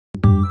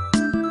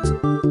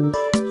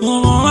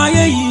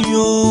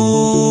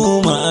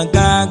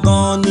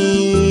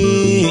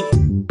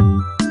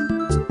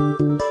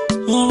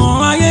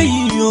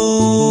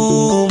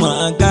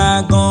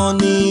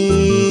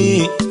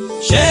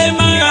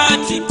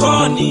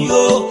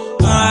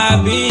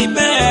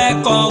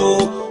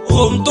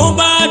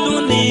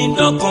dùn ní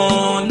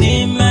dọ́kan ní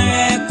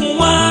mẹ́kún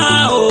wá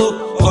o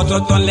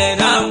ọ̀tọ̀ọ̀tọ̀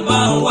lẹ́ra ń bá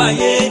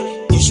wáyé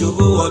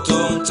ìṣòro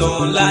ọ̀tọ̀ọ̀tọ̀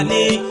la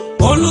ní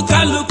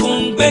olúkálùkù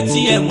ń gbé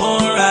tiẹ̀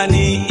mọ́ra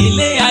ní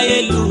ilé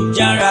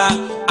ayélujára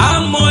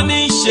àmọ́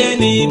níṣe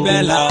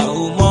níbẹ̀ là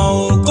ó mọ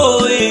okó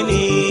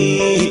ẹni.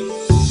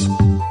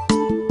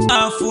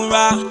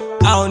 àfúrá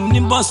a ò ní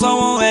bọ́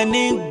sọ́wọ́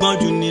ẹni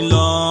gbọ́njú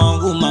nílọ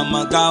ó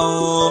màmá ga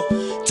o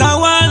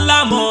táwa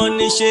lámọ̀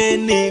níṣe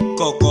ní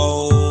kọ̀kọ̀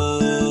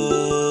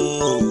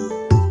o.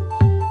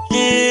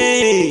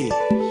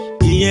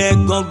 ìyẹn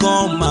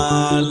gangan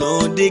máa ló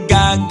dé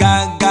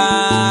gágágá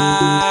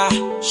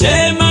ṣé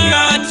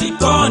mara ti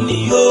kọ́ ni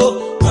o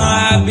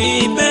àbí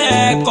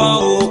bẹ́ẹ̀ kọ́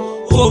o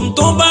ohun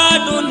tó bá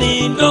dùn ní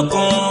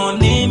dọ́kan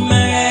ní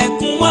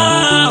mẹ́kún wá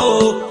o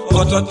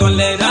ọ̀tọ̀ọ̀tọ̀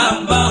lẹ́ra ń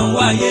bá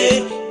wáyé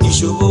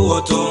ìṣòro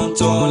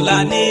ọ̀tọ̀ọ̀tọ̀ la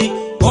ní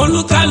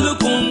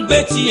olúkálùkù ń gbé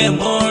tiẹ̀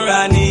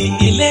mọ́ra ní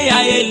ilé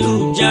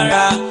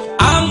ayélujára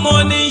àmọ́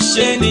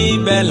níṣe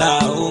níbẹ̀ là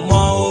ó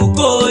mọ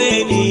okó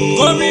ẹni.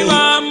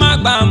 kórìíra má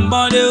gbà ń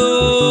bọ́dé o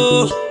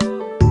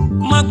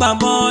má gbà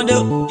bọ́dé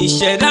o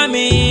ìṣẹ̀dá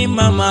mi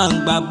má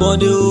gbà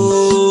bọ́dé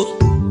o.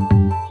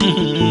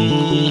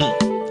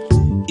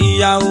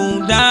 ìyàwó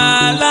dá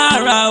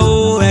lára o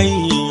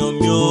ẹ̀yin èèyàn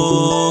mi o.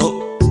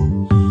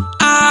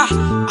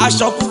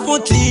 aṣọ funfun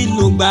ti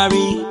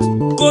lùgbàrí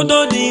kódó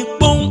ní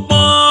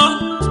pọ́npọ́n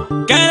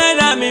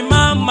kẹ́lẹ́dà mi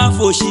má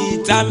fòṣì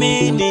ta mí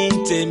ní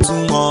tèmi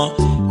tún wọn.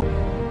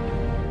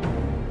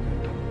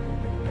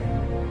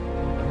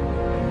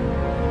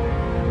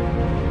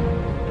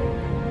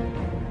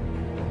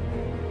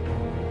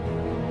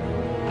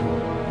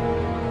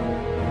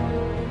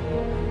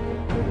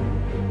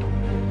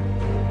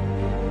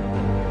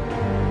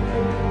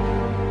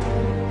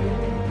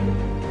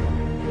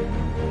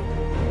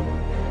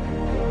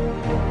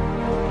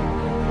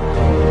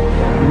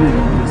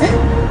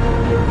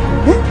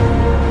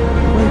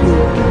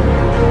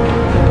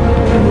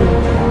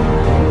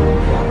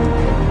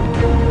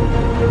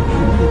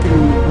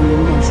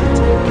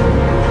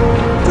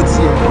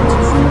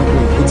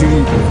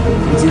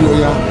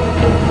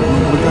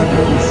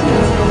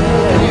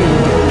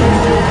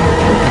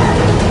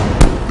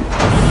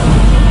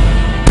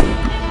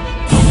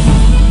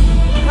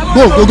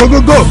 Go, go, go, go,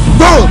 go,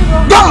 go,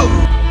 go!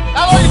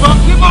 Hello, Ibo,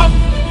 Ibo!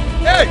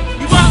 Hey,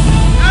 Ibo!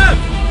 Hey!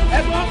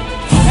 Ebo!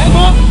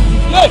 Ebo!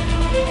 Hey!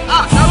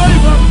 Hello,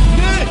 Ibo!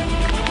 Hey!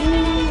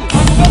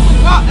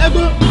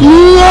 Ebo!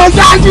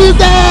 Ṣáàjì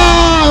tẹ́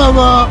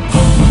wow!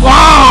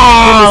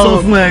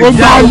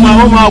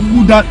 Ó máa kú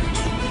dá.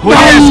 Kò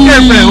ní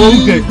escape ẹ̀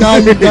oúnjẹ.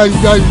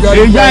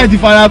 Èyá ẹ̀ ti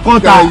fara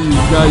kọ́ta.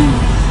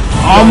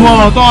 Ọmọ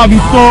tó wà bí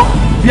tó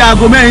bí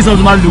aago mẹ́rin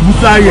sọ̀tún máa lògùn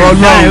fúláyé ẹ̀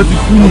ẹ̀ ó ti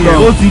kú nìyẹn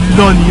ó ti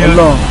lọ nìyẹn.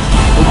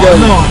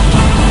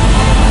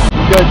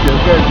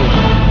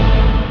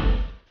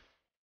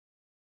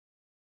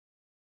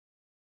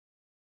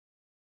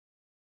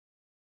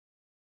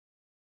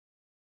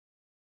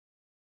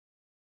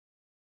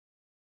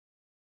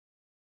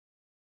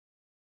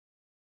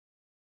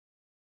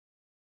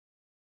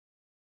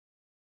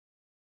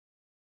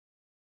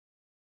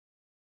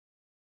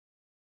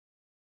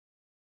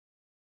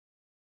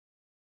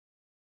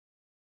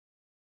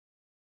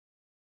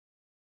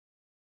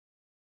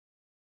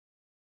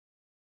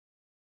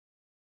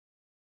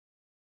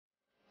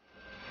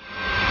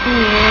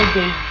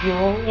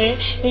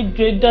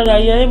 ẹjọ́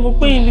ìdárayá ẹ mọ̀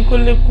pé yìí ni kò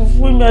lè kú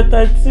fún mi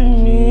àtàtì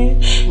mi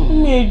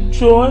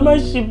ẹjọ́ ẹ má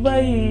ṣe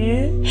báyìí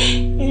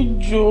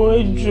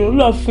ẹjọ́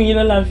lọ fún yín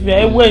lálàáfíà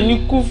ẹwẹ́ ní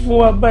kú fún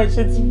wa bá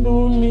ìṣe ti bí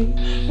omi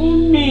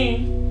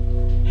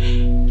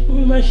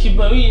má ṣe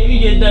báyìí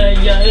ẹyẹ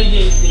ìdárayá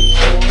ẹyẹ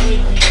ìdẹ̀kọ́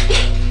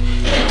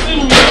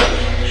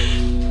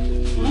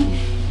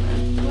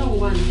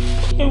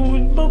ewu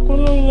bákan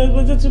náà ní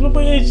ẹgbẹ́ tí ló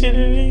bá yẹ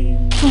ìṣẹ̀lẹ̀ lẹ́yìn.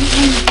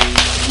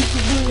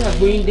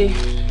 àgbóyíndé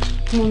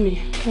mú mi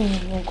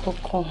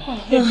kankan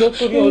ẹjọ́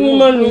torí Ọlọ́run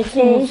máa lò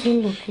fún un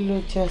kí ló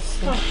jẹ́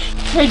sí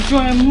ẹjọ́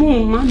ẹ mú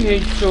un má mi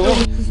ẹjọ́.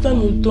 sísá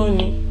mi ò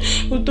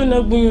tọ́ ni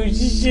agbóyin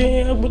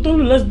òjíṣẹ́ àgbo tó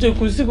lò láti jẹ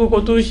kò sí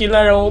kankan tó ń ṣe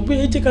lára wọn bí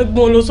ẹ jẹ́ ká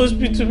gbọ́n lọ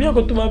sọ́sìpìtì bí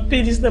àkọ́tọ́ máa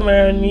pay this time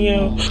around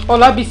nìyẹn.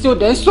 Ọlábísí ò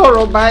dẹ̀ ń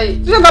sọ̀rọ̀ báyìí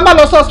tí ṣé ká bá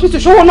lọ sọ́sìpìtì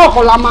ṣówó náà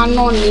kọ́ la máa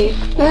ná ni.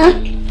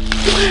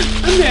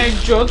 Ẹ̀mí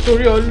ẹjọ́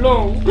torí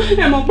Ọlọ́run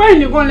ẹ mọ̀ pé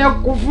ìnìkan lẹ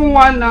kó fún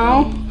wa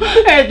náà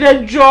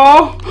ẹ̀ẹ́dẹ̀jọ́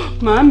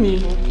màámi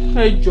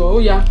ẹjọ́ ó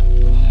yá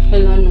ẹ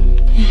lánàá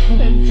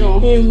ẹjọ́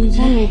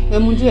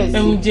ẹmu díẹ̀ sí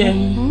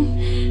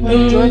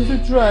ẹjọ́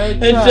tútù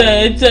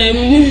ẹjọ́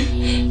ẹmu ní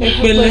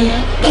ìpele.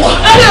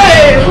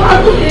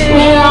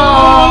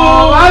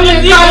 Màámi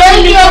kàlẹ́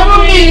ní ẹkún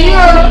mi yìí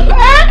o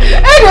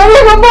ẹ̀ẹ́dẹ̀ mi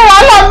gbogbo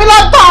wàhálà mi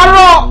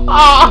látàárọ̀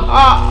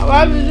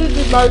màámi ní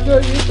ti gbàjọ́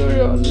nítorí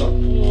Ọlọ́run.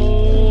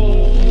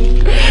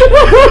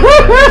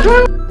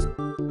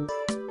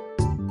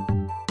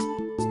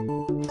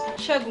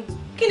 Ṣẹ́gun,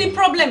 kí ni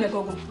problem ẹ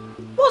gangan?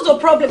 What's the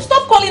problem?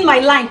 Stop calling my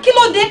line. Kí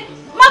ló dé?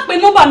 Má pe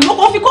nọ́mbà mi, mo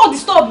kàn fi call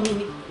disturb mi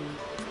ni.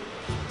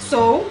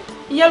 So,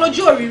 ìyẹn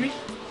lójú òrírí.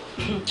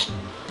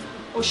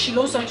 Òṣì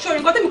ló ń sọ. Ṣé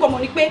orin kan tẹ́mi kan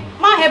mọ̀ ni pé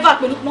má ever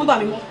pẹ̀lú nọ́mbà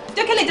mi mọ́.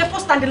 Jẹ́ kí lè jẹ́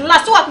first and the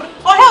last.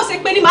 Ọ̀rẹ́ ò ṣe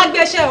pé ní máa gbé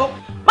ẹṣẹ́ o.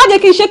 má jẹ́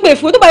kí n ṣépè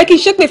fún ẹ tó bá yẹ kí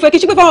n ṣépè fún ẹ kí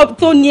n ṣépè fún àwọn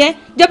tó ní ẹ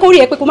jẹ́ kó rí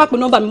ẹ pé kó má pe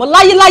nọ́mbà mi mọ́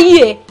láyé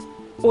ẹ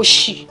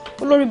òṣì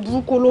olórí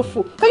burúkú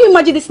olófò. Can you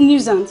imagine this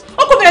nuisance?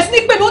 ó kò bẹ̀rẹ̀ sí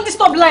ní pé mi ó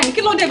disturb line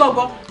kí ló dé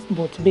gangan.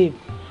 But babe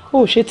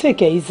o ṣe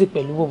take it easy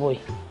pẹ̀lú bọ̀bọ̀ yìí.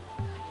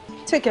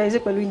 Take it easy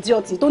pẹ̀lú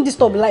idiot tó ń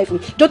disturb life mi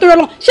jọ tó rẹ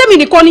lọ ṣé mi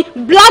nìkan ni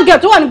black girl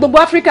tó wà ní gbogbo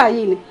Africa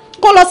yìí ni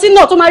kó lọ sí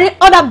náà tó máa rí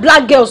other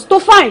black girls tó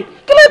fine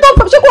kí ló dé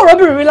tó ṣé kò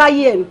rọ́bìnrin rí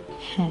láyé ẹ̀ ni.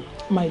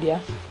 My dear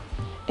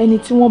ẹni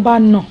tí wọ́n bá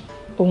nà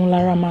òun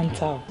lára máa ń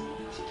ta o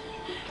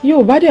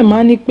Yorùbá dẹ̀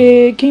máa ní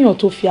pé kéèyàn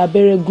tó fi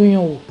abẹ́rẹ́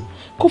gúnyàn wò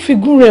kó fi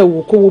gún rẹ̀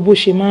wò kó wo bó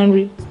ṣe máa ń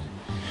rí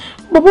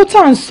bọ́bọ́ tá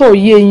à ń sọ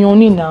yìí èèyàn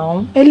ní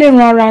nàá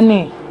ẹlẹ́ran ara ni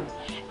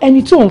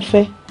ẹni tó ń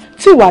fẹ́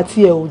tí ìwà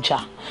tiẹ̀ ò jà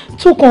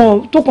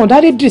tó kàn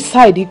dáadé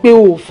decide pé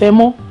o ò fẹ́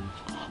mọ́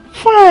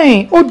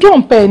fine ó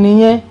dọ̀npẹ̀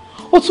nìyẹn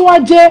ó tún wá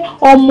jẹ́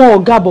ọmọ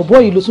ọ̀gá bọ̀bọ́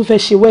yìí ló tún fẹ́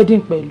ṣe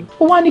wedding pẹ̀lú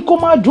ó wá ní kó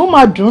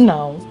má dùn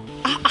náà.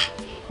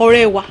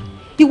 ọ̀rẹ́ wa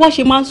bí wọ́n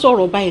ṣe máa ń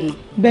sọ̀rọ̀ báyìí náà.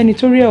 bẹ́ẹ̀ni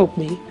torí ẹ̀ ò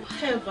pé.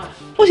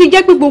 ó ṣe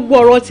jẹ́ pé gbogbo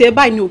ọ̀rọ̀ tiẹ̀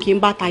báyìí ni ò kí ń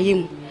bá tayé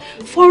mu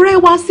fọ̀rẹ́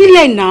wa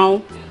sílẹ̀ náà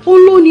ó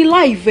ló ní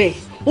láìvẹ̀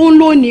ó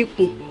ló ní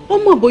ikùn ó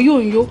mọ̀ bóyá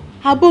òun yó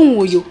abóhùn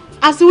òyò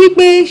àti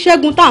wípé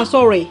Ṣẹ́gun tá à ń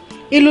sọ̀rọ̀ ẹ̀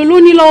èlò ló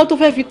ní lọ́wọ́ tó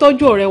fẹ́ fi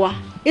tọ́jú ọ̀rẹ́ wa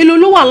èlò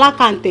ló wà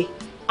lákàntẹ̀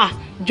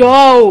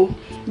jọ̀ọ́ o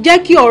jẹ́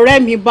kí ọ̀rẹ́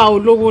mi bá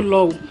olówó lọ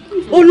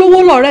o olówó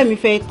lọ̀rẹ́ mi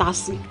fẹ́ ta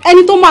sí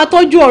ẹni tó máa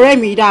tọ́jú ọ̀rẹ́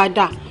mi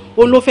dáadáa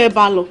òun ló fẹ́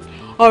bá lọ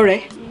ọ̀rẹ́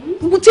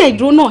tí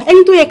èdúró náà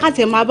ẹni tó yẹ ká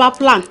tẹ̀ máa bá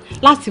plan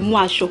láti mú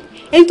aṣọ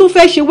ẹni tó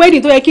fẹ́ ṣe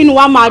wedding tó yẹ kí inú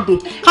wa máa dùn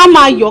ká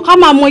máa yọ̀ ká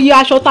máa mọ iye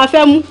aṣọ tá a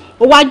fẹ́ mú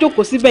ó wá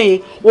jókòó síbẹ̀ yẹn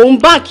òun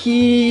bá kí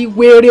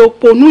wèrè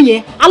òpònú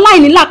yẹn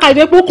aláìní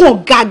làkàyè pé kò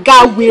gàgà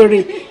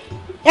wèrè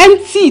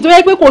mt tó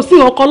yẹ pé kò sí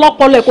nǹkan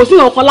lọ́pọlọ ẹ̀ kò sí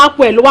nǹkan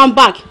lápò ẹ̀ ló wá ń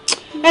bá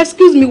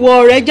excuse me wọ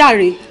ọ̀rẹ́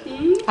jàre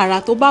àrà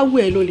tó bá wù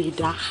ẹ́ ló lè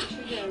dá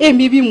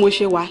èmi bí mo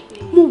ṣe wà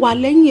mo wà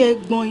lẹ́yìn ẹ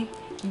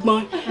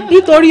gbọ́n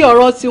nítorí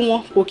ọ̀rọ̀ tí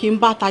wọn kò kí ń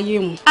bá tayé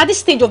mu. At this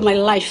stage of my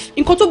life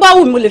nǹkan tó bá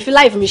wù mí mo lè fi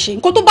life mi ṣe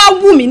nǹkan tó bá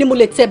wù mí ni mo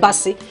lè tẹ́ bá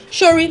sí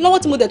sórí lọ́wọ́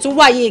tí mo dẹ̀ tún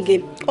wáyé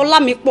again ọlá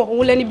mi pọ̀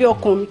òun lẹ́ni bí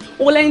ọkàn mi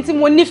òun lẹ́ni tí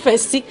mo nífẹ̀ẹ́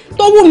sí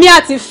tó wù mí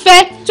àti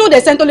fẹ́ tí ò dẹ̀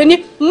sẹ́ni tó lè ní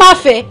má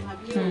fẹ́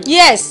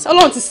yes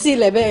Ọlọ́run ti sí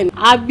ilẹ̀ bẹ́ẹ̀ ni.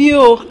 àbí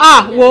o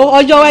wo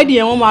ọjọ́ wedding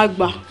yẹn wọ́n máa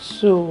gbà.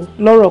 so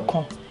lọ́rọ̀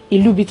kan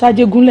ìlú bíi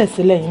tájé gúnlẹ̀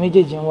sílẹ̀ yín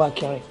méjèèjì ń wá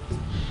kiri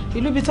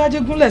ìlú bíi tájé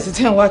gúnlẹ̀ sí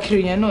tẹ̀ ń wá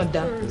kiri yẹn náà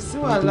dá sí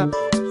wàhálà.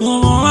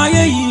 ọ̀rọ̀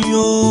ayé yìí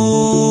ó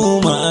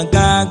máa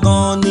ga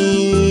gan ni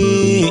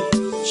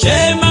ṣé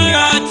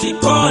máa ti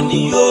kọ́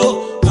ni ó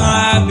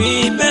àbí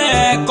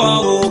bẹ́ẹ̀ kọ́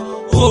o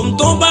ohun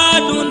tó bá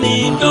dùn ní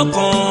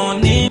dọ́kàn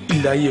ní.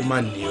 ilé ayé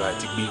máa nira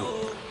àti gbé o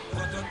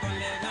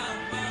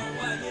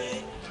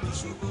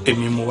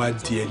èmi mo wá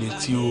di ẹni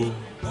tí ó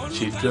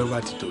ṣe dírẹ́fà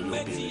tìtorí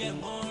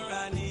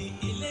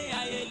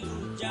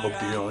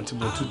obìnrin ọ̀hún tí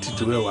mo tún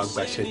tìtorí ẹ̀ wá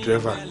gbàṣẹ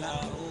dírẹ́fà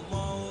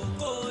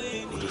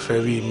kò tó fẹ́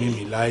rí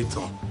mímì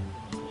láìtàn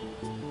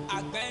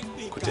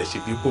kò tẹ̀ ṣe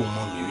bí kò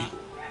mọ̀ mí rí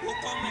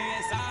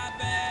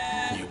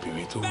ní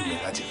obìnrin tó wù mí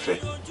láti fẹ́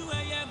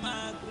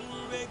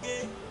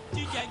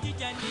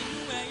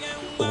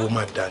owó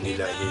máa dá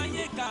nílé ayé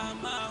yìí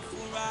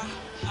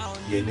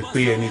yẹn ni pé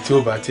ẹni tí ó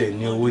bá tẹ̀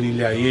ní owó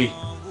nílé ayé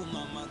yìí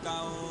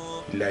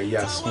ilé ayé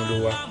asán ló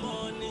wá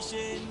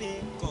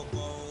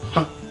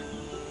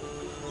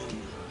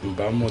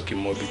ǹbá mọ̀ kí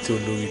mọ ibi tí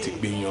olórí ti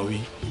gbé yan rí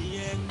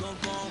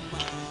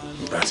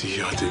ìgbà tí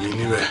yan tèmi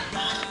níbẹ̀.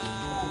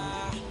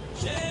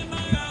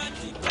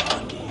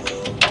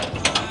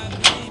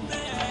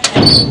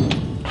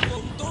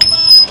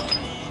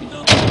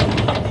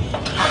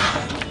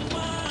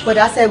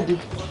 bọ̀dá Ṣẹ́gun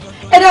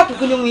ẹ dákun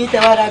kí ni mo yín tẹ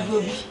wá dábí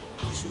obì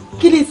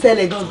kí ni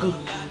ìṣẹ̀lẹ̀ gangan.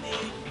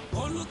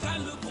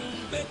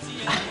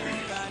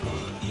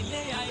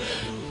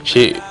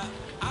 ṣé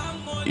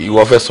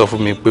ìwọ fẹ́ sọ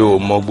fún mi pé o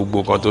mọ gbogbo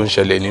nǹkan tó ń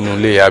ṣẹlẹ̀ nínú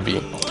ilé àbí.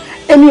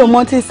 èmi ò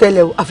mọ tí ń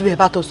ṣẹlẹ̀ o àfi bẹ́ẹ̀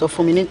bá tó sọ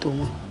fún mi nítòun.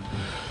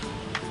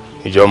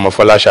 ìjọ ọmọ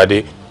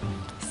Fọláṣadé.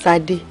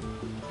 Ṣadé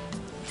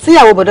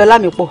síyàwó bọ̀dọ̀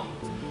Ọlámipọ̀.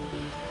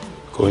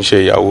 kò ń ṣe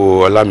ìyàwó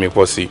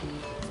Ọlámipọ̀ sí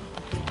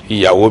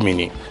ìyàwó mi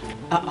ni.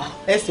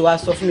 ẹ sì wá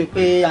sọ fún mi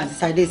pé àǹtí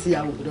Ṣadé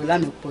síyàwó bọ̀dọ̀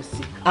Ọlámipọ̀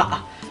sí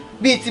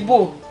bíi ti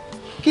bò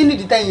kí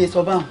nìdí tẹ̀yìn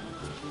sọ báwọn.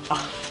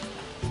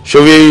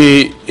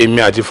 ṣórí èmi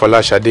àti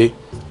Fọláṣadé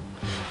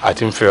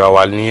àti ń fẹ́ra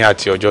wa ní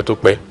àti ọjọ́ tó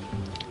pẹ́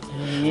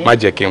má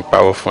jẹ́ kí n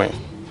parọ́ fún ẹ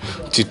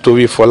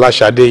títorí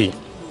Fọláṣadé yìí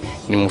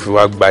ni mo fi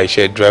wá gba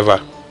iṣẹ́ dírẹ́fà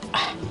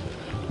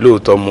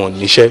lóòótọ́ mo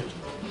níṣẹ́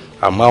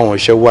àmọ́ àwọn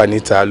iṣẹ́ wà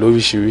níta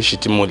lóríṣiríṣi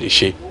tí mo lè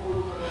ṣe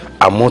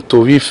àmọ́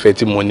torí ìfẹ́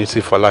tí mo ní sí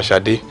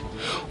Fọláṣadé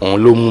òun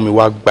ló mú mi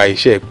wá gba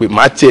iṣẹ́ pé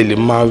má tiẹ̀ lè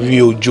máa rí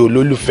ojú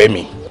olólùfẹ́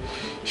mi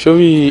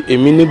sórí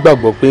èmi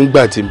nígbàgbọ́ pé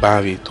ńgbà tí n bá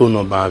rí tó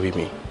náà bá rí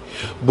mi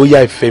bóyá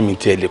ìfẹ́ mi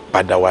tiẹ̀ lè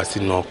padà wá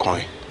sínú ọkàn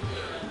ẹ̀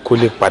kó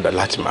lè padà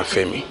láti máa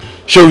fẹ́ mi.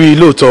 sórí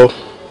lóòótọ́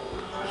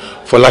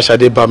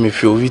Fọláṣadé bá mi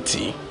fi orí tì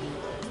í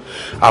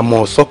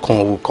àmọ́ ọ̀sọ́kan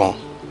òru kan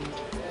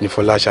ni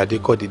Fọláṣadé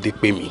kọ́ dédé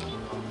pè mí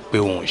pé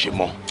òun ò ṣe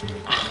mọ́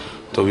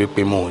torí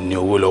pé mo ò ní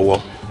owó lọ́wọ́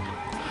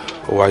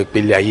ó wá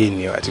ìpele ayé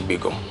ènìyàn àti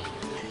gbẹ̀gàn.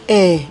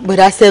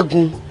 bọ̀dá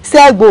Ṣẹ́gun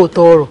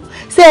òótọ́ ọ̀rọ̀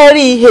ṣé ẹ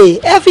rí ihe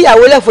ẹ fi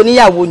ìyàwó lẹ́fọ̀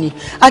níyàwó ni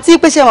àti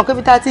pé ṣe mọ̀ pé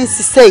bí tá ti ń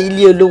ṣiṣẹ́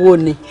ilé olówó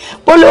ni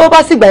bólówó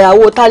bá sì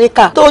gbàyàwó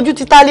tálíkà tó ojú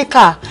ti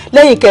tálíkà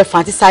lẹ́yìn kẹfà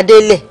àti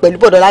sadélẹ̀ pẹ̀lú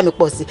bọ̀dọ̀ lámì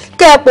pọ̀ sí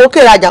kẹ́ẹ̀pọ̀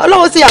kérajà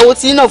ọlọ́wọ́ sí ìyàwó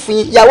tí náà fún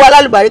yín ìyàwó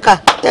alálùbáríkà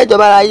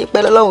tẹ́jọba ara yín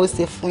pẹ́ lọ́wọ́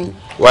ṣe fún yín.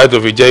 wáyé tó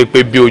fi jẹ́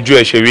pé bí ojú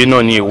ẹ̀ ṣe rí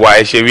náà ni ìwà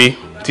ẹ̀ ṣe rí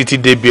títí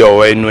débi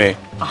ọ̀rọ̀ ẹnu ẹ̀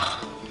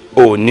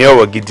ò ní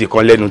ọ̀rọ̀ gidi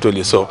kan lẹ́nu tó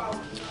lè sọ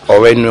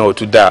ọ̀rọ̀ ẹnu ẹ̀ ò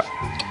tún dáa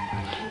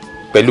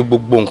pẹ̀lú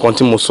gbogbo nǹkan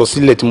tí mo sọ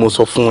sílẹ̀ tí mo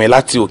sọ fún ẹ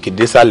láti òkè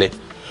désàlẹ̀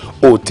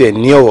ò tẹ̀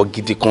ní ọ̀rọ̀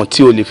gidi kan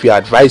tí o lè fi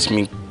advice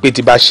mi pé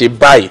tí bá ṣe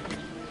báyìí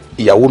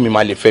ìyàwó mi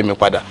máa lè fẹ́ mi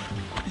padà.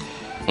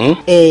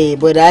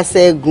 Bọ̀dá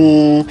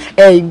Ṣẹ́gun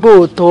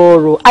ìgbó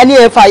tọrọ a ní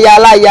ẹ̀fà ya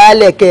aláya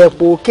lẹ̀kẹ́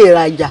ẹ̀pọ̀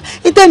kérajà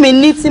nítèmi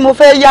ní tí mo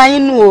fẹ́ yá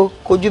inú o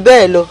kò jù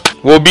bẹ́ẹ̀ lọ.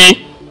 wo bí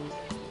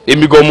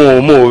èmi gan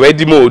mo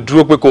ready mo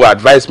dúró pé kò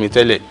advice mi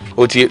tẹ́lẹ̀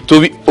o ti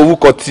torí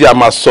orúkọ tí a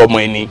máa sọ ọmọ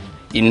ẹni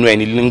inú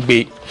ẹni ló ń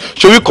gbé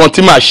sórí kan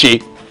tí màá ṣe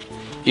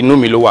inú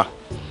mi ló wà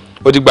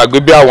ó ti gbàgbé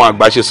bí àwọn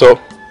àgbà ṣe sọ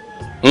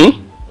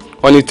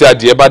wọ́n ní tí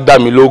adìẹ bá dá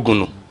mi lóògùn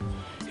nù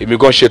èmi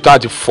gan ṣetán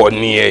àti fọ́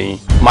ní ẹ̀yìn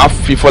máa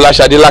fi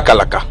Fọláṣadé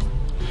lákàlàkà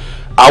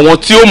àwọn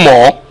tí ó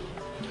mọ̀ ọ́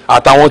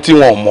àtàwọn tí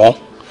wọn ò mọ̀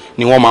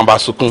ni wọ́n máa bá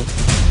sunkún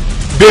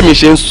bẹ́ẹ̀mi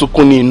ṣe ń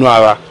sunkún ní inú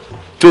ara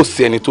tí ò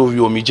sí ẹni tó rí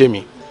omijé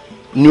mi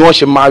ni wọ́n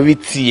ṣe máa rí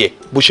tiẹ̀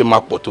bó ṣe máa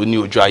pọ̀ tó ní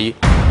ojú ayé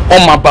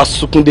wọ́n máa bá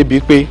sunkún débi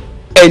pé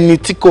ẹni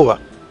tí kò wá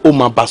ó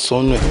máa bá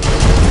sọnù ẹ̀.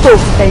 tó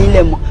fi tẹ̀yìn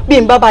lẹ̀ mọ̀ bí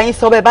n bá yín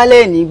sọ bẹ́ẹ̀ bá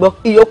lẹ́yìn gbọ́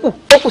ìyókù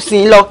ó kù sí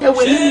í lọ.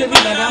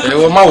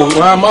 ẹ̀wọ̀n má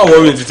wọ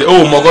orin títẹ̀ o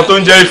mọ̀ nǹkan tó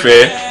ń jẹ́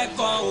ìfẹ́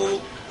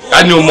ká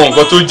ní o mọ̀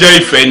nǹkan tó jẹ́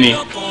ìfẹ́ ni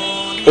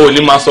o ní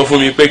máa sọ fún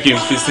mi pé kí n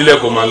fi sílẹ̀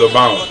kó máa lọ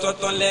bá wọn.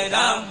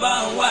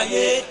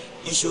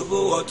 ìṣòro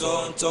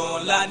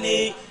ọ̀tọ̀ọ̀tọ̀ la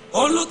ní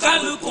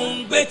olúkálùkù ń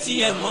gbé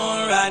tiẹ̀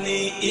mọ́ra ní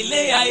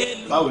ilé ayé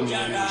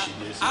lùjára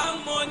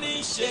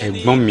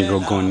ẹ̀gbọ́n mi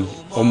gangan ni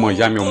ọmọ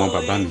ìyá mi ọmọ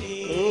bàbá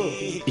mi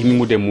èmi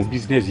mo dẹ̀ mú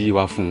bísínẹ́sì yìí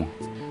wá fún wọn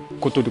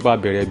kó tó dípò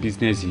bẹ̀rẹ̀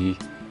bísínẹ́sì yìí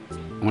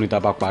wọ́n ní tá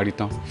a bá parí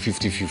tán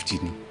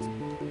 50-50 ni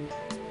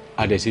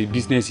àdẹ̀sẹ̀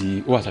bísínẹ́sì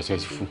yìí ó wà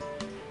successful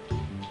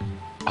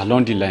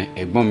along the line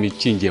ẹ̀gbọ́n mi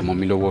change ẹ̀mọ́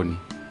mi lọ́wọ́ ni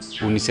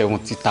ó ní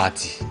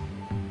 70-30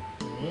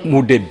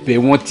 mo dẹ̀ bẹ̀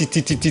wọ́n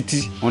títí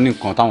wọ́n ní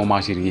nǹkan táwọn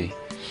máa ṣe nìyẹn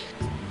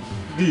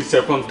bí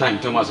second time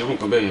tí wọ́n máa ṣe fún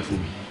nǹkan bẹ́ẹ̀ yẹn fún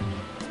mi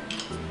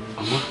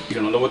àmọ́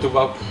ìrànlọ́wọ́ tó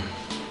bá kù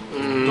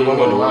tó bá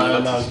gbọ́dọ̀ wá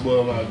láti.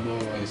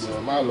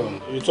 má lọ.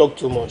 You talk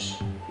too much.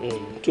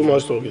 Too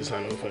much talk is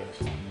an offense.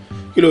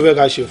 Kí ló fẹ́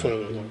ká ṣe fún ẹ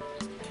lọ́wọ́?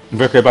 mo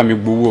fẹ́ kẹ́ bá mi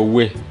gbowó owó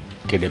ẹ̀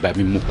kẹ̀dẹ̀ bá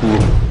mi mú kúrò.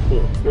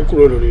 Mú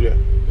kúrò lórí rẹ̀.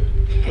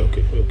 Ok.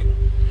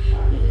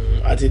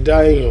 Àti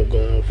dá èèyàn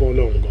gan-an fún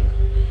ọlọ́run gan-an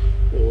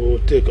ó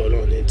take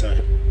ọlọ́run ní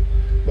time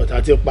but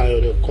àti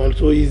pààyàn nìkan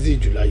tó easy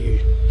jù láyé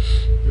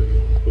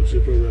kò sí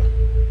problem.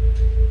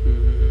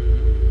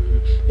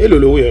 Èló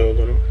lówó yẹn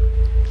gan-an?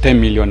 10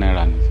 million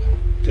naira ni.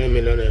 10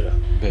 million naira.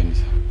 bẹ́ẹ̀ ni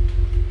sá.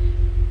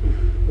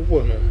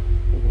 púpọ̀ náà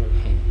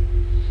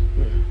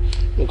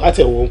nǹkan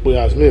tẹ̀wọ̀n pé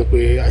àtúnmí pé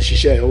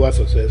àṣìṣe yẹn wà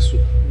successful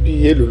bí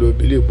èlò ló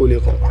bí lépo lè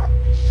kàn.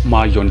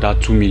 máa yọ̀ǹda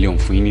 2 million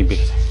fún yín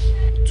níbẹ̀.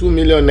 2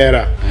 million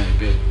naira.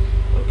 bẹ́ẹ̀.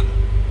 ok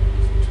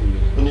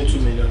ó ní 2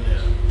 million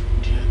naira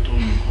díẹ̀ tó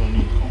nǹkan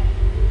nìkan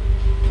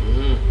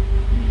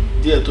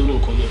díẹ̀ tó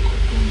nǹkan nìkan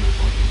tó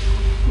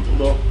nǹkan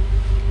lọ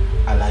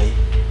àlàyé.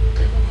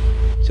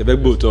 ṣẹ̀fẹ̀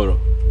gbóòótọ́ ọ̀rọ̀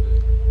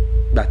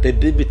gbàtẹ́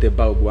david tẹ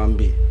bá ògbó wa ń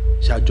bè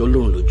ṣàjọ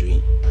lòrùn lójú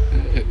yín.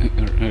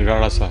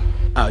 rárá sá.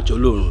 àjọ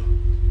lòrùn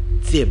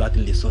tí ẹ bá ti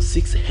lè san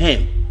 6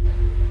 hem.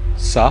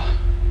 sá.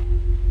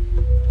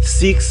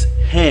 6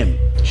 hem.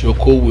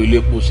 ṣokòwò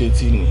iléepo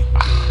sétí ni.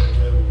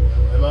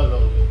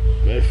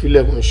 ẹ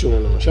filẹ̀ kún ṣòwò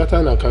náà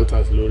chartered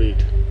accountant lórí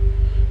èdè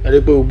ẹ rí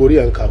pé gbogbo orí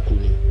ẹ̀ ń kakú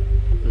ni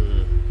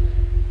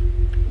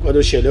nǹkan tó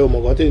ṣẹlẹ̀ ọmọ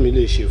kan tèmi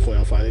lè ṣe fún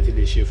àǹfààní tí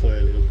lè ṣe fún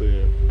ẹ ní pé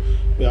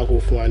bí a kò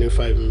fún wa ní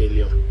 5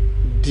 million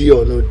d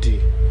or no d.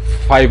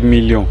 5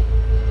 million.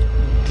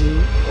 d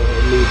or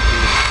no d.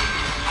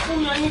 fún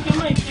mi ní kí n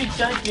má ti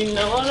jáde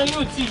náà ọ̀rọ̀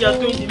yóò ti ìyá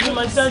tó yìí ló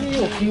máa jáde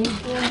òfin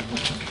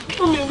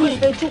fún mi wí.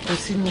 ẹ jókòó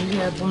sínú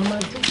ilé àbọ̀ máa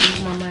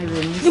jókòó máa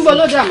rẹ̀ mí. níbo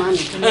ló dà máa nì.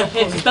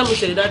 sísá mo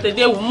ṣẹlẹ̀ dáadé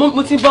dé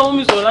mo ti bá wọn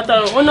mi sọ̀rọ̀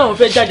látara wọn náà wọn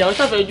fẹ́ jáde àwọn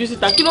sáfẹ́ ojú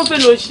síta kí ló fẹ́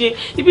lọ ṣe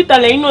ibi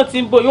ìtàlẹ̀ yín náà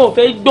ti ń bọ̀ yóò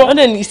fẹ́ gbọ́. wọ́n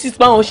dẹ̀ ní sísá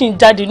báwọn ṣì ń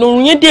jáde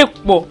lórun yẹn dé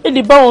pọ̀ ẹ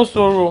lè bá wọn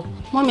sọ̀rọ̀.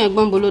 mọ́mí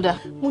ẹ̀gbọ́n bo ló dà.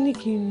 mo ní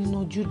kí n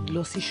nájú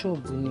lọ sí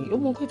ṣọ́ọ̀bù ni ó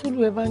mọ pé tó lù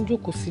ẹ bá ń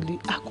jókòó sílé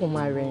á kàn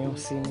máa rẹ̀yàn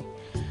sí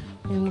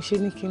ni mo ṣe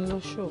ní kí n lọ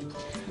ṣọ́ọ̀bù.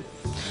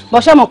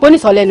 bọ́sẹ̀ mọ̀ pé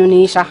nìsọ̀lẹ́nu ní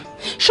í ṣá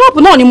ṣọ́ọ̀bù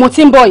náà ni mo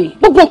ti ń bọ̀ yìí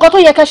gbogbo nǹkan tó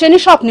yẹ kẹ́ ṣe ní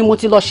ṣọ́ọ̀bù ni mo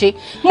ti lọ ṣe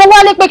mo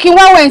wálé pé kí n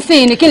wá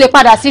wẹ̀nsìn ní kí n lè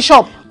padà sí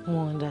ṣọ́ọ̀bù. mo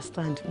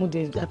understand mo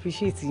dey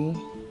appreciate yín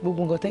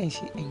gbogbo nǹkan tẹ́ ń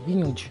ṣe ẹ̀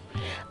gbìyànjú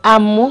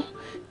àmọ́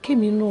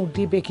kémi náà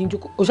débẹ̀ kí n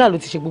jókòó o ṣáà ló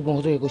ti ṣe gbogbo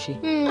nǹkan tó yẹ kó ṣe.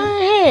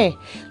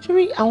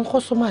 sórí àwọn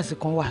customers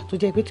kan wà tó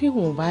jẹ́ pé tí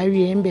wọn bá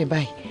rí ẹ ń bẹ̀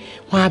báyìí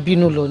wọn á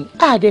bínú lọ ni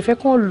àdẹ̀fẹ́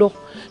kan lọ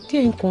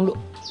díẹ̀ nǹkan lọ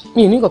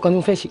mi ní kankan ni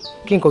mo fẹ́ ṣe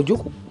kí n kàn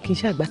jókòó kí n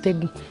ṣe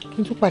àgbátẹ́gùn kí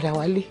n tún padà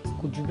wálé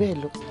kò jù bẹ́ẹ̀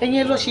lọ. ẹ̀yin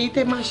ẹ lọ ṣe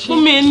tẹ́ máa ṣe. fún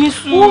mi ní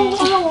sùúrù.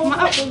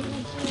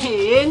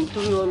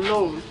 nítorí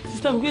ọlọ́run.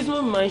 sísá mi kí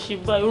ló máa ń ṣe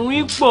báyìí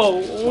orin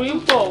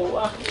pọ̀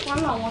wá. wọ́n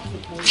láwọn ti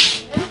pọ̀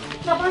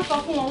Bàbá sọ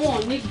fún wọn wọn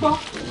ò ní gbọ́.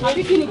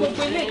 Àbí kí ni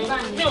gbogbo eléyìí bá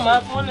ní? Mi ò máa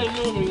fọ́n lè ní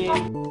òun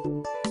yẹn.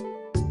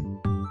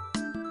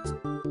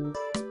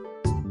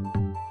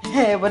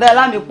 Bọ̀dá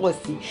Ọlámipọ̀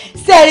sí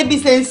sẹ́ẹ̀rí bí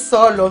ṣe ń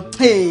sọ lọ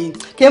kì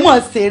í mọ̀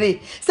ṣeré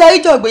sẹ́ẹ̀rí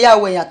jọ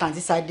ìgbéyàwó ẹ̀yìn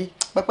àtàntí Sadé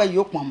pẹ́pẹ́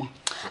yóò pọ̀n mọ́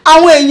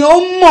àwọn èèyàn ó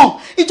mọ̀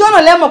ìjọ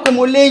náà lẹ́mọ̀ pé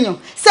mo léèyàn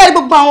sẹ́ẹ̀rí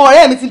gbogbo àwọn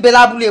ọ̀rẹ́ mi ti bẹ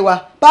lábúlé wa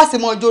bá a sì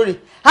mọ ọjọ́ rẹ̀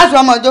a sì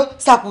máa ọjọ́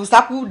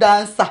sàkùsàkù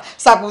dáńsà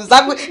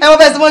sàkùsàkù ẹ mọ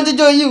fẹsẹ̀ mọ́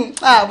jíjó yìí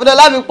Bọ̀dá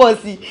Ọlámipọ̀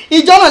sí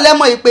ìjọ náà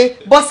lẹ́mọ̀ yìí pé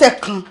bọ́sẹ̀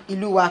kan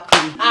ìlú wa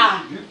kan.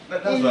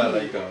 That's why I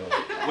like her.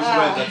 What's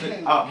my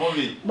entertainment?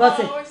 Mommy.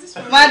 Bọ́sẹ̀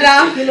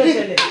madam kí ló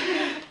ṣẹlẹ̀?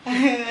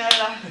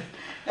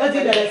 Ó ti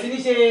bẹ̀rẹ̀ sí ní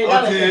ṣe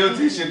ó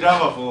ti ṣe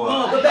drama fún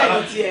wa. Tó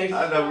bẹ́ẹ̀ ni ti ẹ̀ rí.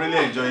 And I'm really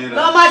enjoying it.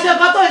 Lọ máa ṣe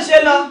nǹkan tó ń ṣe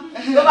lọ.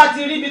 Tó bá ti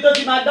rí ibi tó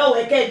ti máa dánwò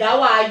ẹ̀kẹ́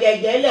ìdáwà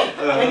ayẹyẹ lẹ̀.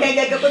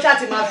 Gẹ́gẹ́gẹ́ kó ṣáà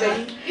ti máa fẹ́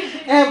yín.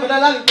 Bọ̀dá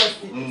Ọlámipọ̀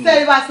sí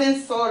sẹ́ẹ̀rí bá ṣe ń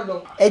sọ ọ lọ.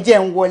 Ẹ jẹ́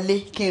ń wọlé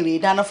kí n rèé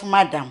dáná fún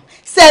madam.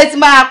 Sẹ́ẹ̀rí tí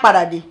máa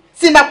padà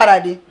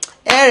dé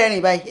ẹ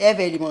rẹ́rìn báyìí ẹ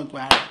fẹ́ rí mọ̀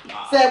gbà rẹ̀.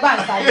 Ṣé ẹ bá ń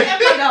sáyé? Ẹ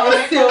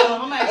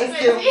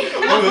ṣeun.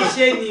 Wọ́n fi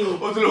ṣe ni o.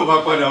 Ó tún lè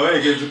máa padà wọ́n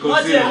ẹ̀gẹ́ to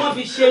continue. Wọ́n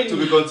fi ṣe ni. To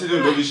be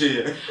continued ló fi ṣe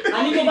yẹ.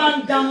 Àní tó bá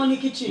ń dáná ní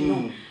kitchen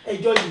náà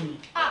ẹjọ́ yìí ni.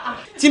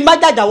 Tí n bá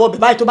jàjàwọ́ bẹ̀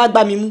báyìí tó bá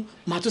gbá mi mú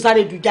màá tún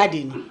sáré du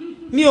jáde ni.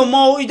 Mi ò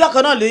mọ ìjọ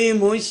kan náà lóyún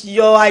mò ń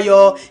yọ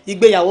ayọ̀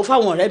ìgbéyàwó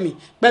fáwọn ọ̀rẹ́ mi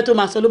pẹ́ tó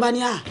máa sọ ló bá ní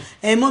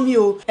mọ́ mi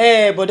o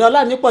Bọ̀dá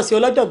Ọlámipọ̀ sí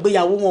ọlọ́jọ́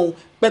ìgbéyàwó wọn o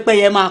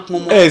pẹ́pẹ́yẹ máa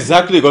pọn mọ́.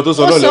 Exactly nǹkan tó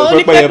sọ náà lọ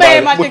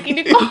pẹ́pẹ́yẹ máa ṣe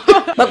kíní kan.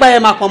 Pẹ́pẹ́yẹ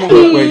máa pọn mọ́.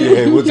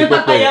 Pẹ́pẹ́yẹ mo ti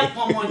pẹ́pẹ́yẹ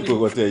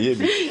kò tẹ̀ yé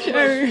mi.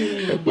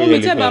 Mo mi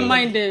tẹ́ bá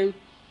mind ẹ̀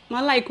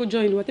máa láì kó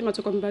join wa tí màá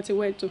tó kọ́ mi bá ti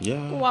wẹ̀ tó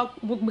kó wá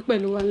gbé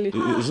pẹ̀lú wa nílé.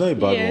 It's not a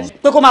bad one.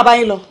 Pé kó máa bá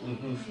yín lọ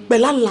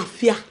pẹ̀lú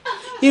àlàáfíà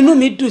inú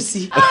mi dùn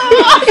sí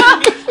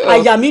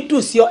àyà mi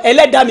dùn sí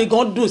ẹlẹ́dàá mi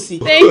gan dùn sí.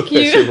 Thank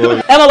you.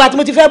 Ẹ mọ̀ bá tí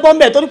mo ti fẹ́ bọ́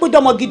mbẹ̀ torí pé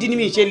jọmọ gidi ni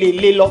mi ṣe lè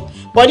lé lọ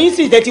bọ̀ ní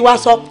sì tẹ́ ti wá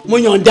sọ mo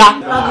yànda.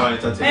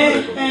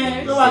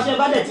 Ló wá ṣe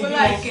bá dẹ̀ ti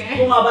bí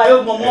kó máa bá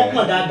yóò mọ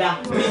mọ́kàn dáadáa.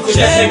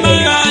 ṣé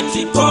mara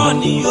ti kọ́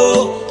ni o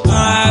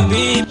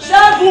àbí.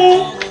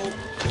 Ṣẹ́gun.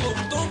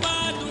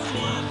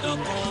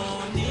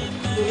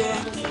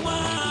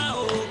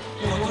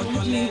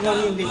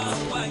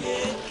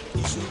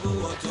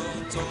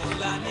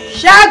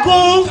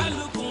 Ṣẹ́gun.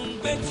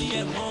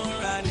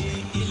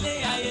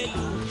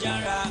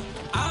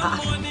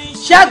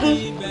 Ṣẹ́gun.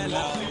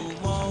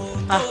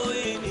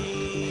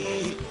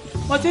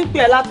 Mo ti ń pè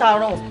ẹ́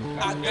látàárọ̀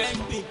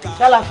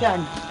ṣàlàáfíà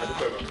ni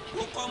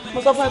mo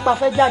sọ fún ẹ pé a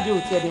fẹ́ jáde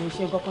òtí ẹ̀dẹ̀ mi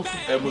ṣe nǹkan kan sí.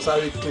 Mo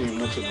sáré clean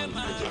mọ́tò náà ní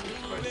ẹ̀jẹ̀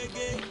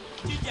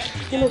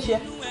kí ló ṣe?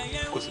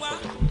 kò sí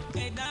problem.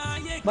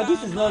 But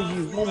this is not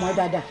you mo mọ̀ ẹ́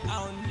dáadáa.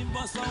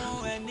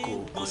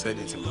 Kò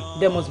sẹ́ni tí mo.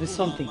 There must be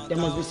something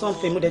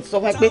mo dẹ̀ ti sọ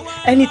fún ẹ pé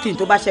anything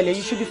tó bá ṣẹlẹ̀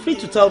you should be free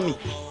to tell me.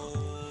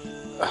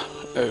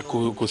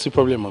 Kò sí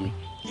problem mọ́ mi.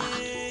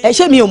 Ẹ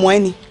ṣé mi ò mọ̀ ẹ́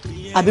ni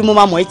àbí mo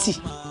máa mọ̀ ẹ́ tì.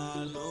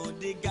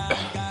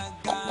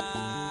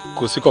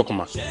 Kò sí kankan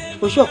mà.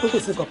 O ṣọ́ pé kò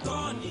sí kankan.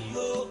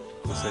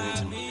 Kò sẹ́ni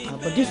tí mo.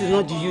 But this is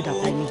not the you that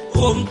I know.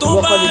 ohun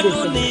tó bá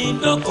dùn ní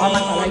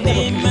lọ́kàn ní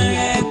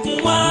mẹ́kún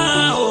wá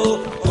o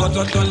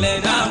ọ̀tọ̀ọ̀tọ̀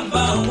lẹ́dá ń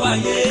bá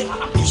wáyé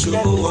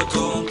ìṣòro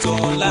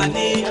ọ̀tọ̀ọ̀tọ̀ la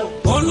ní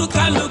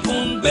olúkálùkù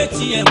ń gbé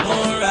tiẹ̀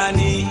mọ́ra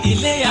ní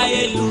ilé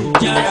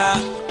ayélujára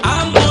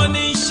àmọ́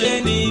níṣe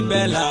ní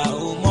bẹ́là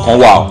ò mọ́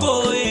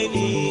kó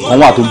ènìyàn. kan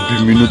wà tó bí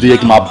mi inú tó yẹ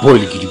kí n máa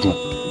bọ́ọ̀lì gidi gan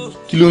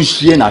kí ló ń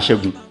ṣe ẹ̀ náà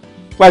Ṣẹ́gun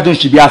wáyé tó ń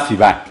ṣe bí àsì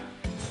báyìí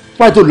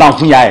wáyé tó lan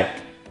fún ya ẹ̀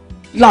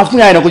lan fún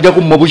ya ẹ̀ náà kó jẹ́ kó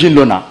mọ bó ṣe ń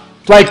lọ náà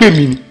tó wáyé pé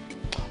mi ni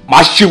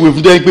màá ṣèwé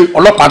fún tó yẹ pé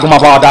ọlọ́pàá gan máa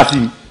bá wa dá sí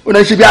i ó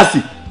náà ń ṣe bí àsì.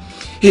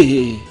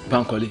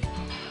 Bankole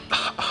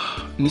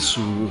ní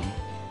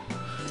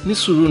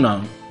sùúrù náà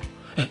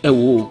ẹ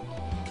wo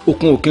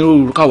okun òkè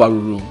rúru káwa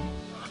rúru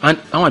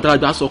àwọn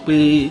àgbàlagbà sọ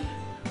pé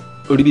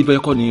orí bíbẹ́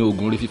kọ́ ni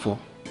oògùn orí fífọ́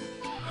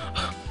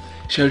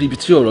ṣe rí ibi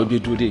tí ọ̀rọ̀ gbé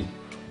dúró dé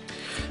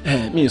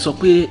mi sọ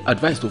pé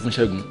advice tó fún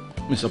Ṣẹ́gun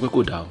mi sọ pé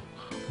kò dáa o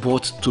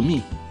but to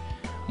me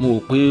mo rò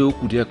pé ó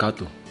kù díẹ̀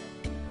káàtó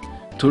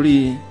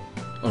torí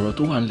ọ̀rọ̀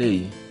tó wà nílẹ̀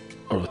yìí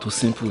ọ̀rọ̀ tó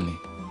simple ni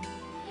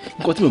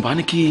nǹkan tí mo bá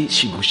ní kí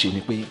ṣìbò ṣe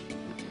ni pé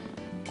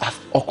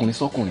ọkùnrin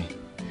sọkùnrin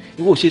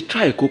ìwọ ṣe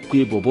try kó pe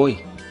bọ̀bọ̀ yìí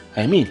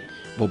I mean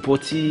bọ̀bọ̀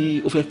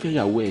tí ó fẹ́ fẹ́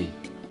ìyàwó ẹ̀ yìí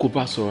kó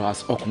bá sọ̀rọ̀ as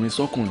ọkùnrin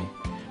sọkùnrin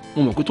mo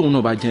mọ̀ pé tóun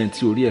náà bá jẹ́ ẹni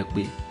tí orí ẹ̀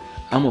pé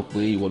á mọ̀ pé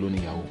ìwọ ló ní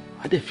ìyàwó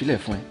á dẹ̀ filẹ̀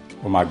fún ẹ.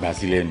 ó máa gbà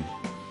sílẹ̀ ni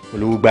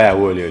olówó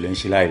gbáyàwó ọ̀lẹ́ ọ̀lẹ́ ń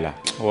ṣe láìla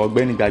ọ̀wọ́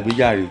ọgbẹ́ni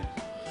gbàgbéjáre.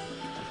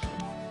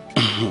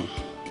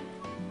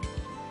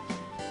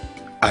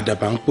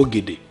 Àdàbà ń pò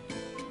gèdè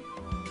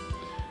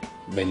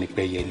bẹ́ẹ̀ ni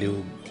pé ẹyẹlé ò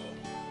gbọ́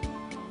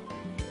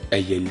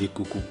ẹyẹlé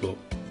kúkú gbọ́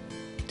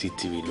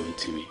títìrì ló ń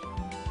tìrì.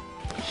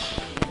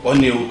 Wọ́n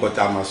ní orúkọ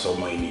tá a máa sọ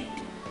ọmọ ẹni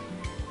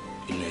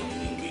inú ẹni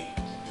ní gbé.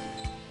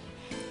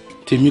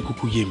 Tèmi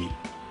kúkú yé mi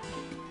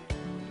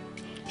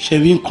ṣe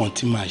rí nǹkan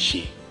tí màá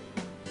ṣe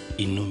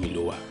inú mi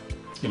ló wà.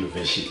 kí ló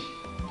fẹ́ ṣe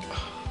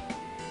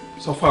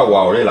sọ fún àwa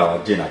ọ̀rẹ́ làwa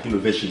jẹ́ náà kí ló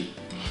fẹ́ ṣe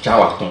já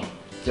wa tán.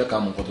 jẹ́ ká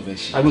mọ nǹkan tó fẹ́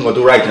ṣe. àbí nǹkan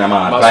tó right náà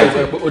máa máa sọ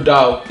fún ẹ pé ó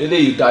dáa o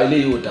eléyìí dáa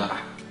eléyìí ò dáa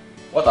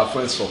what are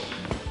friends for.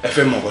 Ẹ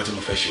fẹ́ mọ nǹkan tí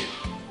mo fẹ́ ṣe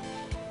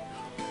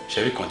ṣe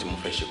rí kan tí mo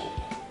fẹ́ ṣe kò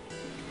pọ̀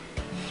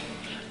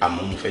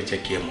àmọ́ mo fẹ́ jẹ́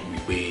kí ẹ mọ̀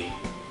wípé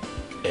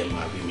ẹ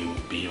máa rí mi wò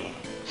bíyàn.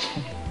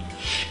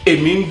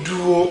 Èmi ń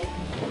dúró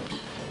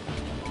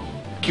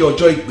kí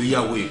ọjọ́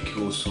ìgbéyàwó èkì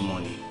ó súnmọ́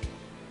ni.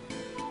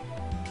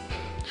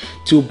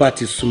 Tí ó bá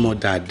ti súnmọ́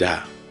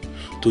dáadáa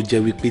tó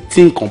jẹ́ wípé tí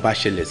nǹkan bá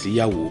ṣẹlẹ̀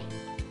síyàwó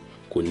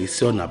kò ní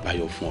sí ọ̀nà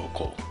àbáyọ fún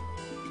ọkọ.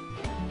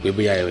 Pé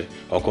bóyá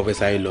ọkọ fẹ́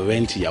sáré lọ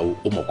rẹ́ǹtì ìyàwó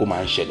ó mọ̀ kó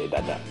máa ń ṣẹlẹ̀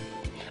dáadáa.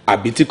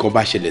 Àbí tí kan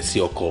bá ṣẹlẹ̀ sí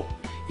ọkọ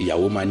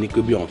ìyàwó máa ní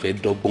pé bí òun fẹ́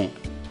dọ́gbọ́n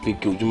pé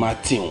kí ojú má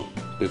tì òun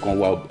pé kán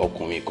wá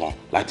ọkùnrin kan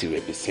láti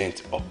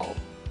represent ọkọ.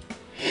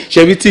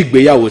 Ṣebí tí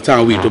ìgbéyàwó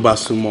táwọn wí tó bá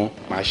súnmọ́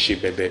máa ṣe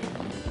bẹ́bẹ́.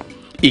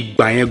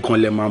 Ìgbà yẹn gan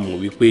lẹ máa mọ̀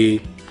wípé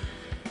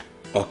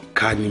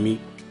ọ̀ka ni mí,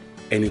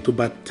 ẹni tó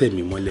bá tẹ̀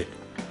mí mọ́lẹ̀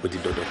ó di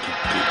dandan kí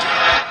kejì.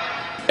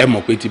 Ẹ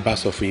mọ̀ pé tí bá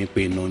sọ fún yín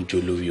pé iná ń jó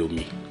lórí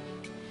omi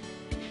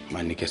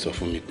máa ní kẹ́ sọ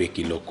fún mi pé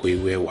kí lọ kó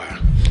ewé wá.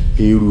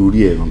 Irú orí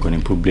ẹ̀ gangan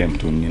ni problem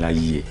tó ní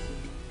láyé ẹ̀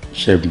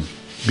Ṣẹ́gun.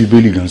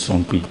 Bíbélì gan sọ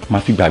pé má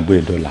fi gbàgbọ́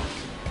ẹ̀ dọ́là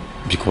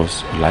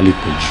because ọ̀la lè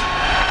pọ̀ jù.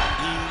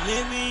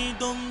 Ìlérí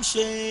tó ń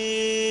ṣe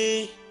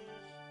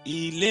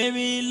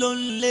ìlérí ló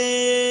ń lé.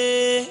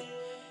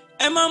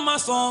 Ẹ má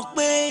sọ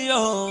pé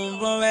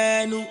ọ̀rọ̀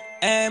ẹnu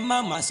ẹ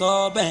má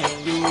sọ bẹ́ẹ̀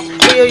ló.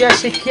 Bóyá ó yá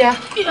ṣe kíá.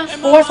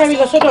 Mo wá sáré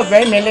lọ sọ́dọ̀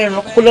ọ̀bẹ̀rẹ̀ mi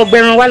ẹlẹ́ran kó lọ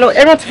gbẹran wá lọ.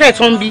 Ẹran ti fẹ́ẹ̀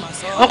tán bí.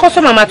 Àwọn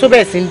kọ́sọ́mà máa tó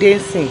bẹ̀rẹ̀ sí ń dé ń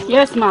sìn.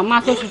 Yes ma,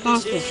 máa tó ṣetán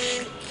sí.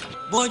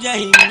 Bó jẹ́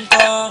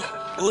ìǹkọ́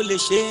ó lè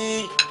ṣe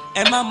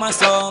ẹ má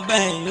sọ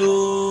bẹ́ẹ̀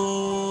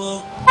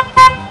ló.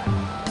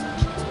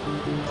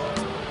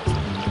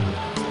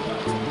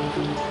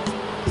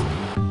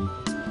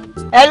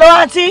 Hello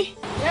aunty.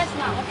 Yes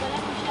ma,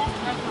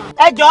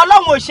 Ẹ jọ̀ọ́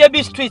Ọlọ́run ò ṣe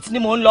bí street ni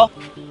mò ń lọ.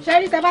 ṣé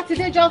rí tẹ bá ti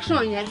dé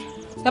junction yẹn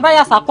tẹ bá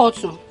yà sápọ̀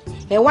ọ̀tún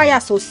ẹ wá yà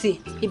sósì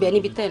ibẹ̀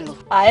níbi tẹ̀ lọ.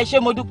 Ẹ ṣé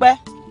mo dúpẹ́.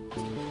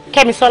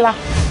 Kẹ́misọ́lá.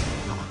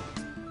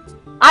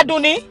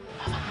 Adùnní.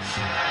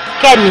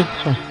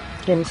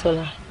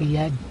 Kẹ́misọ́lá,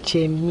 ìyà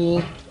jẹ mí.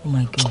 Oh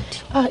my God.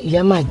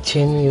 Ìyà máa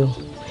jẹ mí o.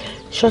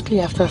 Shortly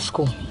after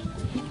school,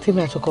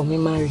 Timi àti ọkọ mi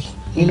marry.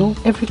 You know,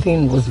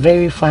 everything was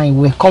very fine.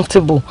 We were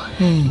comfortable.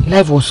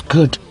 Life was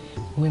good.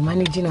 We were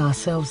managing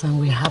ourselves and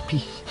we were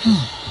happy.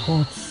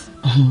 But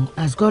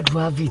as God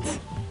will have it,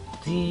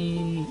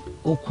 the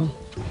oku,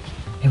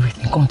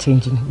 everything can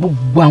change.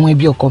 Gbogbo àwọn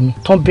ẹbí ọkọ mi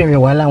tán bẹ̀rẹ̀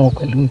wàhálà wọn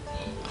pẹ̀lú mi.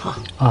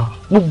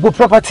 Gbogbo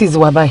properties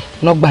wa báyìí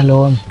náà gbà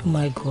lọ́wọ́ mi. Oh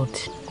my God.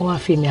 Wọ́n wá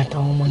fi mi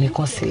àtàwọn ọmọ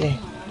nìkan sílẹ̀.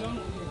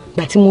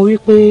 Ìgbà tí mo rí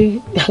pé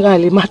yàrá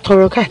lè má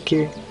tọrọ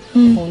káàkiri,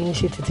 wọ́n ní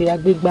ṣe tètè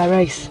agbégbá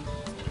rice.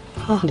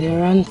 The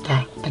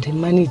ranta at the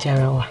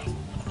manager wa.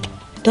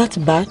 That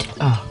bad?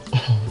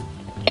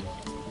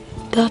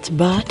 That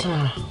bad?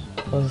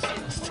 It was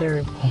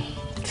terrible.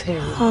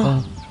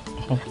 Terrible.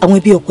 Àwọn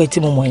ẹbí ọkọ ẹ tí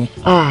mo mọ̀ yẹn.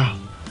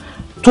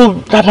 To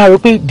that I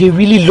pé they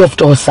really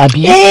loved us,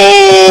 Abi.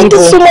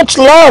 There's so much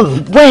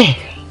love. Where?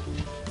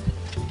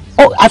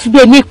 Àfi bí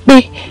ẹni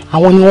pé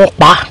àwọn ni wọ́n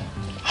pa.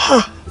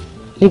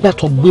 Nígbà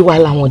tó gbé wá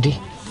láwọn dé.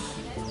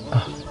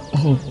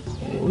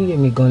 Ó yé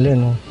mi gan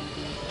lẹ́nu.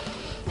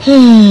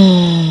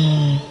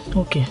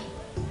 Okay.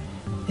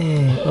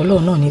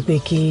 Ọlọ́run náà ní pé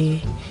kí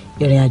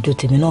ìrìn àjò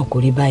tèmi náà kò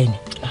rí báyìí ni.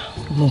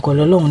 Nǹkan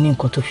lọ́lọ́run ní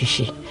nǹkan tó fi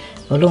ṣe.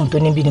 Ọlọ́run tó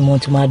níbi ni mo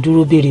ti máa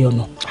dúró béèrè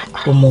ọ̀nà.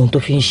 Ó mọ ohun tó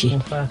fi ń ṣe.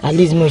 At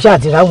least mo ṣáà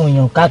ti ráwọn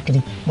èèyàn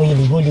káàkiri. Mo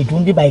lè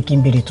dún bí báyìí kí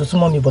n béèrè tó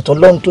súnmọ́ mi, but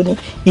Ọlọ́run tó ní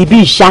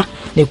ibi ìṣá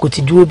ni kò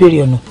ti dúró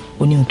béèrè ọ̀nà.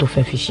 Ó ní ohun tó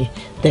fẹ́ fi ṣe.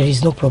 There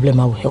is no problem,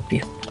 I will help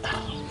you.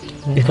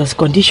 Because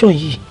condition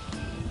yìí,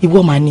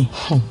 ìwọ máa ní.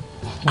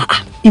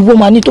 Ìwọ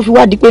máa ní tó fi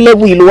wá di pé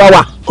level yìí ló wá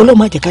wà. Ọlọ́run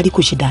má jẹ́ ká rí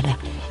kò ṣe dáadáa.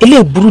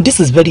 Eléyìí burú, this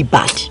is very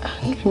bad.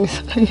 No, you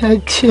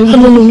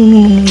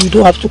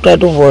don't have to cry,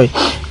 don't worry.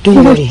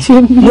 Don't worry.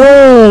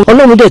 No,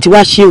 Ọlọ́run dẹ̀ ti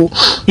wá ṣe o.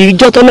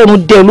 Ìjọ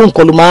tọ́lọ́run dẹ̀ olóhùn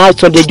kan ló máa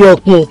sọ dẹjọ́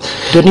ọkùn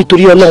jọ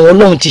nítorí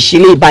Ọlọ́run ti ṣe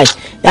lé báyìí.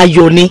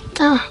 Ayọ̀ ni.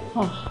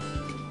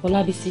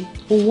 Ọlábísí,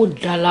 owó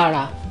dá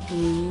lára.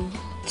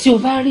 Tí o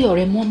bá rí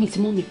ọ̀rẹ́ mọ́mì tí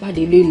mọ́mì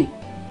pàdé lénìí,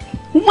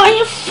 wọ́n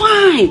yẹn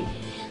fine.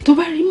 Tó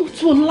bá rí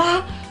mọ́tò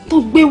ńlá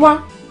tó gbé wá,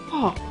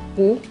 ó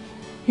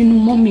inú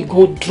mọ́mì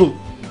gan dùn.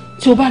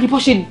 Tí o bá rí bó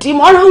ṣe dì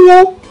mọ́ra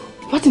wọn,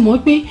 wọ́n ti mọ̀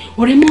pé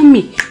ọ̀rẹ́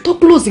mọ́mì tó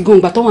close gan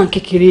ìgbà tó wà ní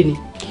kékeré ni.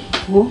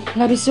 Wo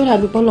Lábísí ó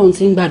dàbí pọ́lọ́run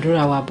ti ń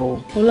gbàdúrà wa bọ̀.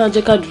 Ọlọ́run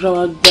jẹ́ ká dúrà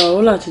wa gbà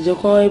ọ́ láti jẹ́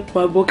kó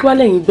ẹ̀pọ̀ àbọ̀ kí wá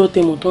lẹ́yìn gbọ́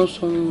tẹ̀mọ̀ tó ń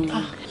sọ nínú.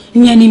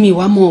 Ìyẹn ni mi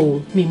wá mọ̀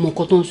o, mi mọ̀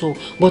nǹkan tó ń sọ o.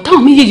 But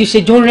táwọn méjèèjì ṣe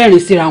jọ ń rẹ́rìn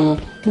síra wọn,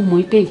 mo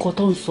mọ̀ pé nǹkan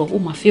tó ń sọ ó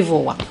máa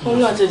favour wa.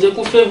 Ọlọ́run àti ẹ̀jẹ̀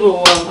kó favour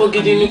wa, nǹkan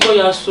gidi ni kó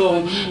yá sọ.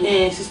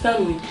 Sísá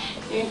mi,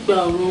 nígbà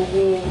ọ̀rọ̀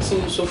owó tí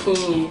mo sọ fún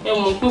yín, ẹ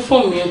mọ̀ pé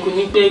fọ́ọ̀mù yẹn kò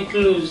ní pẹ́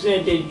close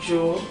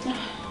ẹ̀ẹ́dẹ̀jọ́.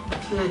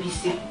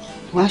 Lábísí,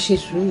 wàá ṣe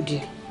sùúrù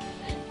díẹ̀.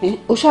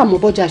 Ó ṣàmọ́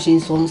bọ́jà ṣe ń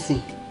sọ ń sìn.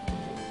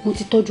 Mo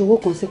ti tọ́jú owó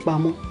kan sí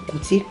pamọ́, kò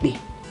tí ì pé.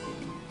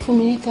 Fún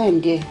mi ní time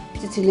díẹ̀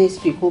títí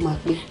next week ó máa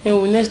pé.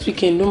 Next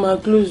weekend ló máa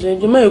close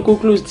ẹjọ́ máa yẹ kó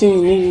close tí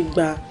mi ní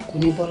gbà. Kò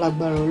ní bọ́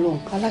lágbára Ọlọ́run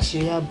aláṣẹ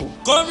ààbò.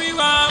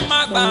 Kórìíra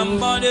má gbà ń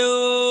bọ́dé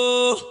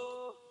o,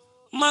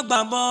 má gbà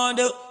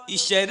bọ́dé o,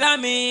 ìṣẹ̀dá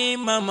mi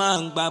má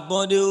gbà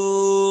bọ́dé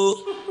o.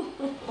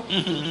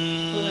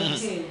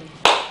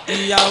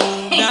 Ìyàwó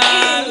dá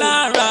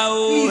lára o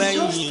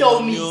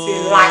ẹ̀yìn mi o.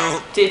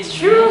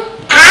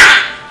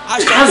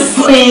 As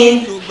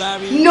in,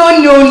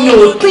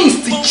 No, things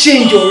to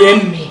change ọ̀rẹ́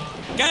mi.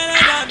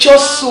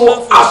 Just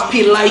so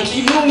happy like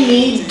inú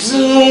mi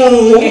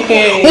dùn.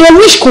 I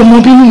wish kò mọ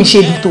bí inú mi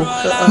ṣe dùn tó.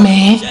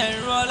 Mẹ́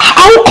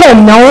how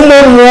come na ọmọ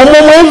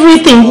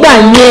everything gbà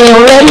yẹn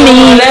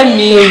ọ̀rẹ́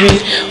mi rí.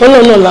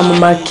 Ọlọ́run la mo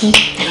máa kí.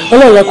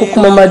 Ọlọ́run la kúkú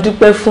mo máa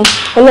dúpẹ́ fún.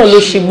 Ọlọ́run ló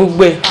ṣe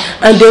gbogbo ẹ̀.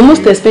 And then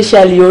most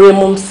especially ọ̀rẹ́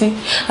Mọ́mísí.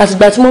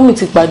 Àtìgbà tí mọ́mí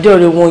ti pàdé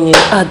ọ̀rẹ́ wọn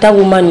yẹn, that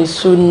woman is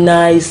so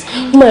nice.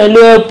 Mo ẹ̀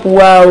ló help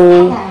wa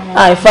o.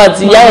 In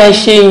fact, ìyá yẹn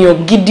ṣe èèyàn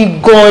gidi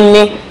gan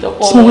ni.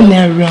 Turn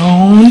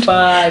around.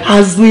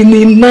 Has been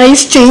a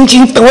nice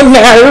changing turn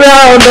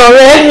around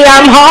ọ̀rẹ́ mi.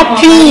 I'm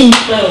happy.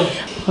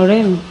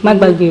 Ọ̀rẹ́ mi, má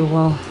gbàgbé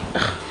wa o.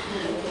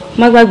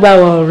 Má gbàgbé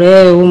wa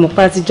ọ̀rẹ́ o, mo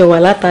pa ti jọ wà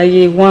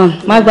látàyè one.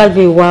 Má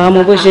gbàgbé wa,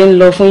 ọmọ bó ṣe ń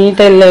lọ fún yín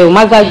tẹ́lẹ̀ o.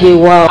 Má gbàgbé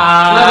wa o.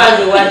 Má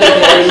gbàgbé wa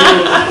tẹ́lẹ̀ yìí.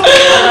 Má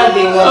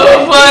gbàgbé wa. Ó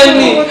fọ́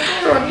ni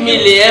mi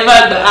lè ẹ́ bá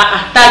gbà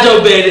tájọ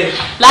bẹ̀rẹ̀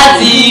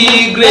láti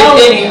grade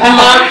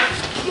 10.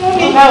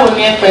 Báwo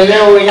ni ẹ pẹ̀lẹ́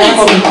o, ìyá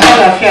ọkọ mi kọ́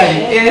àlàáfíà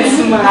yìí?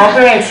 Àwọn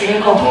parents ń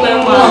kọ́.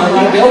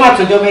 Ó mà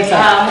tó jọ mẹ́ta.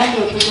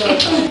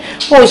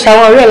 Ó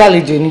ṣàwọn ọ̀rẹ́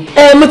lálejò ni.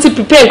 Mo ti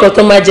prepare nǹkan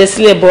tó máa jẹ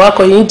sílẹ̀ bọ̀ wá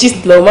kọ̀ yín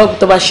gist lọ má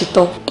tó bá ṣe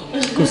tán.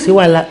 Kò sí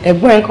wàhálà.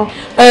 Ẹ̀gbọ́n ẹ̀ kọ́.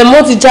 Mo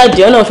ti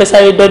jáde ọ̀nà fẹ́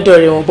sáré dọ́dọ̀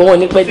rẹ̀ wọ̀n bọ́ wọn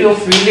ní pẹ́ dé. Ó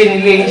fi ilé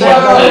nílé iṣẹ́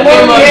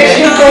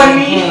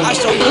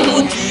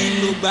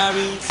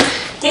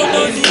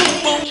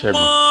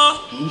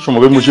Ṣẹ́gun, ṣọmọ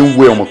pé mo ṣe ń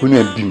wé ọmọ pé inú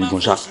ẹ̀ bí mi gan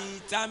ṣá.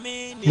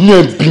 Inú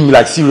ẹ̀ bí mi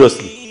like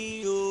seriously.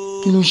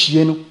 Kí ló ń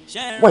ṣe ẹnu?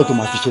 Wáyé tó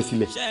máa fi ṣẹ́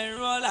sílẹ̀?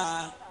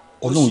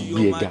 Ọlọ́run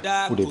gbé ẹ̀ga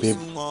kó dẹ̀ fẹ́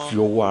fi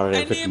ọwọ́ ara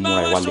rẹ̀ fẹ́ fi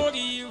múra ẹ̀ wálẹ̀.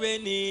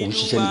 Òun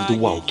ṣiṣẹ́ níbi tó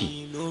wà òkè.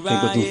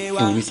 Ẹgbẹ́ tó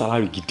fún un ní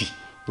sálárì gidi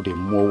kó dẹ̀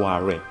mú ọwọ́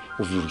ara rẹ̀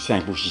ó fi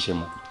resign bó ṣiṣẹ́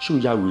mọ́. Ṣé ó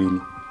yá wèrè ni?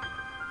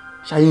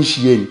 Ṣáyé ń ṣe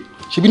ẹ ni?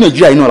 Ṣebí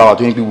Nàìjíríà yìí náà làwà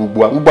tó ń pè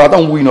gbogbo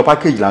àtàwọn owó iná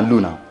package là ń lò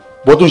náà.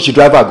 Bọ́ tó ń ṣe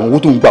driver gan owó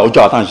tó ń gbà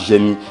ọjọ́ àtàwọn ṣiṣẹ́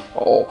ní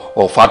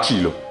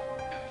factory lọ.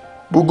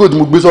 Gbogbo tí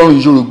mo gbé sọ́run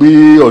ìṣòro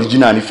pé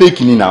original ni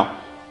fake ni náà.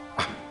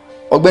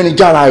 Ọ̀gbẹ́ni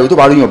jára ẹ̀ tó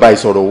bá ríyàn báyìí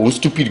sọ̀rọ̀ òun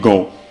stupid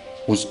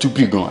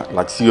gan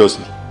like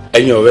seriously.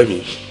 Ẹ̀yin ọ̀rẹ́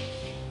mi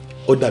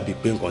ó dàbí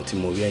pé nǹkan tí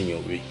mo rí ẹ̀yin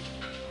ọ̀rẹ́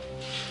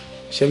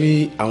ṣé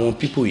rí àwọn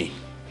people yìí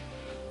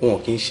wọn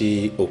kì í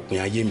ṣe òpin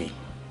ayé mi.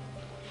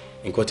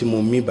 Nǹkan tí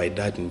mo mean by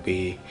that ni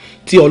pé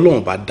tí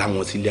Ọlọ́run bá dá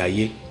wọn sílé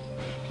ayé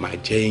màá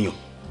jẹ́ èèyàn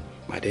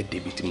màá dé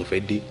débi tí mo fẹ́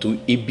dé tó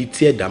ibi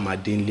tí ẹ̀dá máa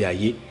dé nílé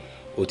ayé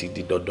ó ti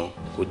di dandan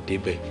kó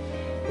débẹ̀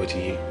ó ti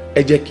yé.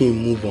 Ẹ jẹ́ kí n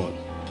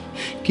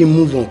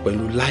move on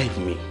pẹ̀lú life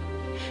mi.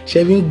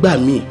 Ṣebí ń gbà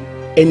mí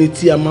ẹni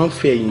tí a máa ń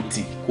fẹ́ ẹ̀yìn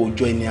tì kò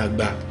jọ ẹni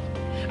àgbà.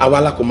 Àwa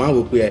alákọ̀ máa ń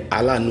rò pé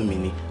aláàánú mi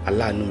ni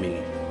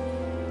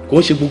kò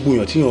ń ṣe gbogbo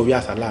èèyàn tí èèyàn rí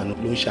àṣà láàánú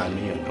ló ń ṣàánú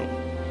èèyàn náà.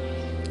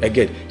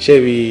 Ẹgẹ́ ṣe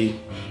rí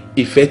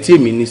ìfẹ́ tí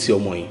èmi ní sí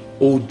ọmọ yìí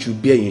ó ju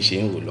bí ẹ̀yin ṣe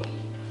ń rò lọ.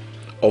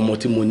 Ọmọ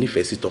tí mo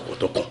nífẹ̀ẹ́ sí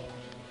tọkàntọkàn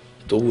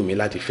tó wù mí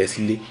láti fẹ́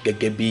sílé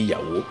gẹ́gẹ́ bí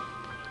ìyàwó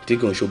tí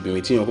kò ń ṣe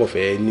obìnrin tí èèyàn kò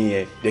fẹ́ ní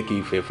ẹ jẹ́ kí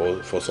ìfẹ́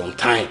for some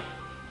time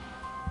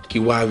kí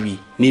wá rí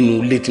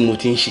nínú ilé tí mo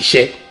ti ń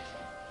ṣiṣẹ́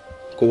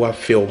kó wá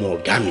fẹ́ ọmọ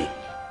ọ̀gá mi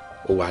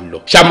ó wá lọ.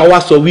 Ṣáma wá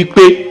sọ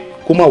wípé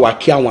kó má wá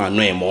kí àwọn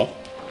àna ẹ̀ mọ́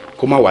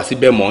kó má wá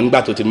síbẹ̀ mọ́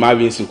nígbà tó ti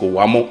marry nsìn kò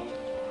wá mọ́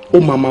ó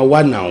máa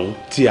wá nàún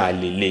tí a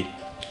lè le.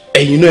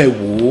 Ẹ̀yin náà ẹ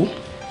wò ó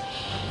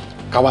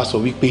ká wá sọ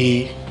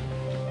wípé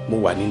mo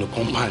wà nínú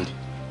compound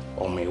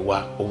ọmọ ìwà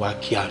ó wá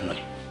kí àna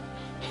ẹ̀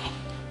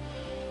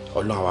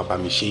Ọlọ́run àwa bá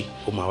mi ṣe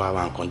ó máa wá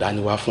ra nǹkan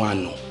dání wá fún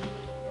àna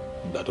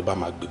ìgbà tó bá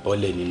máa gbé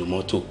bọ́lẹ̀ nínú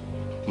mọ́tò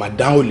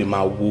màdá ò lè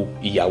máa wo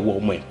ìyàwó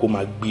ọmọ ẹ̀ kó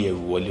máa gbé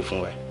ẹrù wọlé fún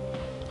wa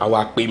àwa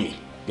pè mí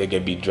gẹ́gẹ́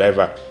bí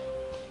driver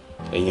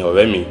ẹ̀yin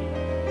ọ̀rẹ́ mi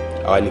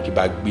àwa ní kí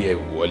bá gbé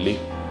ẹrù wọlé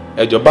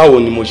ẹjọ́ báwo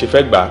ni mo ṣe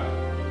fẹ́ gbà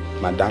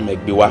madam ẹ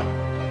gbé wá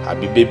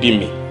àbí bébí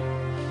mi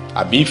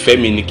àbí ìfẹ́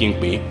mi ni kí n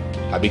pè é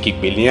àbí kí n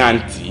pè ní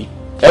àǹtí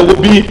ẹ wo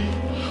bí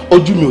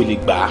ojú mi ò lè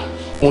gbà á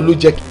wọn ló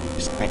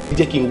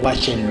jẹ́ kí n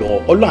wáṣẹ́ lọ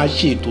Ọlọ́run á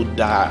ṣe ètò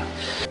dáa.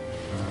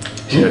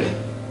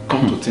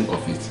 Come to think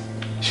of it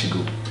Shigo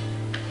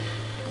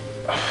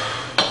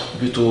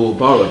bí tó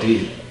bá ọ̀rọ̀ dé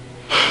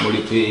mo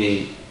rí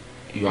pé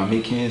you are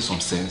making some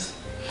sense.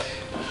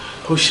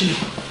 Ó ṣe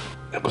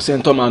kò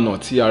sẹ́ni tó máa nà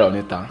tí ara ò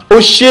ní ta. Ó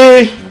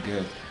ṣe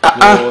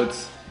but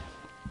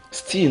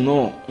still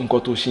náà nǹkan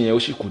tó ṣe yẹn ó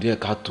sì kù díẹ̀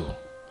káàtó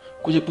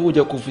kó jẹ́ pé ó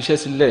jẹ́ kó fi iṣẹ́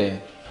sílẹ̀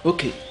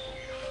ok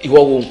ìwọ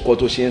wo nǹkan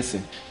tó ṣe ń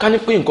sìn ká ní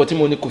pé nǹkan tí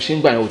mo ní kó ṣe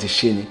ń gbà yẹn ó ti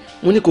ṣe ni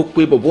mo ní kó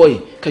pe bọ̀bọ̀ yìí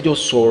kẹjọ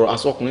sọ̀rọ̀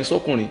asọkùnrin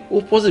sọkùnrin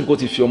ó possible kó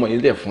ti fi ọmọ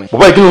yìí lẹ̀ fún ẹ.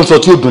 bọ̀bọ̀ yìí kí ló ń sọ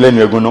tí ó dùn lẹ́nu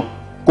ẹ̀gbọ́n náà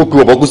kó pe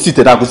bọ̀bọ̀ kó sì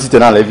tẹ̀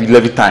náà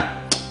every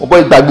time bọ̀bọ̀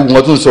yìí gba gbogbo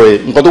nǹkan tó ń sọ yẹ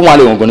nǹkan tó wà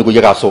lẹ́wọ̀n gan ni kò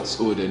jẹ́ ká sọ.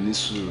 ó dẹ̀ ní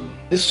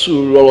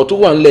sùúrù ọ̀rọ̀ tó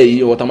wà nílẹ̀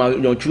yìí ọ̀rọ̀ tá máa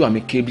yanjú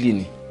àmì kébìlì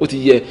ni ó ti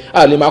yẹ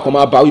a lè máa kàn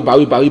máa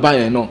báwí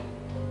báyẹn náà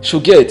so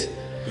get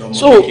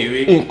so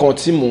nǹkan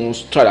tí mò ń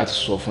try láti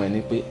sọ fún ẹ ni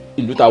pé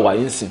ìlú ta wà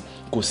yín sìn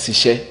kò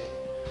síṣẹ́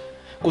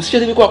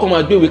tí kò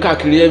máa gbé ìwé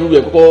káàkiri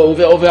everywhere kókó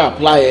ó fẹ́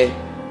apply ẹ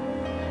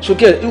so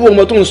get irú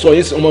ọmọ tó ń sọ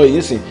yín sìn ọmọ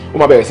yìí sìn ó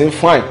máa bẹ̀rẹ̀ sí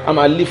fine á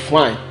máa live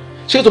fine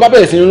ṣé tó bá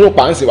bẹ̀rẹ̀ sí ní rún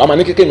pàǹsì wàá máa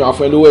ní kékeré máa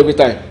fún ẹ lówó every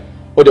time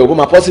ó dẹ̀ ògbó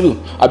máa possible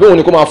àbí òun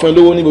ni kó máa fún ẹ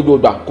lówó ní gbogbo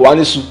ìgbà kò wá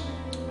ní su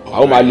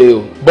àwọn máa lé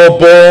o.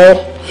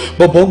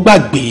 bọ̀bọ̀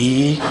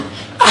gbàgbé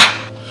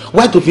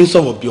why tó fi ń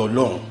sọ̀rọ̀ bí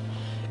Ọlọ́run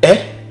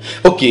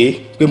ok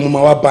pé mo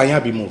máa wá bá yín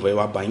àbí mo fẹ́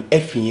wá bá yín ẹ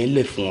fi yẹn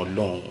lẹ̀ fún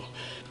Ọlọ́run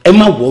ẹ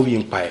má worry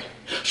nípa ẹ̀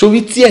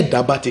sórí tí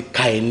ẹ̀dá bá ti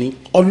ka ẹ ní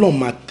Ọlọ́run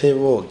máa tẹ́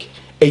rọ́ọ̀gì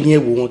ẹ̀yin ẹ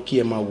wò wọn kí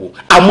ẹ máa wò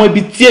àmọ́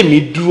ibi tí èmi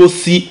dúró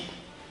sí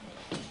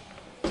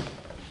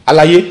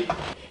àlàyé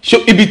ṣé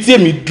ibi tí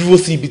èmi dúró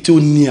sí ibi tí ó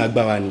ní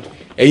agbára ni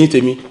ẹ̀yin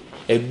tèmi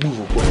ẹ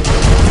gbúrò pọ̀.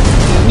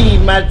 mi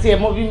ìmọ̀ tí ẹ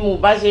mọ bí mo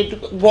bá ṣe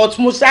but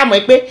mo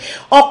ṣàmọ̀ pé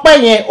ọpẹ́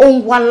yẹn ó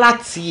ń wá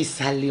láti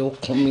ìsàlẹ̀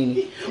ọkàn mi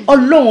ni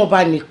Ọlọ́run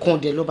ọba nìkan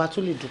dẹ̀ lọ́ba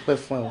tó lè dúpẹ́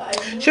fún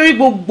ẹ sórí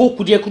gbogbo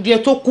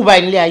kùdìẹ̀kùdìẹ̀ tó kù bá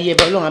ilé ayé ẹ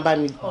Ọlọ́run á bá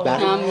mi gbà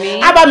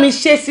á bá mi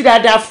ṣe sí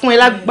dáadáa fún ẹ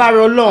lágbára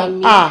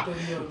Ọlọ́run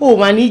ó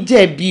mà ní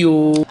jẹ̀bi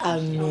o.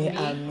 àmín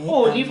àmín.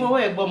 ó ní fọwọ́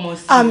ẹ̀ gbọ́mọ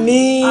sí.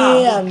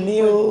 àmín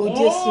àmín o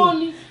Jésù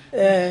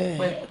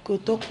kò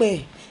tó pẹ́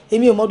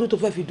èmi ò mọ́dún tó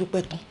fẹ́ fi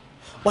dúpẹ́ tán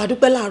wà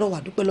dúpẹ́ láàárọ̀ wà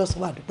dúpẹ́ lọ́sàn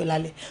wà dúpẹ́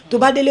lálẹ́ tó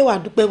bá délé wà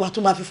dúpẹ́ wà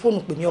tún máa fi fóònù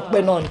pè mí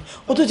ọpẹ́ náà ni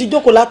ó tún ti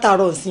jókòó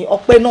látàárọ̀ nsìn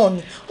ọpẹ́ náà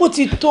ni ó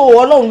ti tó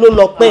Ọlọ́run ló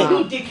lọ́pẹ́.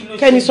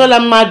 Kẹ́misọ́lá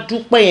máa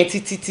dúpẹ́ yẹn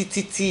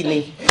títí ni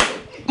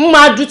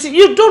máa dúpẹ́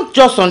you don't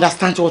just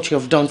understand what you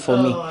have done for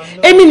me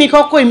èmi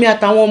nìkan kọ́ èmi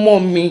àtàwọn ọmọ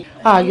mi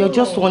you're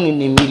just one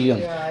in a million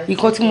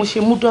nǹkan tí mo ṣe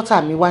mú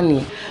dọ́tà mi wá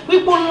nìyẹn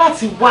wípé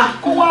láti wá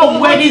kó wá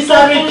wọ ẹni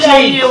sáré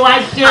change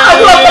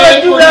àwọn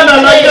ọ̀pẹ̀lẹ̀ dúró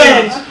lọ́jọ́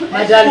ẹ̀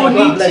kò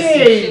ní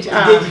change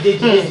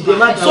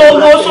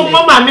so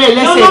mọ́ màmí ẹ̀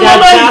lẹ́sẹ̀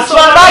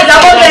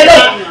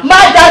dáadáa má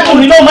dájú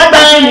mi lóhùn má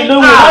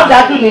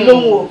dájú mi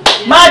lóhùn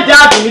má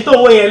dájú mi tó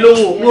wọ yẹn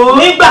lóhùn o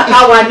nígbà tá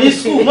a wà ní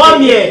skul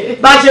mọ́mí ẹ̀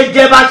bá ṣe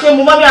jẹ bá ṣe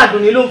mu mọ́mí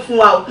àdùnní ló ń fún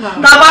wa o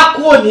tá a bá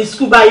kúrò ní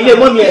skul bá ilé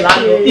mọ́mí ẹ̀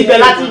lánàá ibẹ̀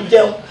láti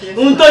jẹun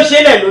ohun tó ṣe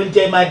lẹ̀ ló ń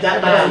jẹ máa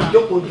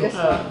jókòó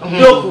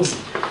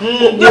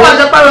bí wọ́n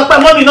ṣe pàrọ̀ pẹ́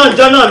mọ́mí náà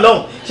jọ náà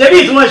lọ́hùn ṣé bí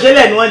ìtumọ̀ ṣe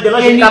lẹ̀ ni wọ́n jẹ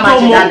lọ́sẹ̀ ká máa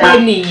ṣe dáadáa. ẹni tó mọ̀ pé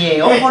nìyẹn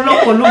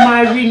ọ̀pọ̀lọpọ̀ ló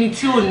máa rí ni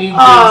tí ò ní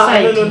gbé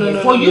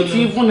ṣáìdì for you to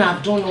even have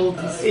done all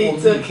this for me.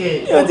 It's okay.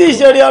 o ti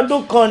ṣeré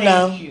ọdún kan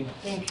náà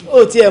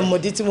o ti ẹ̀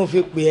mọ̀dí tí mo fi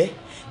pè ẹ́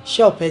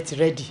ṣọ́ọ̀pù ẹ ti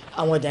rẹ́dì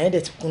àwọn ọjà yẹn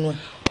dẹ̀ ti kúnnú ẹ̀.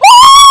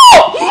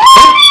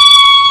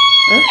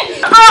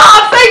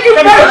 Thank you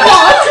very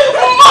much,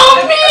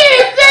 mommy.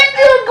 Thank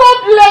you, God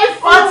bless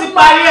you. wọ́n ti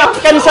parí ẹ̀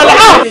Kẹ́misọ́lá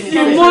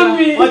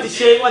mommy. wọ́n ti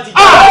ṣe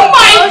Oh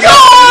my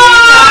God.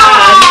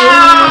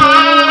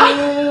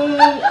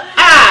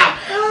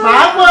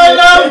 màá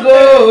polongo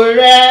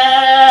rẹ̀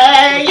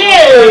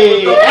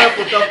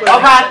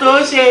ọba tó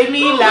ṣe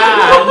mí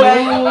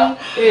láàánú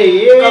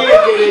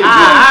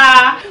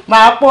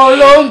màá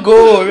polongo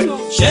rẹ̀.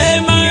 ṣé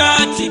mara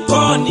ti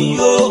kọ́ ni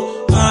o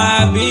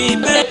àbí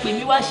bẹ́ẹ̀. pè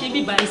mí wá ṣe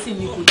bíbá yìí sí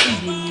mi kò tí ì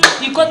yé mi o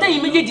nǹkan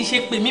tẹ́yìn méjèèjì ṣe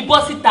pè mí bọ́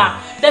síta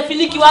tẹ́fi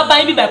ní kí wá bá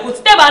yín bíbá kò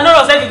tí tẹ́bà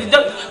lọ́rọ̀ sẹ́yìn títí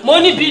mo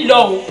ní bí lọ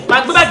o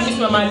máa gbé báàgì mi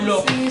sí máa lọ.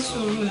 ní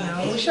sùúrù náà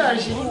ó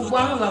ṣàṣe gbogbo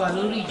àwọn bàbá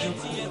lórí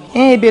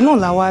ìjókòó. ibẹ̀ náà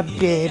la wá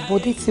bẹ̀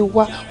bọ́dé ti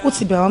wá ó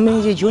ti bẹ̀ àwọn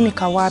méjèèjì ó ní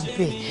ká wá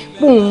bẹ̀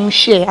pòun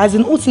ṣe as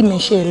in ó ti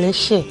mẹ̀ṣẹ̀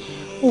ẹlẹ́ṣẹ̀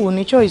ó ò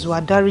ní choice wà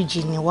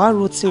dáríjì ni wàá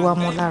ro tiwa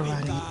mọ́ lára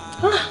ni.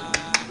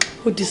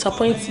 ó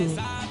disappoint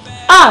me.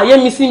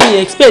 Yẹ́mi sí mi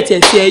expect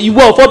ẹ̀ sí ẹ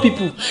ìwọ four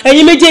people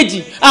ẹ̀yin méjèèjì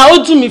ó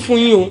dùn mí fún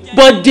yín o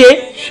Bọ̀dé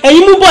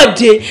ẹ̀yin mú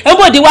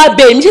Bọ̀dé wá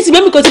bẹ̀ èmi ṣé ti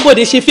bẹ́ẹ̀ mi kan tí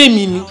Bọ̀dé ṣe fẹ́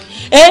mi ni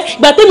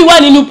ìgbà tẹ́mi wà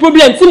nínú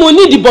problem tí mo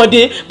need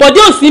Bọ̀dé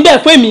ò sí bẹ́ẹ̀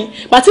fún mi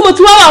gbà tí mo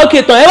ti wá wà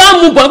òkè tán ẹ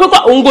wá mú bọ̀ pé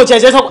òun kò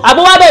ṣẹ̀ṣẹ̀ sọ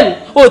àbó wá bẹ̀ mí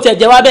ó tẹ̀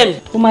jẹ́ wá bẹ̀ mí.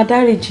 ó máa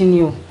dáríjì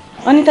ni o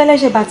wọn ní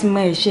tẹ́lẹ́ṣẹ̀ bá ti mọ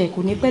ẹ̀ṣẹ̀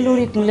kò ní pẹ́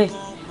lórí ìkúnlẹ̀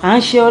à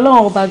ń ṣe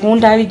Ọlọ́run ọba gan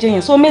dáríjì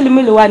yẹn so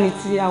mélòó wà ní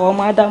ti àwọn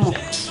ọmọ Ádámọ̀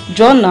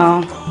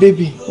jọ́nà.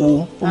 bébì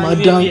wo ó máa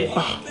dá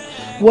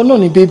wọn náà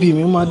ní bébì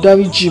mi ó máa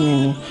dáríjì mi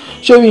ni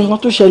sórí nǹkan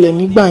tó ṣẹlẹ̀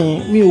nígbà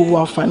yẹn mi ò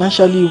wà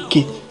financially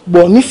okay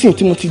but nísìnyí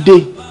tí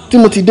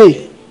mo ti dé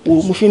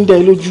mo fi ń dá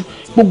ẹ lójú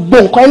gbogbo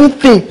nǹkan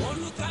anything.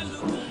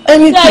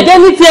 ẹ̀jẹ̀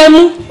ní ti ẹ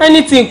mú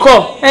anything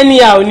kọ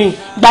anyhow ni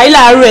gbà yí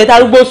láàárọ̀ ẹ̀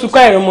tarúgbó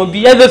sunkún ẹ̀rọ̀mọ̀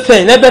bíi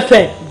everything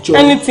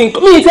anything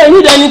mi ì tẹ́ ní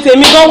ìdá ẹni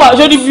tèmi gan wà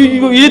sórí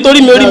ìrírí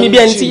torí mi orí mi bí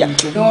ẹni tí yà.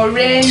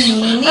 ọ̀rẹ́ mi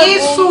ní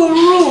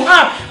sùúrù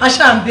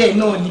aṣá ń bẹ̀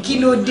náà ní kí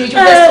ló dé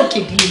ṣọlá sókè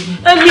bí èmi.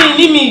 ẹbí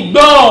ní mi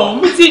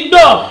gbọ́ mi ti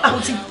gbọ́. o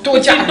ti tó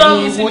jà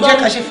ní ìwọ jẹ́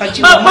ká ṣe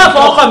fàájì wọn. má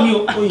fọwọ́ kàn mí o.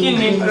 kí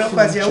ni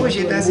ọlọ́pàá àti ìyàwó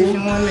ṣe dá sí fi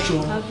wọ́n lẹ̀.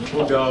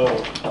 ó ga ọ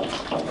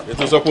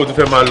ètò sọ pé o ti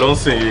fẹ́ máa lọ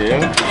sìn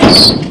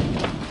yìí.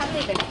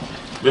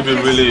 Baby,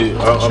 really,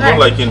 I'm not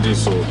liking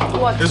this. So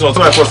this one,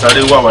 so I first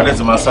started wow, let's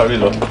my sorry,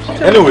 Lord.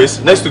 Anyways,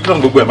 next week, come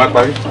go and back,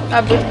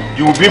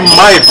 you will be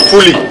mine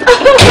fully.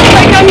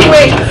 I can't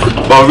wait.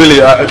 But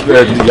really,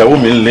 ìyàwó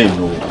mi ń lé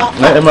no.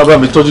 Ẹ má bá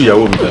mi tọ́jú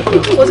ìyàwó mi kan.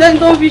 Kò sẹ́ni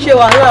tó ń fi ṣe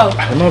wàhálà o.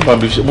 Ẹ má bá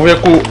mi ṣe. Mo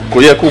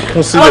yẹ kó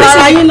kún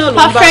sílẹ̀.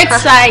 Perfect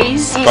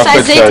size.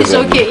 Size 8 is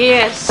okay.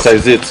 Yes.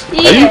 Size 8.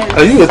 Yes.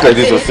 Are you 8 like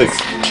this or 6?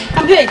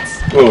 8.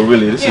 Oh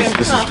really?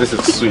 This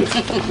is sweet.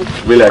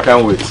 Really, I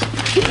can't wait.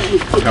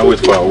 I can't wait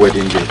for our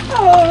wedding day.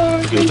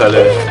 You tell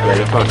her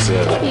the facts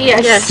here.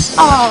 Yes. Yes.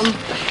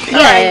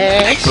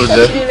 Yeah. So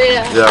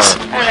yeah.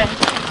 All right.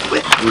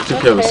 You take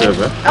care of yourself,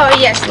 eh? Oh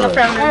yes, no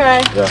problem. All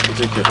right. Yeah, you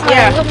take care.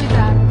 Yeah.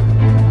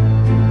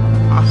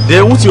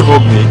 Then won't you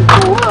hug me?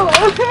 Whoa.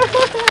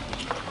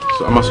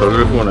 So I'm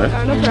sorry for phone,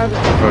 eh? No problem.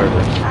 All right.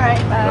 All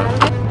right.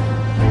 Bye.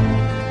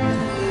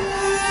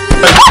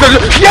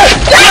 Somebody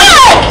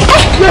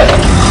help!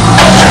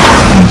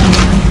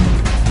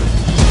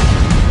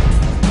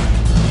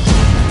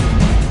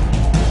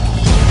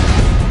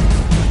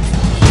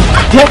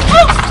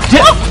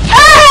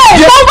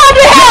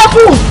 Somebody help!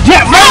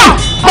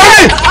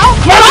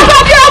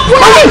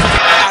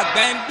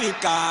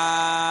 Àgbẹ̀ǹgbìkà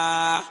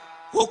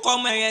ó kọ́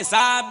ọmọ ẹ̀yẹ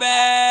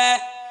sábẹ́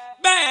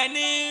bẹ́ẹ̀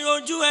ni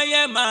ojú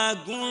ẹyẹ máa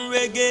gún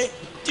régé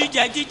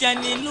jíjẹ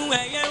nínú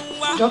ẹyẹ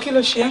ń wá. Jọ kí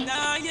ló ṣe é?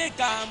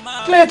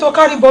 Kí ló tó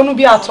kárí bọnú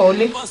bí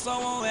àtọ̀ọ́lé?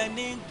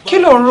 Kí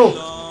ló ń rò?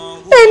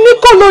 Ẹni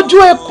kọ́ lójú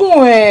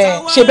ẹkún ẹ̀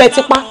ṣe bẹ́ẹ̀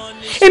ti pa.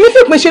 Èmi fi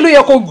pín ṣe ló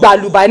yẹ kó gbà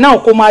lùbàì náà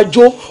kó máa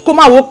jó kó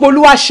máa wo pé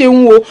Olúwa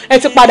ṣeun o ẹ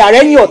ti padà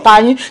rẹ́yìn ọ̀tá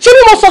yín. Ṣé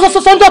bí mo sọ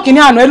sọ́njọ́ kìíní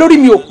àná ẹ lórí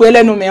mi ò pé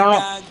ẹlẹ́nu mi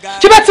ràn?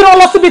 Ṣé bẹ́ẹ̀ ti rán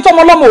lọ síbi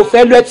tọ́mọ ọlọ́mọ ò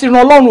fẹ́ lọ ẹ ti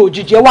rán Ọlọ́run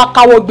òjijì ẹ wá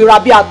káwọ́ gbéra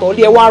bí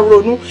àtọ̀ọ́lé ẹ wá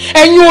ronú.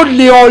 Ẹ̀yin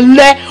olè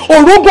ọ̀lẹ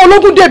òrógùn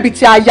ológun dèbì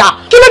ti àyà.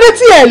 Kí ló dé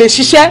tí ẹ lè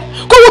ṣiṣẹ́?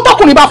 Kówó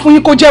tọkùnrin bá fún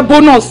yín kó jẹ́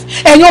bonus.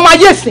 Ẹ̀yin ọmọ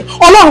ayé ìsìn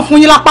Ọlọ́run fún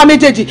yín lápá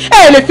méjèèjì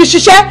ẹ lè fi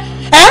ṣiṣẹ́.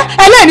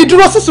 Ẹlẹ́ni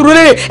dúró sísúrú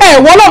lérè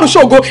wọ́n Ọlọ́run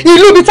ṣògo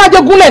ìlú ibi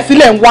tájẹ́ gúnlẹ̀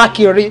sílẹ̀ ń wá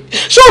kiri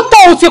ṣó tó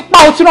o ti pa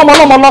o ti rán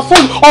ọmọ lọ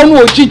fún ọ̀run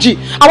òjijì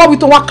àwọn ibi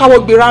tó wá káwọ́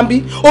gbéra ń bí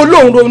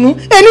olóhùn ronú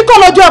èmi kọ́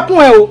lọ́jọ́ ẹkún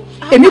ẹ o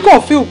èmi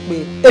kàn fi pé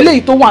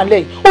eléyìí tó wà nílẹ̀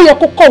yìí ó yẹ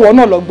kó kọ̀wọ́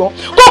náà lọ́gbọ́n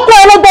kó kọ́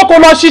ọlọ́gbọ́n kó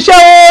lọ ṣiṣẹ́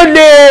ó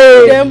lè.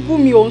 ẹ ń bú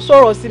mi ò ń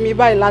sọ̀rọ̀ sí mi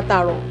báyìí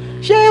látàárọ̀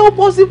ṣé ó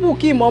possible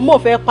kí ìmọ̀ọ́mọ̀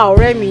fẹ́ pa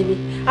ọ̀rẹ́ mi ni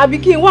àbí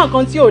kí n wá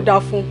nǹkan tí ò dáa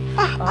fún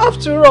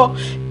after all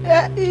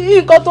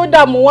nǹkan tó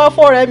dààmú wá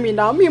fọ́rẹ́ mi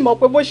náà mi mọ̀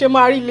pé bó ṣe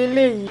máa rí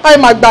leléyìí. ẹ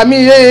máa gbà mí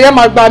ẹ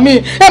máa gbà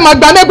mí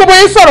gbogbo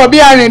yín sọ̀rọ̀ bí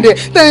arìndè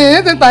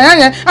tẹ̀yìn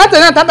yẹn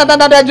àtẹ̀yìn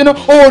tàtàtàtà jẹun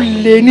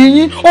olè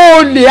níyín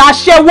olè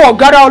aṣẹ́wó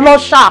ọ̀gára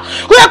ọlọ́ṣà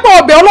kó yẹ pé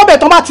ọbẹ̀ ọlọ́bẹ̀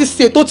tó bá ti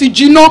sè tó ti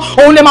jiná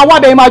òun lè máa wá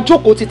bẹ́ẹ̀ máa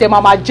jókòó títẹ̀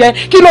máa jẹ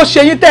kí ló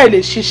ṣe yín tẹ̀ lè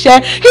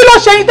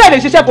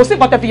ṣiṣẹ́ kò sí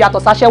nǹkan tẹ́ fi yàtọ̀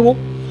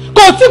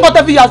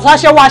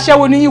sáṣẹ́wó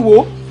aṣẹ́wó níyìn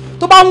wò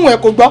tó bá wù ẹ́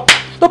kó gbọ́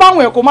tó bá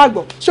wùn ẹ kó má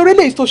gbọ́ sórí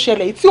lèyí tó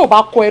ṣẹlẹ̀ yìí tí ò bá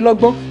kọ́ ẹ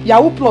lọ́gbọ́n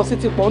yahoo plus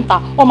ti pọ̀ ń ta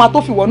ọmọ tó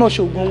fìwọ́ náà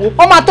ṣoògùn owó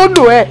ọmọ tó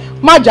lò ẹ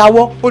má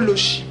jáwọ́ ó lò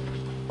sí.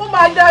 ó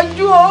máa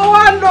dájú ó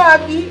wá lọ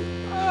àbí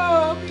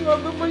bí wọ́n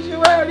gbé bó ṣe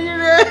wá rí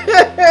rẹ̀.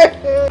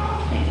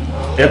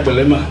 ẹ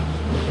pẹ̀lẹ́ mà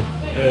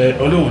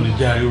Ọlọ́run ní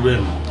já irú ẹ̀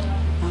mọ́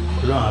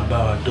Ọlọ́run á bá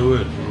wa dọ́wọ́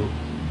ẹ̀ dúró.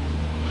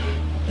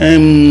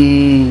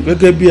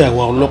 Gẹ́gẹ́ bí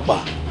àwa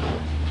ọlọ́pàá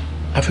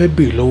a fẹ́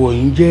béèrè lọ́wọ́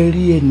yín jẹ́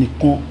rí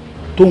ẹnìkan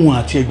tóun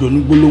àti ẹjọ́ ní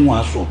gbólóhùn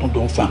aṣọ tó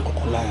jọ ń fa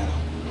àkọ́kọ́ láàrin.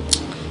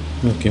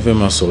 mi ò kí n fẹ́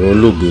máa sọ̀rọ̀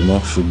olóògbé mọ́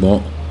ṣùgbọ́n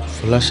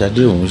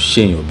Fọláṣadé òun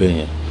ṣèyàn bẹ́ẹ̀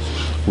yẹn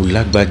kò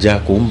lágbájá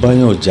kò ń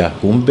báyàn jà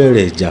kò ń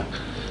bẹ̀rẹ̀ ìjà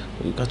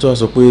ká tó wá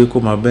sọ pé kó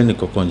máa bẹ́ẹ̀ ní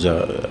kankan jà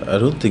I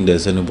don't think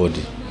there's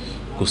anybody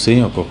kò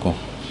séèyàn kankan.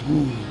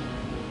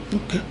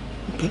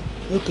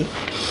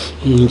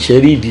 ṣe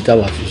rí ìdí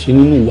táwa fi ṣe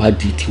nínú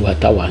ìwádìí tiwa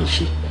táwa ń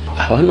ṣe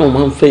àwa náà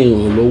máa ń fẹ́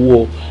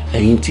ìrànlọ́wọ́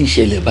ẹ̀yin tí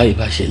ìṣẹ̀lẹ̀ báyìí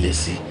bá ṣẹlẹ̀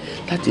sí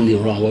láti lè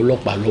ran àwọn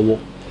ọlọ́pàá lọ́wọ́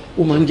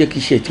ó máa ń jẹ́ kí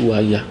iṣẹ́ tiwa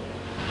yá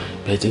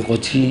bẹ́ẹ̀ tí nǹkan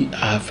tí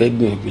a fẹ́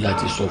gbìyànjú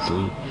láti sọ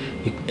fún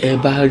yín ẹ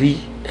bá rí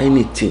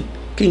anything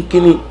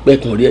kínkínní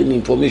pẹ̀kàn rí any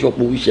information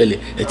pé ó ṣẹlẹ̀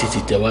ẹ ti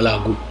tẹ̀ wá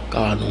láago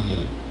káwa náà mú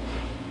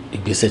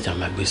ìgbésẹ̀ tí a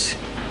máa gbé sí.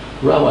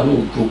 rú àwa náà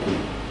jókòó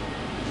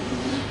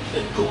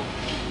ẹ̀jọ̀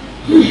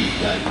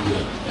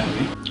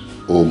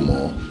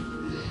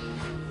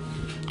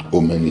ó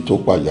mọ̀ ẹni tó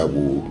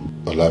pàyàwó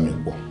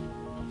Ọlámipọ̀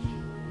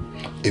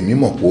èmi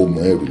mọ̀ pé ó mọ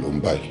ẹ̀rù ló ń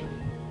báyìí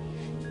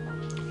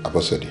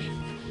Abọ́sẹ̀dé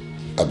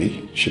àbí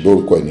ṣe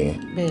lórúkọ ẹ nìyẹn.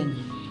 Bẹ́ẹ̀ni.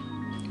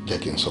 jẹ́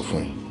kí n sọ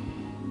fún yín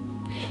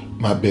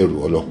má bẹ̀rù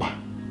ọlọ́pàá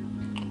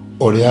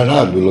ọ̀rẹ́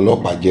aráàlú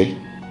lọ́lọ́pàá jẹ́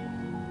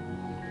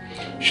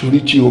sórí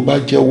tí o bá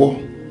jẹ́wọ́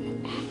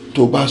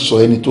tó bá sọ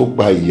ẹni tó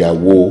pa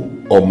ìyàwó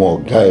ọmọ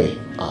ọ̀gá ẹ̀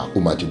ó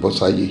mà ti bọ́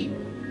sáyé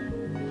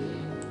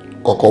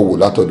kọ́kọ́ wò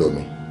látọ̀dọ̀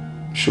mi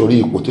sórí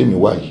ipò tèmi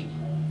wà yìí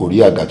orí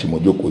àga tí mo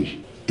jókòó yìí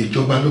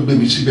ìjọba ló gbé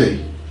mi síbẹ̀ yìí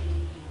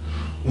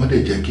wọ́n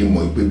dẹ̀ jẹ́ kí n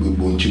mọ̀ pé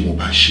gbogbo ohun tí mo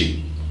bá ṣe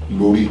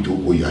lórí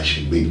ìjókòó yà ṣe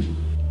gbé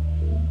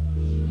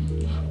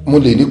mo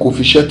lè ní kó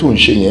fi iṣẹ́ tó ń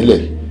ṣe yẹn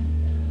lẹ̀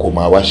kó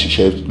máa wá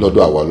ṣiṣẹ́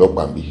lọ́dọ̀ àwọn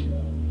ọlọ́pàá mi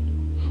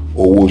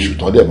owó oṣù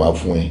tán dẹ̀ máa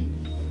fún ẹ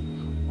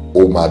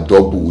ó máa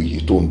dọ́bù iye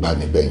tó ń gbà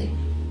níbẹ̀ yẹn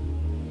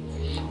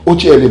ó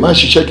tiẹ̀ lè má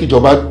ṣiṣẹ́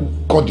kíjọba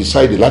kàn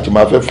decide láti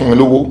máa fẹ́ fún ẹ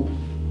lówó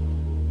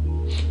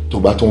tó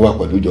bá tún wà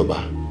pẹ̀lú ìjọba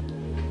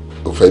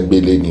ó fẹ́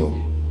gbélé ni o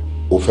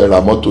ó fẹ́ ra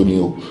mọ́tò ni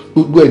o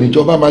gbogbo ẹ̀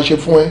níjọba máa ṣe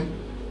fún ẹ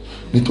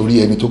nítorí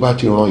ẹni tó bá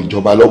ti ran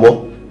ìjọba lọ́wọ́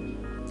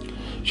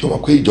ṣé o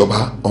mọ̀ pé ìjọba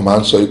wọn máa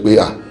ń sọ pé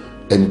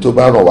ẹni tó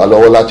bá ràn wá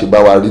lọ́wọ́ láti bá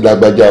wa rí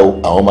lágbájá o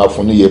àwọn máa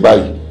fún níye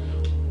báyìí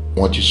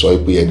wọ́n ti sọ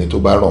pé ẹni tó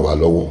bá ràn wá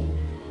lọ́wọ́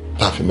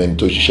táfi mẹ́ni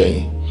tó ṣiṣẹ́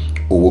yẹn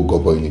owó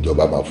gọbọi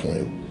níjọba máa fún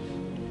ẹ o.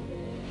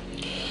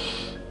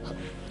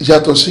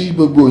 yàtọ̀ sí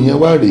gbogbo yẹn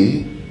wá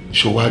rèé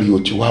ṣòwárí o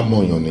ti wá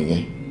mọ̀yàn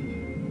nìyẹn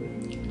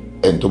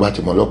ẹni tó bá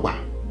ti mọ ọlọ́pàá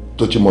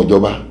tó ti mọ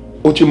ìjọba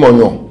ó ti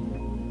mọ̀yàn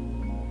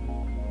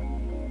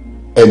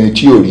ẹni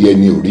tí ò rí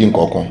ẹni ò rí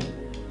nǹkan kan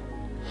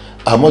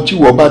àmọ́ tí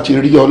wọ́n bá ti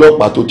rí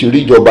ọlọ́pàá tó ti rí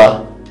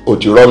ìjọba ó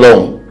ti rọ́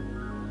lọ́hùn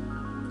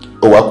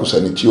ó wá kù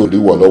sẹ́ni tí ò rí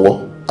wọ̀ lọ́wọ́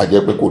a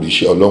jẹ́ pé kò rí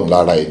iṣẹ́ ọlọ́run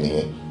lára ẹ̀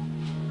nìyẹn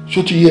ṣó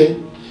ti yẹ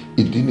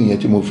ìdí nìyẹn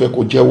tí mo fẹ́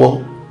kó jẹ́wọ́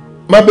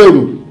má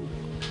bẹ̀rù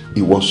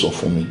ìwọ sọ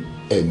fún mi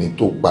ẹni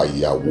tó pa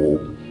ìyàwó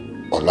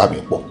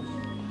Ọlámipọ̀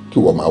kí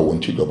wọ́n máa wo ohun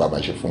tí ìjọba máa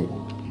ṣe fún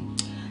wọn.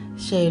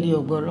 ṣé ẹ rí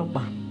ọgbọ́n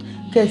ọlọ́pàá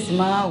kẹ́sì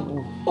máa wò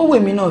ó wè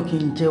mí náà kí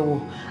n jẹ́wọ́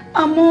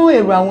àmọ́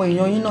èrò àwọn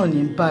èèyàn yín náà ní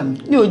bà mí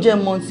ní ò jẹ́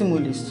mọ́ tí mo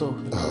lè sọ.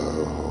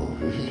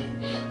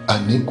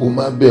 àní kó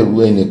má bẹ̀rù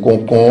ẹnì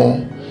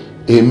kankan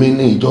èmi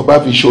ni ìjọba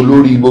fi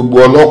ṣolórí gbogbo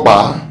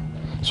ọlọ́pàá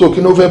so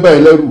kí ló fẹ́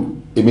báyìí lẹ́rù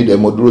èmi dẹ̀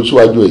mo dúró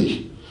síwájú èyí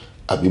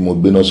àbí mo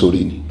gbéná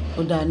sórí ni.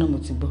 ó dáa náà mo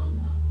ti gbọ́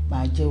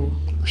màá jẹ́wọ́.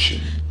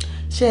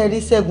 ṣé ẹ rí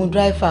Ṣẹ́gun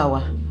dráìfà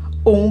wa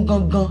òun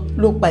gangan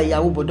ló pa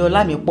ìyàwó bọ̀dọ̀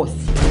Ọlámipọ̀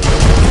sí.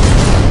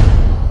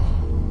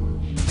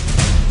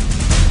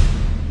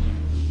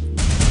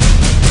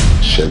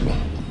 Ṣẹ́gun.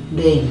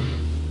 bẹ́ẹ̀ni.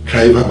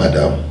 dráìvà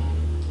madam.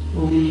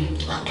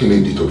 kí ni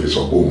ìdí tó fi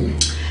sọ pé òun ni.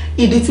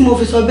 ìdí tí mo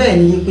fi sọ bẹ́ẹ̀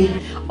ni pé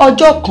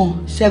ọjọ́ kan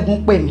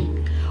Ṣẹ́gun pè mí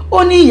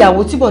ó ní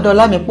ìyàwó tí bọ̀dọ̀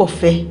Ọlámipọ̀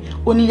fẹ́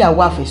ó ní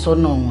ìyàwó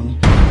àfẹ́sọ́nà òun ni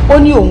ó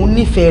ní òun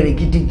nífẹ̀ẹ́ rẹ̀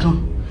gidi gan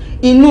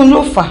inú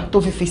ló fà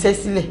tó fi fiṣẹ́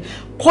sílẹ̀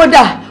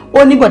kódà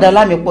ó ní bọ̀dọ̀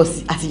Ọlámipọ̀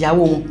sí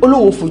àtìyàwó wọn ó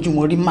lóun ò fojú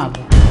wọn rí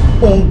màbọ̀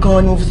òun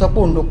gan ni mo fi sọ pé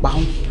òun ló pa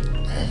òun.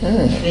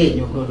 bẹ́ẹ̀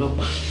ni ọ̀rọ̀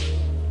ọlọ́pàá.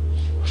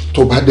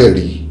 tó bá dẹ̀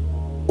rí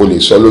o lè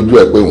sọ lójú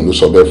ẹ pé òun ló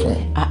sọ bẹ́ẹ̀ fún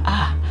ẹ.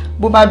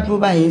 bó bá dúró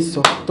báyìí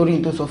sọ torí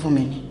n tó sọ fún mi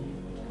ni.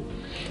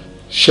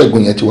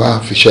 Ṣẹ́gun yẹn ti wá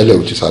fiṣẹ́lẹ̀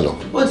ó ti sá lọ.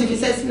 ó ti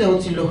fiṣẹ́ sílẹ̀ ó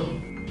ti lọ.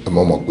 ẹ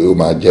mọ̀ pé ó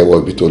máa jẹ́wọ́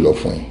ibi tó lọ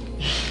fún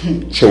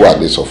yín ṣé wàá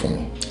lè sọ fún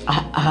mi.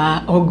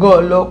 ọgá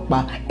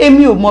ọlọ́pàá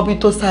èmi ò mọbi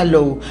tó sá lọ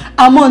o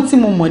àmọ́ tí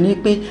mo mọ̀ ní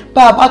pé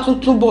bá a bá tún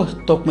túbọ̀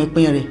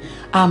tọpinpin rẹ̀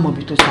á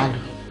mọbi tó sá lọ.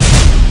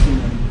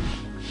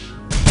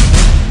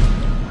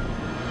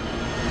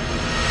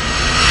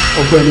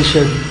 ọ̀gbẹ́ni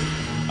Ṣẹ́gun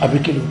àbí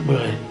kí ló pẹ́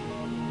rẹ̀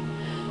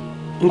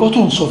nǹkan tó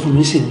ń sọ fún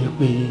mi sì ni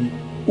pé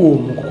o ò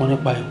mọ kankan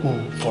nípa ikú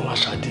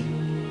Fọláṣadé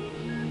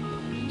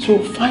so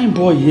fine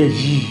boy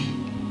yìí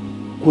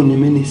kò ní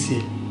mí ní sí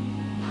ẹ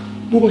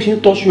bó bá ṣe ń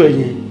tọ́sù ẹ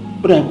yẹn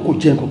ó dà kó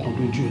jẹ́ nǹkan kan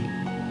lójú ẹ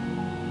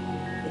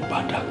ó bá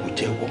dà kó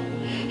jẹ́wọ́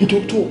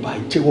nítorí tó o bá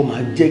jẹ́wọ́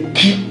máa jẹ́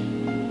kí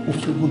o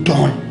fi wú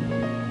dán.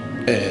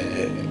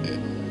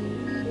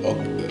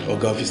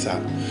 ọ̀gá ọ́fíìsà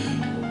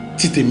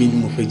títèmi ni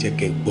mo fẹ́ jẹ́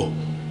kẹ́ gbọ́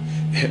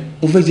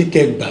mo fẹ́ jẹ́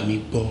kẹ́ gbà mí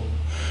gbọ́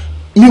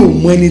mi ò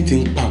mọ ẹni tí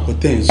ń pa nǹkan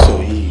tẹ́ ń sọ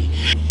yìí.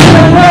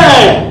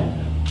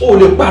 o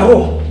lè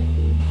parọ́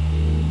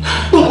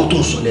nǹkan tó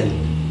ń sọ lẹ́nu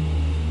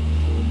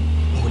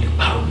o lè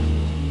parọ́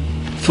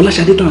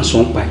Fọláṣadé tó à ń sọ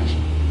ń pa yìí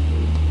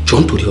jọ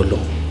ń torí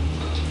Ọlọ́run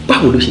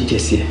báwo ló ṣe jẹ́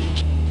sí ẹ.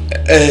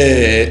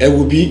 ẹ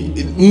wo bí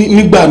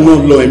nígbà náà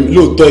lọ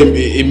lóòótọ́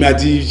èmi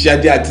àti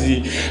Ṣadé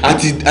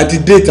àti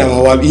déètì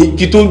àwọn wa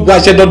kí tó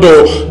wáṣẹ́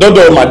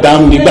dọ́dọ̀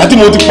madam nígbà tí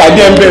mo ti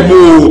pàdé ẹ̀ ń bẹ̀ mo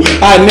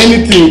and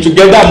anything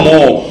together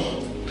more.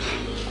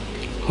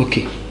 ok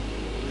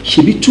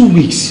ṣebí 2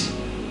 weeks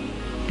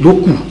ló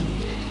kù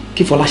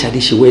kí Fọláṣadé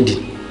ṣe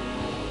wedding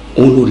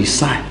òun ló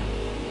resign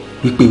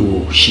wípé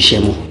o ṣiṣẹ́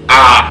mọ́.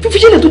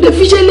 fífiṣẹ́lẹ̀ tó dé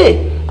fiṣẹ́lẹ̀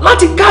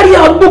láti carry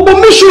out gbogbo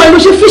mission ẹ̀ ló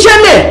ṣe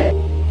fiṣẹ́lẹ̀.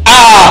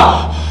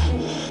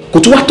 kò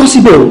tó wá tán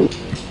síbẹ̀ o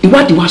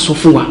ìwádìí wa sọ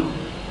fún wa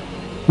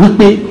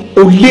wípé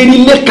o lérí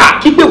lẹ́ka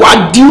wípé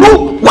wàá dirú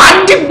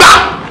wàá dìgbà.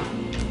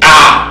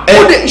 o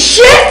lè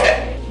ṣe.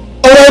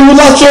 ọ̀rọ̀ ẹnu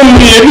lásán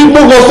mi èmi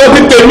gbogbo sọ pé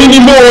tèmi ni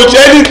mo ò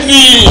ṣe ní tí.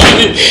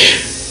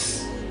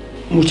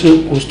 mo ṣe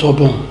kò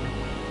stubborn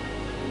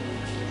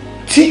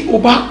tí o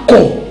bá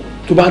kọ̀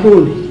tó bá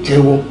lóòrè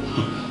jẹ́wọ́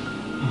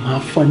máa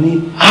fún ní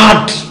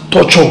hard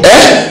torture.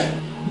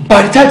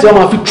 by the time tí wọ́n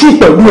máa fi tú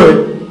pẹ̀lú ẹ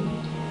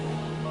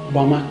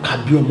wọ́n máa kà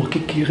bí ọmọ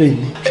kékeré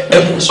ni.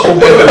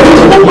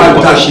 ó máa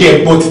dá ṣe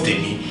ẹ̀gbọ́n ti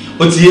tèmi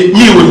ó ti yé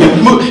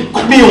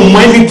mi ò mọ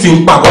ẹni tí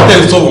ń pa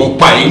àkọ́tẹ́ sọ̀rọ̀ ń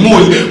pa yìí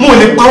mo ò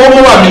lè pa wọ́n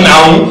mọ́ra mi náà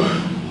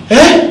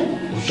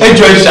ẹ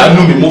jọ̀ọ́ ẹ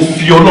ṣàánú mi mo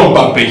fi Ọlọ́run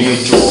bá bẹ̀ yín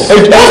jọ.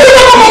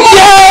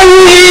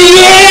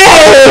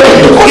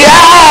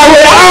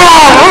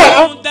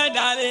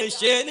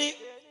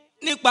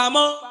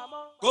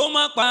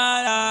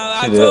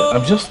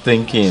 I'm just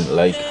thinking,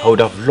 like, I would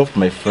have loved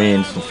my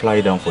friends to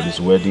fly down for this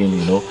wedding,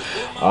 you know,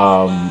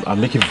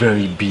 and make it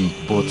very big,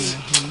 but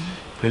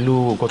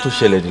pẹ̀lú nǹkan tó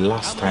ṣẹlẹ̀ the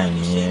last time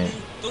yẹn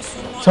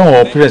some of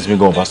our parents mi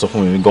gan bá sọ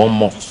fún mi gan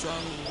mọ̀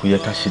kò yẹ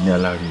ká ṣe ní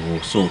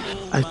aláriwo, so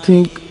I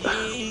think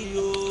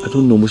I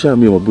don't know mo ṣáà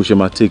mi ò mọ̀ bó ṣe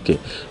máa take it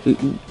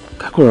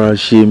kakọ̀rọ̀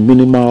ṣe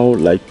minimal,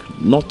 like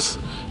not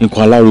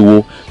nǹkan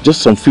aláriwo,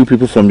 just some few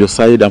people from your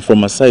side and from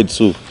my side,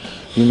 so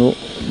you know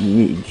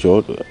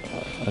George,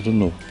 I don't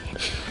know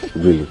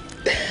really.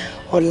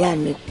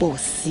 Ọlámipọ̀,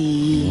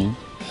 see,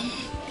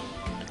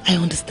 I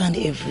understand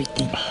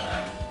everything.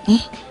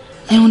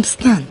 I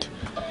understand.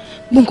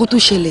 Nǹkan tó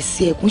ṣẹlẹ̀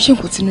sí ẹ kò ṣe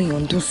nǹkan tí inú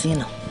yàn ń dùn sí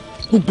náà.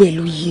 Gbogbo ẹ̀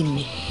ló yé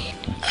mi.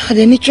 A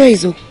dẹ̀ ní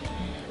choice o.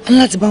 A ní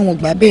láti bá wọn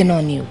gbà bẹ́ẹ̀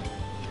náà ni o.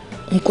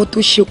 Nǹkan tó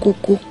ṣe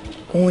kókó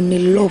òun ni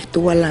love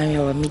tó wà láàrin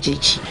àwa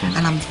méjèèjì.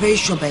 And I'm very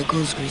sure by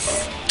God's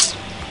grace,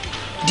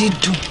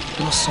 dídùn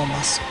ló sọ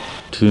máa sọ.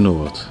 Do you know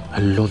what? I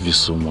love you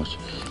so much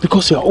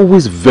because you're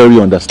always very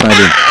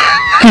understanding.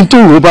 Kí n tó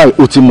rò báyìí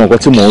o ti mọ nǹkan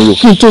tí mò ń rò.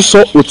 Kí n tó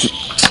sọ o ti.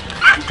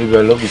 Baby,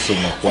 I love you so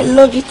much. I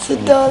love you too,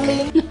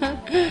 darling.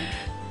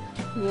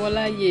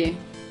 Wọ́láyé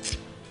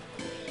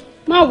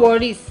Má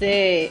worry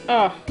sẹ́,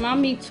 má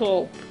meet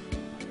up.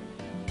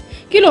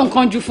 Kí ló ń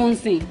kánjú fún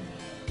sìn?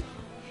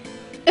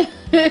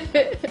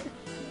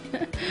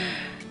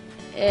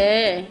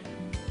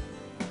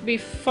 Bí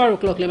 4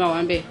 o'clock lè máa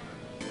wà ń bẹ̀.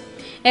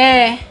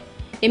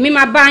 Èmi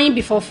máa bá yín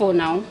before 4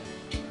 now.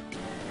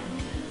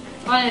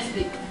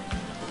 Honestly.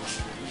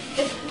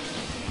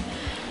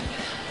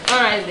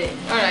 Alright then.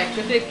 Alright,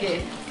 go take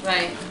care.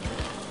 Bye.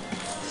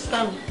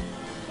 Stam.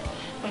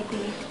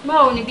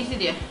 Báwo ni bísí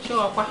díẹ̀? Ṣé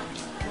wàá pa?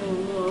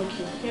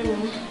 Okay.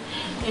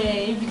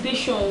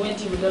 Invitation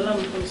wedding with Lawal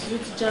mi kò sí ló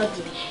ti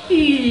jáde.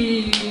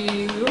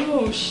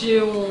 Ó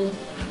ṣeun.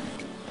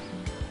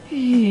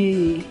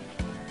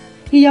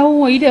 Ìyàwó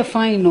wọn yìí dẹ̀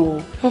fine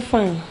o. How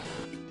fine?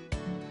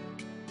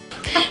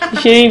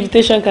 Ṣé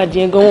invitation card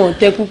yẹn gan wọn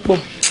tẹ́ púpọ̀?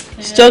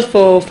 It's just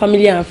for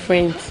family and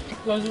friends.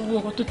 Because gbogbo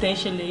nǹkan tó tẹ̀ ń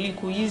ṣẹlẹ̀ yìí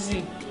kò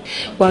easy.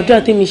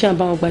 Wàdúrà tèmi ṣáà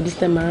bá wọn gbà this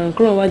time around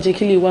kúrò wá jẹ́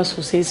kí lè wá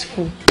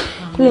successful.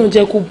 Kúrò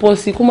jẹ́ kó bọ́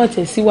sí kó má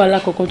tẹ̀ sí wàhálà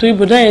kankan torí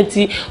bọ̀dá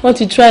yẹn wọ́n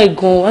ti try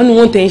gan àánú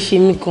wọn tẹ̀ ń ṣe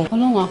mí kan.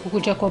 Ọlọ́run àkókò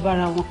jẹ́ kó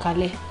bára wọn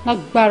kalẹ̀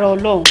lágbára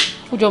Ọlọ́run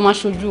ó jọ máa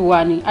ṣojú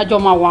wa ni àjọ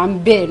máa wà ń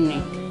bẹ́ẹ̀ ni.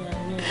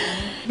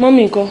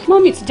 Mọ́mì ńkọ́?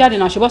 Mọ́mì ti jáde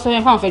náà ṣùgbọ́n sọ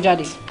fún àwọn fẹ́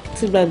jáde.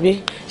 Ti gbàgbé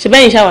ṣe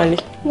bẹ́yìn ṣàwálé.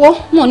 Wo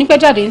mo ní pẹ́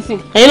jáde ńsìn.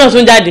 Ẹ̀yin náà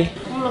tún jáde.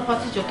 Wọ́n lọ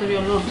pátí jọ torí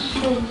Ọlọ́run.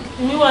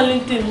 Mi wà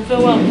létè mi fẹ́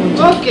wà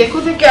pọ̀. Ok, kó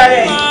tí kí ara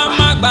ẹ̀.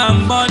 Má gbà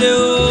ń bọ́dé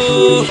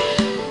o,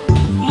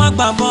 má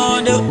gbà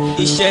bọ́dé o,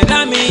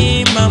 ìṣẹ̀dá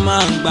mi má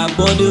gbà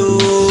bọ́dé o.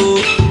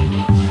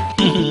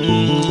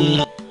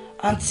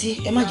 Aunty,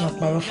 ẹ má jẹ́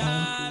parọ́ fún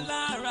mi.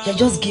 You're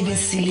just giving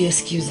silly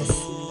excuses.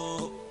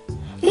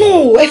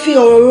 No, ẹ fi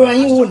ọ̀rọ̀ rọra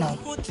yín wò náà.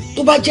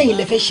 Tó bá jẹ́ yín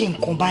lẹ fẹ́ ṣe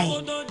nǹkan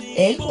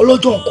báyìí,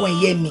 ọlọ́jọ́ nǹkan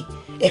ẹ̀yẹ mi,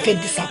 ẹ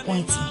fẹ́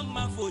disappoint me.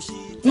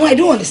 No, I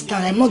don't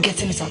understand. I'm not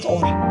getting it at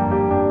all.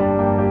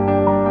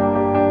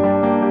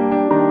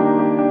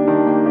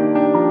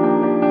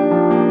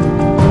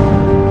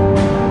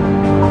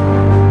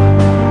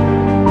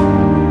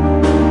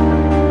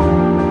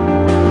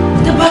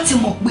 Tí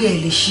mo pé ẹ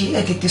lè ṣe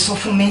ẹ tètè sọ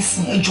fún mi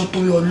nsìn ẹjọ́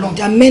torí Ọlọ́run.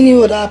 There are many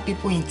other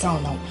people in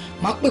town now.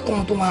 Máa pè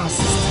kọ́n tó máa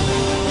assist.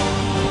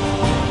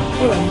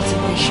 Ọ̀rọ̀ mi ti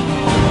pẹ́ ṣe.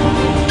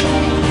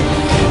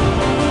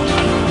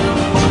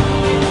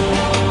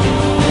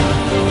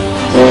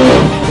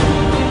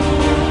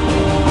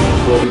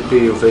 Wọ́n wí pé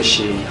o fẹ́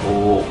ṣe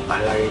ìyàwó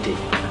alárédè.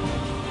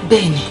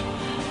 Bẹ́ẹ̀ni.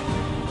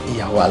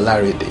 Ìyàwó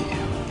alárédè.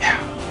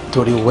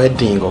 Torí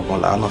wedding gangan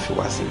làwọn náà fi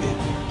wá síbí.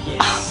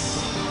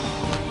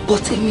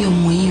 But èmi ò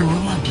mọ̀ yín o, ẹ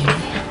má bínú.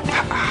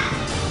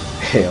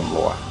 Ẹ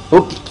mọ̀ wá. Ó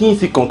kí n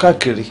fi kàn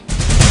káàkiri.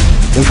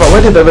 In fact,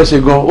 wedding tẹ́fẹ́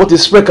ṣe gan, ó ti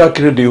spread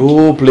káàkiri the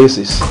whole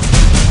places.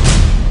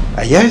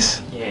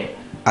 Yes? Yeah.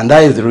 And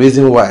that is the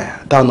reason why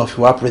táwọn náà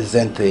fi wá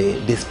present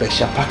this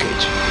special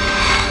package.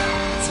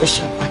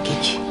 Special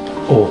package?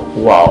 Oh,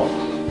 wow.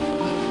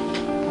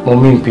 Mo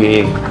mean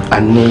pé a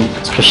ní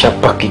special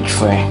package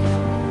fún ẹ.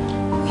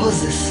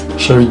 What's this?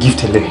 Sorry,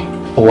 gift ele.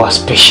 Ó wá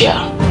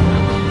special.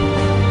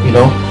 You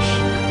know?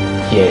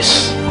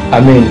 Yes. I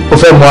mean, ó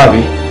fẹ́ mọ̀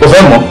àbí? Ó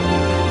fẹ́ mọ̀?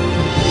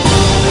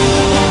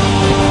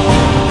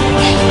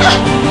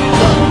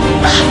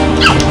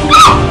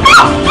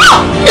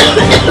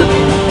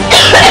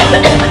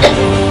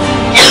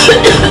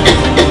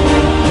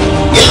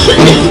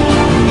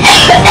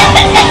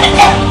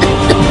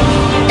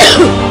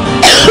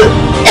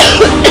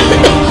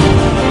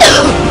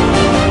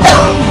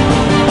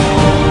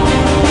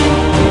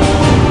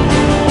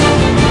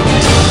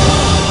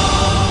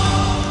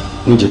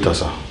 Níjẹta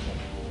sá,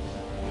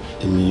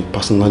 èmi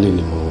personally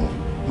ni mo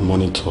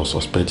monitor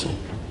suspecting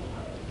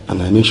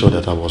and I made sure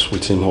that I was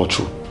with him all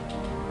through.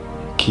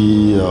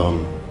 Kí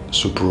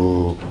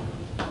Supro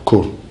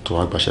call to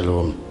wá gbaṣẹ́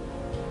lọ́wọ́ mi.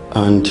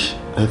 And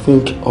I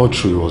think all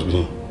through he was with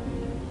him.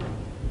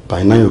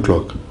 By 9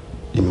 o'clock,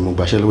 èmi mo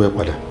gbaṣẹ́ lọ́wọ́ ẹ̀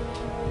padà.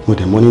 Mo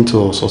dẹ̀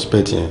monitor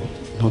suspecting,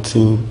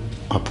 nothing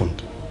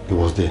happened. He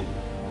was there.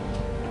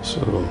 So.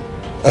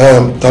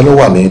 Ta ló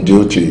wà ní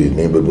duty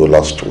ní gbogbo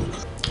last week?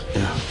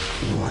 Yeah,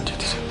 no one did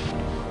it.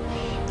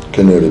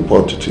 Can you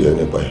report to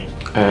anybody?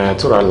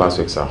 Tóra last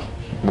week sir,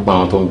 gbogbo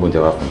àwọn tó ń gbóúnjẹ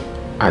wá fún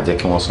a jẹ́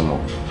kí wọ́n súnmọ́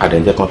a dẹ̀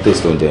ń jẹ́ kán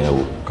taste oúnjẹ yẹn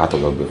wò ká tó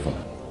lọ gbé fún.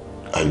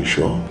 Are you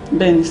sure?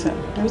 Bẹ́ẹ̀ni sir,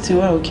 everything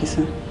wà okay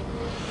sir.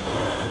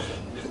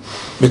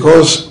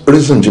 Because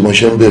reason tí mo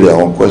ṣe ń béèrè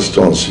àwọn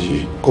questions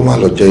yìí kó má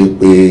lọ jẹ́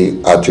pé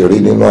a ti rí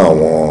nínú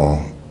àwọn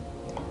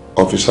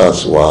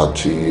officers wa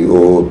tí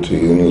ó ti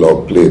ń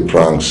lọ play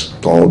pranks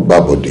tó ń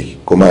gbàbọ̀dé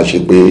kó má ṣe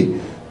pé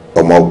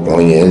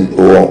ọmọkùnrin yẹn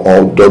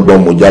ó dọ́gbọ́n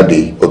mú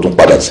jáde ó tún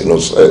padà sínú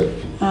cell.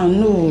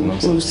 No,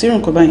 kò sí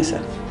nǹkan báyìí sir.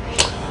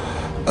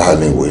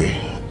 Anyway,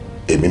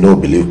 èmi náà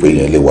believe pé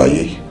yẹn lè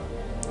wáyé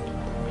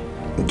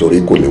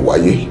nítorí kò lè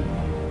wáyé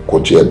kò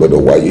tiẹ̀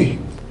gbọ́dọ̀ wáyé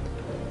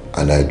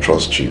and I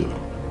trust you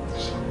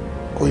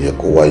kò yẹ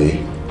kó wáyé.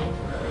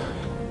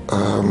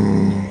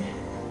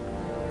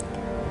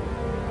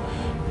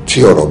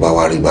 Tí ọ̀rọ̀ bá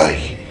wá rí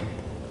báyìí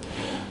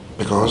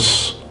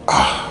because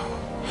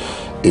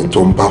n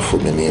tó ń bá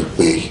fún mi ní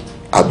pé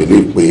I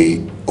believe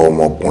pé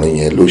ọmọkùnrin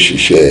yẹn ló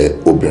ṣiṣẹ́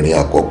obìnrin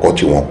àkọ́kọ́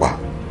tí wọ́n pa.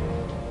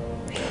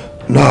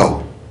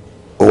 Now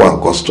ó wà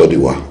ní custody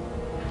wa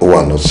ó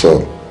wà ní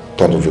cell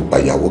tọ́nu fi pa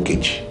ìyàwó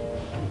kejì.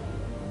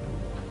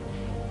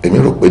 Èmi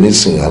rò pé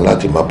nísìnyí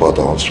aláti map out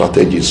àwọn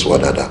strategies wa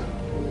dáadáa.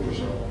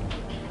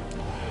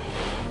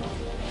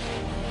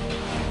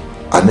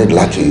 I need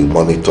láti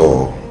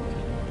monitor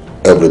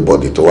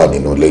everybody tó wà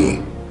nínú ilé yìí.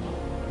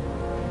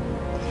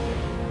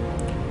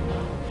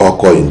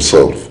 Ọkọ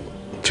himself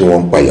tí wọ́n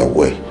ń pa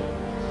ìyàwó ẹ̀.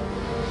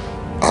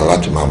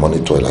 Aláti máa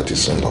monitor ẹ̀ láti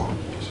sin lọ.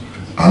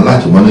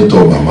 Aláti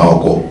monitor màmá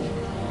ọkọ.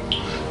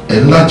 Ẹ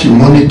láti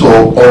monitor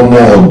ọmọ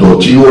ọ̀dọ̀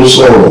tí ó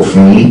sọ̀rọ̀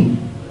fún yín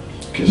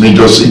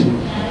níjọ́sí.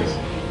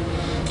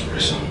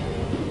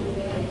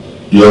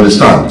 You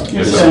understand?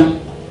 Yes, sir.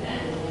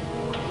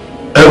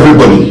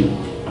 Everybody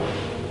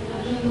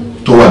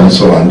tó wà ní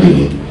surrounding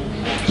yìí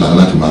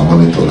láti máa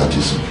monitor láti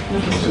sìn.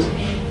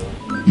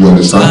 You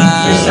understand?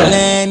 Yes, sir.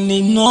 Tàlẹ́ni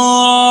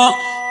náà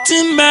tí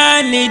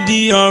mẹ́ni di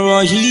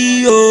ọ̀rọ̀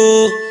yìí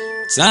o,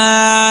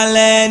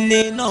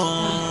 tàlẹ́ni náà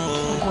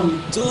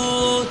tó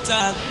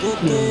ta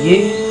kókó,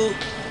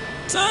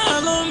 ta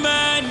ló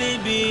mẹ́ni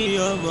bí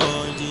ọ̀rọ̀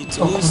yìí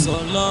tó sọ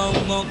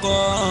lọ́gbọ́n kọ́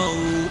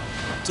o,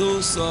 tó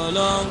sọ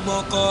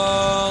lọ́gbọ́n kọ́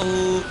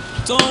o,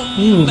 tó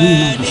ń bẹ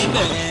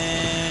níbẹ̀,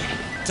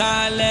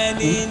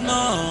 tàlẹ́ni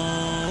náà.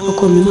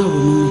 Ọkọ mi máa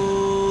ronú mi.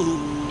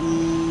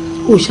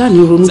 Ó ṣáà ní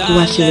ronú kó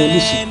wá ṣe rẹ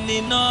léṣe.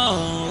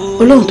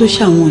 Ọlọ́run tó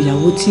ṣàwọn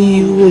ìyàwó tí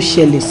ó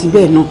ṣẹlẹ̀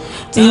síbẹ̀ náà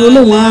ẹ̀yin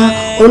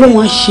Ọlọ́run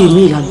á ṣe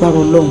mí lágbára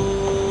Ọlọ́run.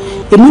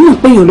 Èmi náà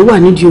pé èèyàn ló wà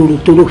nídìí ọ̀rọ̀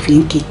tó lò fi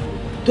ń ké.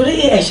 Torí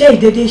ẹ̀ṣẹ̀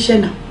ìdédé iṣẹ́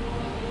náà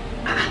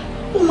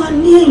ó máa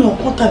ní èèyàn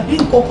kan tàbí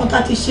nǹkan kan tá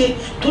a ti ṣe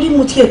torí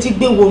mo tiẹ̀ ti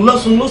gbé wò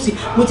lọ́sùn lọ́sì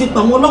mo ti pa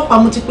àwọn ọlọ́pàá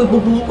mo ti pe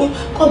gbogbo wọn pé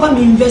kọ́ bá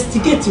mi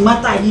investigate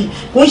mátà yìí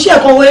kò ń ṣe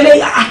ẹ̀kan wọlé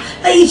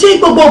iṣẹ́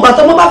gbogbo ọgbà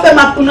tó mo bá fẹ́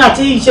máa pinnu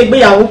àti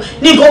ìṣègbéyàwó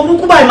ní nǹkan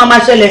burúkú báyìí máa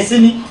ṣẹlẹ̀ sí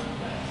ni.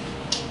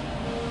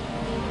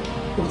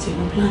 O ti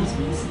mú plans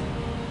mi sí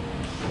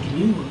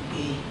èmi wò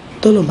pé.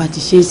 Tọ́lọ̀ bá ti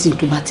ṣe é sìn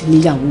tó bá ti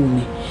níyàwó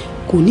mi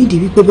kò nídìí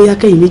wípé bóyá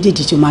kẹ́yìn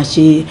méjèèjì ṣe máa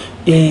ṣe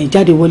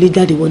jáde wọlé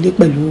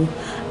pẹ̀lú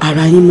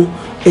ara yín mọ́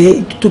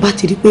tó bá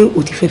ti rí pé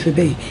o ti fẹ́fẹ́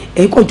bẹ́ẹ̀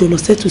ẹ kọ́ jọ lọ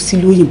sẹ́tù sí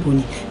lóyìnbó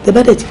ni tẹ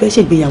bá dẹ̀ ti fẹ́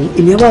ṣègbéyàwó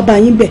èmi wá bá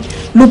yín bẹ̀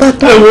ló bá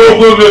tán. ẹ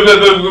wo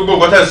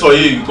gbogbo tẹ́ ẹ sọ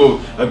yìí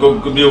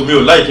mi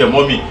ò láìkẹ́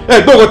mọ́ mi.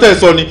 ẹ gbogbo tẹ́ ẹ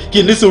sọ ni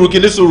kí ní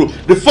sùúrù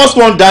the first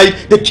one died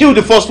they killed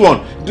the first one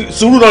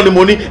sùúrù náà ni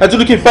mo ní ẹ tún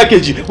ní kí n fẹ́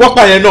kejì wọ́n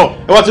pa yẹn náà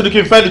ẹ wá tún ní kí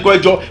n fẹ́ nìkan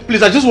ẹjọ́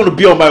please I just want to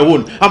be on my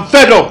own I'm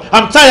fed up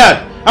I'm tired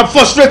I'm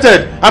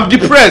frustrated I'm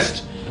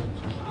depressed.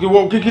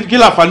 Kí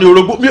láǹfààní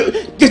orógbó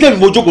gẹ́gẹ́ bí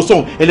mo jókòó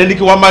sọ̀hún ẹ̀lẹ́ni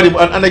kí wọ́n má rí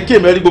and I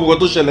came ẹ̀rí gbogbo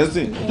tó ṣẹlẹ̀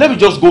sí let me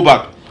just go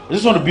back I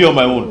just want to be on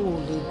my own.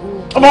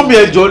 ọmọ mi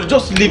ẹjọ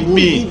just leave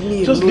me.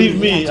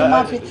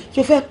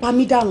 ṣe fẹ́ pa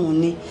mí dànù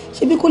ni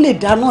ṣé bí kò lè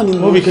dá náà ni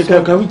mo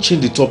sọ. Can we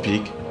change the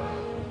topic?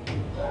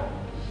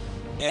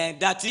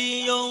 Ẹ̀dá tí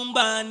ó ń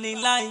bá ní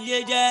láyé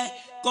jẹ́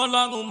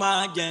kọ́lọ́run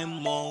máa jẹ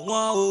mọ́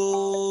wọn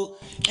o.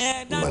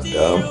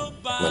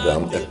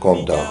 Madam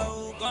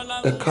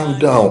ẹ calm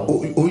down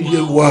ó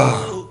yé wa.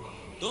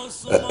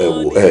 Ẹ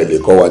wò ẹ lè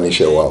kọ́ wa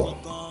níṣẹ́ wa o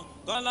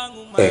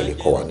ẹ lè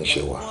kọ́ wa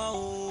níṣẹ́ wa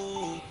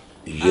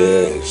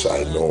yes I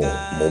know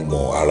mo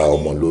mọ ara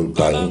ọmọ ló ń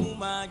ta yín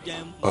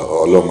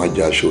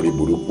ọlọ́mọdé aṣọ́rí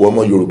burúkú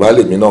ọmọ Yorùbá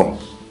lèmi náà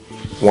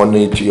wọ́n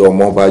ní tí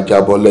ọmọ bá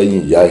jábọ́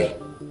lẹ́yìn ìyá ẹ̀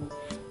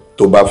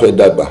tó bá fẹ́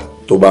dàgbà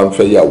tó bá ń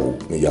fẹ́ yàwó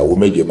níyàwó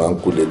méje máa ń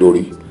kú lé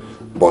lórí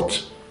but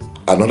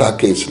another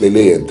case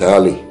lélẹ̀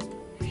entirely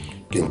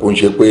kì í kún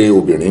ṣe pé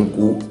obìnrin ń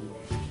kú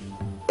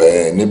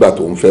nígbà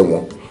tó ń fẹ́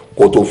wọn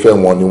kó tó fẹ́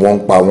wọn ni wọ́n ń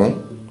pa wọ́n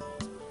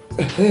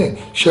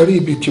ṣe rí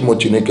ibi tí mo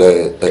ti ní kẹ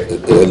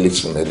ẹ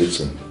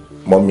listen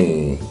mọ́mí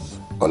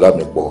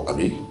Ọlámipọ̀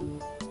àbí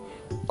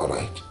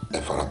alright ẹ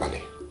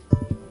farabalẹ̀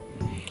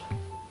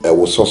ẹ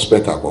wo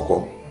suspect àkọ́kọ́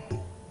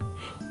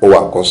ó wà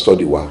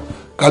custody wa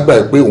kágbà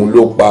ẹ pé òun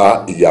ló pa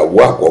ìyàwó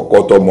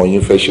àkọ́kọ́ tọmọ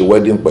yín fẹ́ ṣe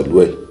wedding pẹ̀lú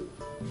ẹ̀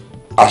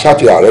àṣà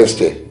ti arrest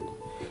ẹ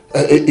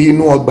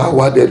inú ọgbà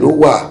wa dẹ̀ ló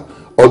wà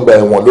ọgbà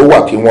ẹ̀wọ̀n ló wà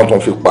kí wọ́n tún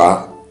fi pa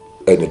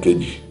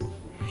ẹnìkejì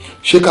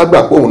ṣé ká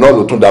gbà pé òun náà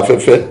ló tún da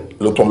fẹ́fẹ́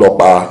ló tún lọ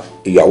pa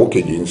ìyàwó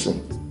kejì ń sìn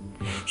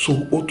so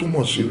ó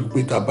túmọ̀ sí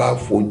wípé tá a bá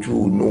fojú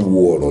inú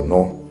wo ọ̀rọ̀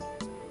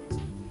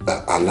náà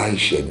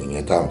aláìṣẹ̀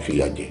nìyẹn tá à ń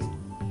fìyà jẹ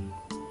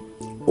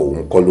òun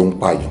kọ́ ló ń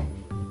pààyàn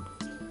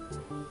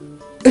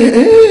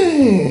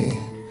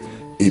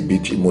ibi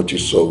tí mo ti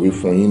sọ wí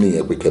fún yín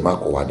nìyẹn pé kẹ́ má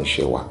kọ́ wa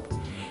níṣẹ́ wa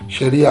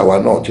ṣe rí àwa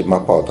náà ti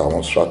map out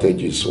àwọn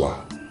strategies wa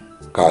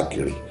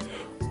káàkiri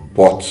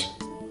but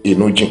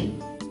inú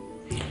jìn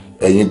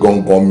ẹ̀yin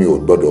gangan mi ò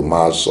gbọ́dọ̀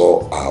máa sọ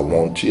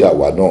àwọn tí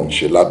àwa náà ń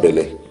ṣe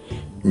lábẹ́lẹ̀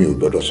mi ò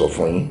gbọ́dọ̀ sọ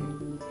fún yín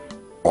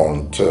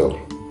until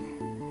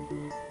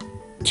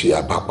tí a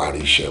bá parí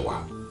iṣẹ́ wa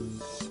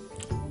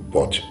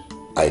but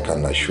I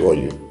can assure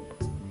you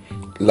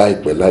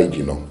láìpẹ́ láì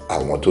jìnnà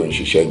àwọn tó ń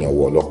ṣiṣẹ́ yẹn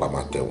ọwọ́ ọlọ́pàá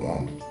máa tẹ̀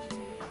wọ́n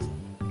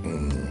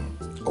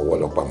ọwọ́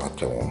ọlọ́pàá máa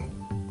tẹ̀ wọ́n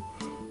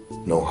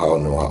no how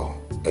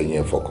ẹ̀yin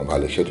ẹ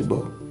fọkànbalẹ̀ ṣe ti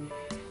gbọ́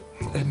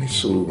ẹni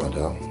sùúrù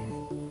madam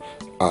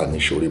a ní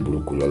sórí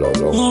burúkú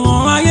lọ́lọ́lọ́.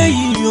 ọ̀rọ̀ ayé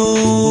yìí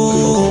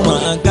yóò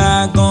máa ga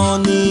gan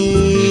ni.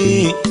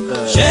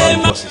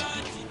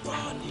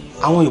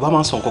 àwọn Yorùbá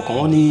máa ń sọ nǹkan kan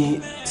wọ́n ní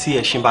tí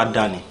ẹṣin bá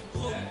dá ni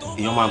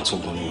èèyàn máa ń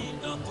tọ̀gùn ni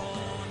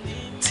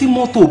tí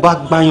mọ́tò bá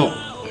gbáyàn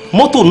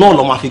mọ́tò náà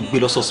ló máa fi gbé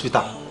lọ sí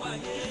hospital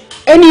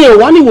ẹni ẹ̀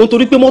wá níwò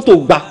nítorí pé mọ́tò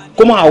gbá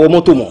kó máa wọ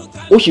mọ́tò mọ́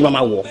ó sì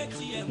máa wọ̀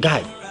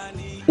guy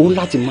ó ń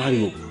láti marry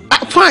o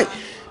fine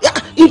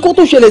nǹkan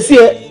tó ṣẹlẹ̀ sí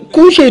ẹ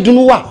kò ń ṣe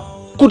ìdùnnú wa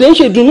kò dẹ̀ ń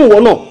ṣe ìdùnnú ìwọ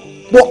náà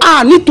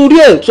bọ̀ nítorí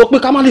ẹ̀ sọ pé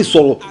ká má lè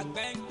sọ̀rọ̀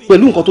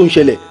pẹ̀lú nǹkan tó ń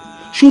ṣẹlẹ̀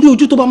sórí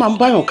ojú tó bá máa ń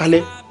báyàn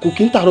kalẹ̀ kò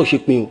kí ń tààrọ̀ ṣe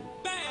pin o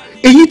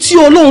èyí tí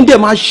ọlọ́run dẹ̀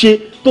máa ṣe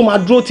tó máa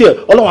dúró tiẹ̀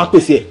ọlọ́run á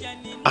pèsè ẹ̀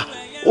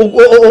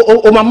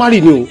o máa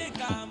marry ni o.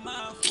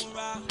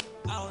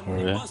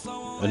 ọ̀rẹ́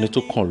ẹni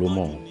tó kàn ló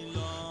mọ̀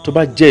tó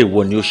bá jẹ́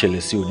ìwọ ni ó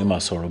ṣẹlẹ̀ sí òní máa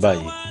sọ̀rọ̀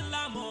báyìí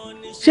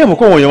ṣé ẹ̀mọ́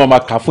kọ́ wọn yẹn máa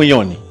kà fún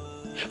yàn ni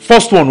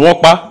first one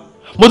wọ́n pa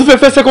mo tún fẹ́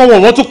fẹ́ second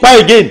one wọ́n tún pa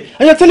again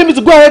and you are telling me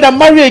to go ahead and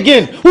marry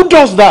again who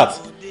does that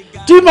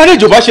tí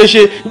marriage ò bá ṣe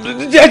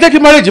ẹ jẹ́ kí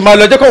marriage máa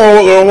lọ ẹ jẹ́ kí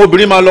àwọn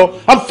obìnrin máa lọ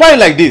I'm fine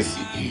like this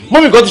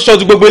mọ́mí kan ti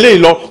ṣọ́jú gbogbo eléyìí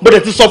lọ bó dẹ̀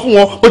ti sọ fún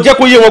wọn bó jẹ́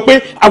kó yé wọn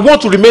pé I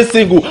want to remain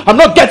single I'm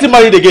not getting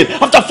married again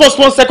after first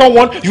one second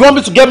one you want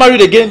me to get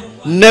married again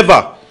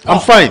never I'm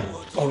fine.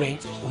 ọ̀rẹ́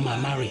o máa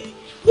marry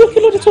yóò kí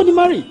ló dé tó ní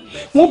marry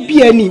wọ́n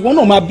bí ẹni ìwọ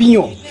náà máa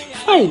bíyàn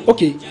fine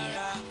ok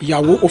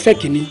ìyàwó o fẹ́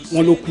kìíní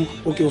wọn ló kú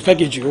ok o fẹ́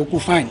kejì ó kú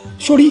fine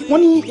sórí wọ́n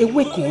ní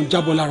ewé kan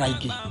jábọ́ lára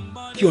igi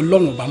kí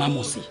ọlọ́run bá má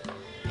mọ̀ sí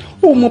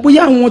o mọ̀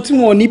bóyá àwọn tí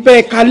wọn ò ní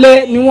bẹ́ẹ̀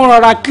kalẹ̀ ni wọ́n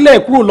rọra clear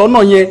kúrò lọ́nà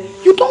yẹn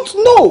you don't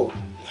know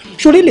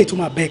sórí lè tó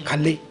máa bẹ́ẹ̀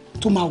kalẹ̀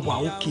tó máa wà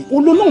òkè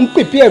olólùwọ̀n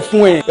pèpè ẹ̀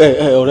fún ẹ.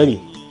 ọ̀rẹ́ mi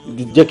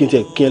jẹ́ kí n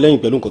tẹ̀ kí ẹ lẹ́yìn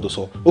pẹ̀lú nǹkan tó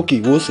sọ ok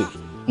ìwọ sìn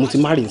mo ti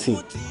marry nsìn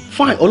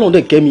fine ọlọ́run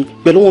dẹ̀ kẹ́ mi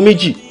pẹ̀lú wọn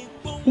méjì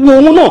wo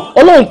òun náà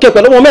ọlọ́run kẹ́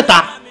pẹ̀lú wọn mẹ́ta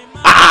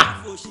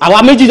àwa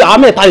méjì àwa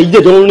mẹ́ta yìí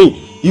jẹ̀jọ́ ń rìn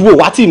ìwọ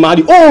wá tí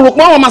marry ó rò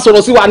pé àwọn máa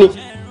sọ̀rọ̀ sí wa ni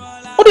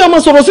ó dẹ̀ máa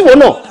sọ̀rọ̀ sí wọn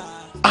náà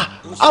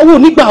àwọn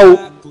onígbà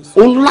o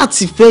òun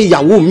láti fẹ́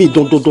ìyàwó mi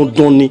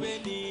dandan ni.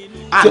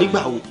 nígbà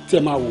wo tí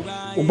ẹ máa wo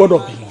o gbọ́dọ̀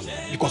bímọ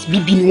because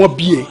bíbí ni wọ́n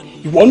bí ẹ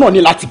ìwọ náà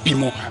ní láti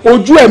bímọ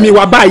ojú ẹ̀mí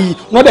wa báyìí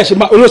wọ́n dẹ̀ ṣe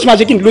máa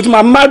ṣe kí ni ló ti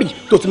máa marry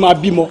tó ti máa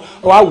bímọ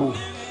wá wò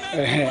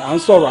à ń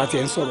sọ̀rọ̀ àti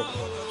ẹ̀ ń sọ̀rọ̀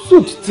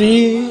suit tí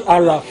a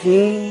rà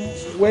fún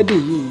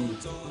wedding yìí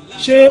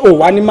ṣé ò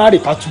wá ní marry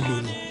ká tún lò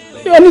ní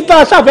ẹni tá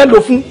a ṣàfẹ́ lò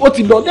fún ó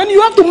ti lọ then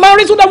you have to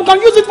marry so that we can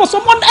use it for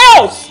someone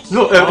else.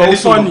 no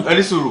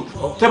ẹni sùúrù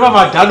tẹ́ bá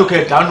máa dànù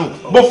kẹ́ dànù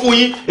mo fún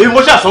yín èmi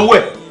mo ṣàsanwó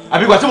ẹ̀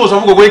àbí ìgbà tí mo sọ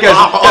fún gbogbo yín kẹ́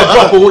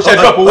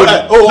drop owó ni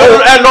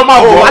ẹ lọ́ máa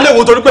wọ̀ wálé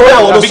wo torí pé bóyá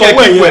àwọn ló sọ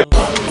owó ẹ̀yìn.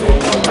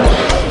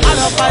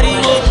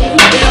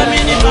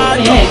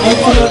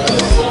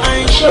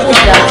 ṣé ó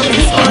dáa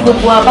kí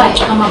gbogbo wa báyìí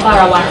ká máa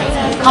bára wa rìn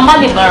ká má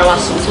lè bára wa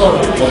sùn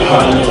sọ̀rọ̀.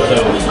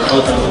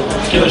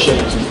 kí ló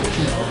ṣẹlẹ̀ sí.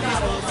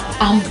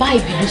 à ń bá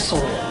ìbínú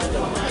sọ̀rọ̀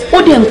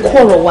ó dẹ̀ ń kó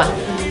ọ̀rọ̀ wa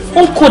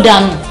ó ń kó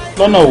dànù.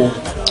 lọ́nà wo.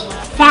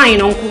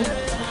 fine uncle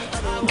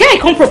guy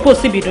kan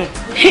propose síbi dùn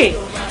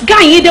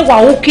guy yìí dẹ̀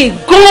wà okay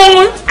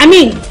gan-an I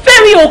mean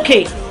very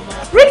okay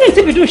reason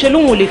síbi dùn ṣe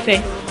lóhun ò lè fẹ́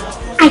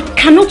I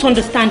cannot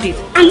understand it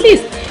at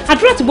least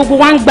àdúrà tí gbogbo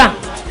wa ń gbà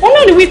òun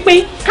náà ni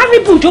wípé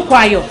kárìbù jókòó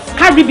ayọ̀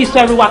kárìbì sọ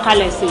ẹrú wa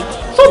kalẹ̀ sí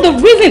so the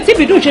reason tí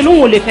ìbídùn ṣe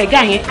lóhun ò lè fẹ́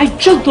guy yẹn I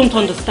just don't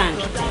understand.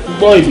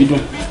 gbọ́ ìbídùn.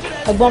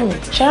 ẹ̀gbọ́n mi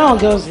ṣe àwọn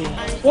girls yìí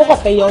wọ́n kàn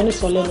fẹ́ yẹ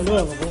oníṣọ́ lẹ́nu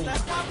lórí ọ̀bọ̀bọ̀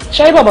yẹn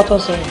ṣe rí bàbá tó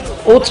sọ yẹn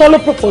òótọ́ ló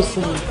propose sí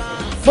mi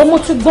bó mo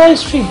ti gbọ́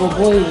history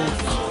bọ̀bọ̀ yìí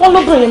wọ́n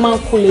lóbìnrin máa ń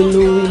kó lè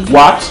lórí.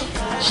 what.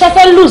 ṣe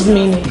fẹ́ lose mi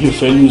ni. you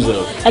fẹ́ lose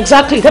her.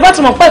 exactly tẹ́ bá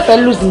ti mọ̀ pé ẹ fẹ́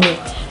lose mi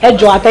ẹ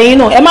jọ àtẹ̀yìn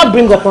náà ẹ má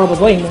bring up ọ̀rọ̀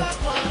bọ̀bọ̀ yìí mọ́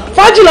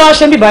fájì lọ́wọ́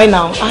ṣe ń bì báyìí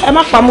náà ẹ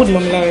má pa mood mọ́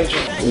mi lára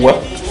ẹ̀jọ̀. well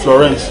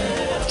Florence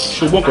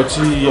ṣùgbọ́n kan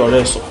tí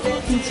ọ̀rẹ́ sọ.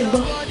 mo ti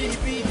gbọ́.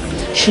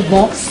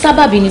 ṣùgbọ́n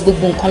sábàbí ni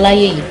gbogbo nǹkan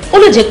láyé yìí ó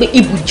lè jẹ́ pé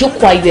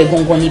ibùjókòó ayọ̀ ẹ̀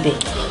gangan níbẹ̀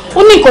ó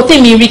ní nǹkan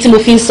tèmi rí tí mo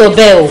fi ń sọ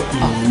bẹ́ẹ̀ o.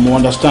 mo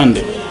understand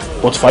it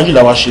but fàájì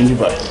làwa ṣe ń bí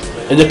báyìí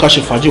ẹ jẹ́ ká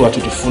ṣe fàájì wa to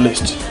the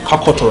fullest ká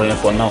kọ́ tọrọ yẹn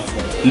for now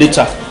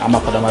later a máa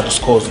padà máa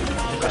discuss it.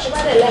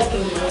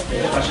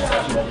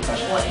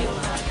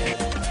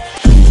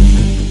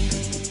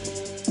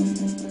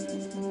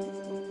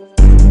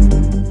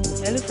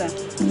 Hello sir.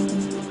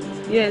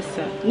 Yes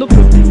sir, no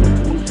problem.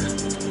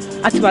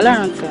 Àti wà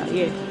lára sir,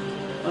 yeah.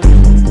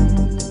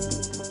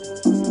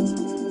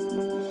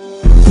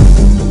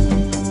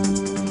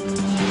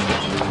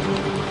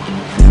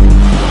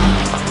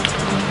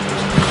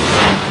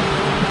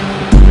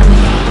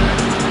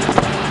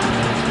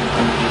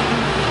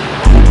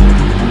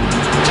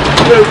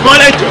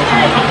 Mọ́lẹ̀ jọ.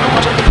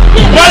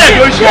 Mọ́lẹ̀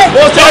ló ṣe.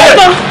 Ó sọ́lẹ̀.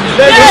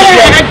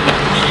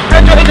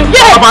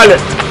 Ọbalẹ̀.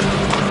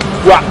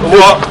 Wà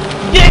wọ́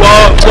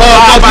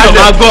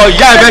gbọ́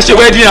ìyá ẹ̀ fẹ́ ṣe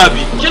wedding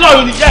àbí. Kí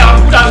lọ́run ni ìyá ẹ̀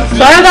àkúdà ń sè.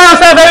 Surrender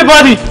yourself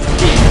everybody.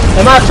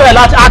 Ẹ máa try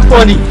láti act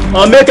funny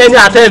or make any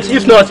attempt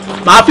if not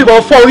màá fi bọ̀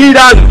fọ́ orí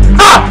dànù.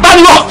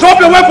 Báyìí wọ drop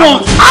your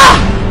weapons.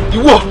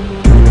 Ìwọ.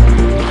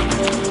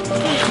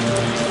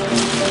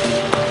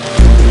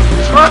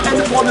 Try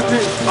any funny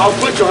thing, I'll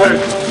break your head.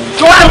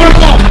 Try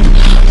everyone.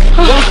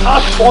 Don't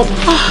ask for me.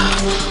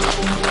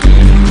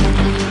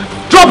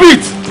 Drop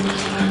it!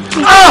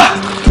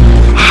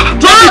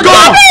 Drop it, go!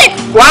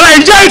 Wàhálà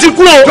ìjẹ́ ẹ̀ ti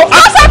kú o.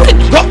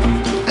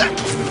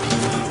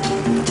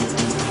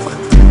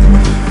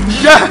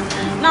 Yeah.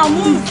 Now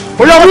move.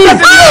 Oya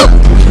move.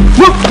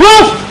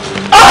 Move.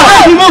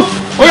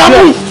 Move! Oh yeah,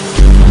 move!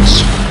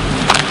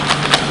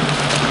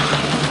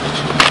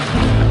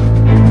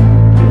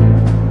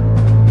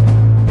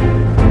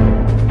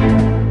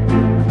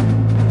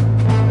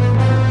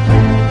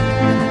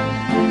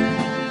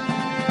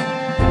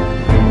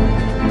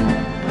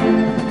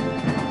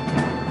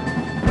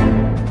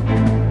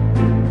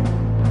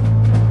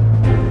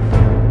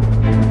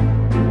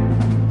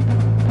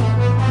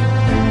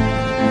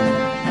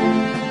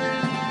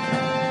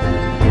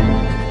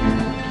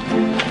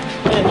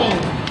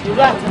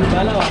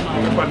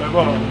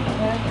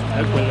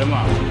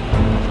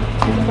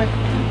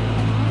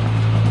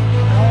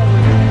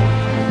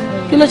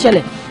 Kí ló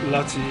ṣẹlẹ̀?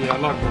 Láti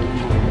alága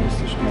police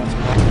station láti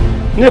wá.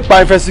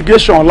 Nípa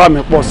investigation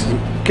Ọlámipọ̀sí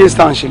case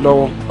tá à ń ṣe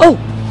lọ́wọ́. Oh,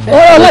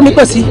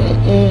 Ọlámipọ̀sí.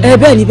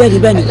 Bẹ́ẹ̀ ni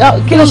bẹ́ẹ̀ ni.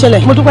 Kí ló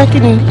ṣẹlẹ̀? Mo dúpẹ́ kí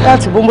ni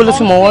láti bóńbó ló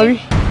fi mọ̀ wọ́n rí.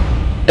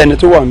 Ẹni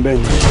tó wà ń bẹ̀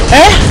ni.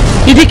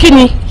 Ìdí kí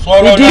ni?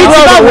 Ìdí tí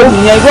báwo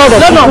nìyẹn irú ọ̀rọ̀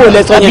tó kú ò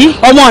lẹ sọ yẹn.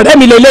 Ọmọ ọ̀rẹ́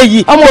mi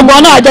lélẹ́yìí. Ọmọ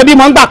ògbọ́n náà àjọ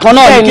bímọ ń gbà kan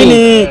náà ní kí ni.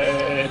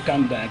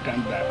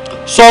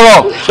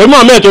 Sọ̀rọ̀ èmi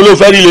àmì ètò ló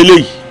fẹ́ rí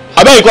lélẹ́yìí.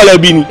 Abẹ́ ìkọlẹ̀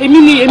bí ni. Èmi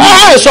ni.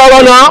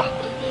 Sọ̀rọ̀ náà.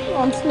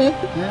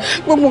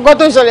 Gbogbo nǹkan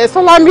tó ṣẹlẹ̀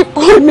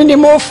Sọlámipọ̀ mi ni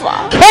mo fà.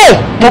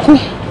 Mo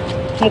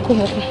kú.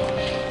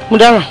 Mo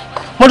dáràn.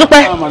 Mo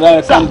dúpẹ́.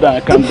 Madam, calm down.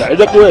 Ẹ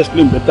jẹ́ kí ó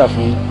explain better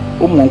fún yín.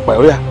 Ó mọ̀ ń pa ẹ̀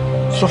ó yá.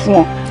 Sọ fún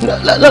wọn.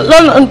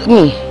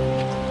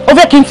 Ó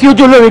fẹ́ kí n fi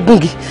ojú olóore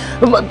gúngi.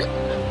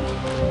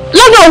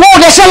 Lọ́nà owó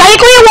ọ̀dẹ̀ ṣàlàyé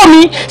kó yé wọ̀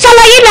mí.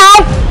 Ṣàlàyé náà.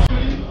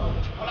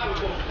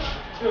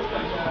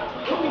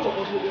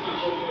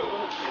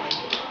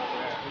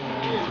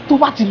 Tó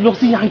bá ti lọ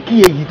sí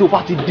yankee èyí tó bá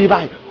ti dé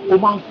báyìí ó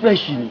máa ń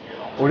fresh ni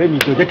ọ̀rẹ́ mi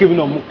jọ jẹ́ kí mi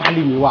náà mú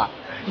pálí mi wá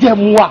jẹ́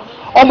mú wá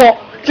ọmọ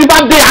tí bá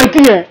dé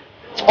yankee yẹn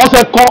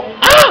ọ̀sẹ̀ kan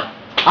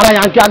ara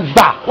yankee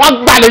àgbà wọ́n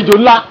gbàlejò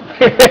ńlá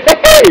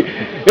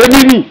èmi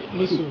ni.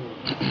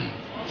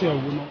 Tí ẹ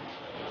wo náà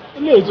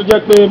eléyìí tó jẹ́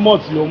pé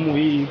malt ló mú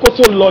yìí kó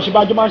tó lọ ṣe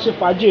bájọ́ máa ń ṣe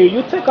fàájì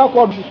you take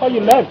alcohol before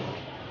you left.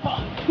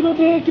 Kí ló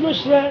dé kí ló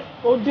ṣe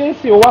ó dé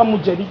sí ó wá mu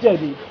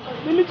jẹ̀díjẹ̀dí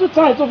the little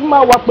time tó fi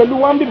máa wà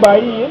pẹ̀lú wa ń bíbá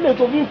yìí eléyìí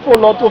tó fi ń fò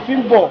lọ tó fi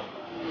ń bọ̀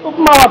tó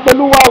fi máa wà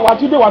pẹ̀lú wa wà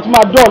tún dé wà tún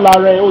máa dọ̀ọ̀la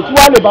rẹ̀ òtún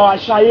wá lè bá wa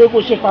ṣayé kó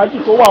ṣe fàájì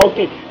tó wà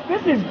okay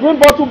this is green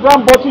bottle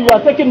brown bottle you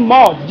are taking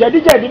malt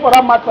jẹ̀díjẹ̀dí for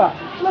that matter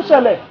kí ló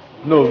ṣẹlẹ̀.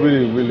 No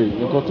really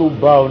nǹkan tó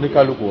bá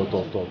oníkálukú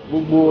ọ̀tọ̀ọ̀tọ̀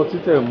gbogbo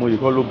títẹ̀ mú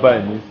ìkọ́ ló bá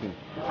ẹ̀ nísìn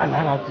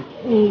alára ti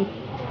kún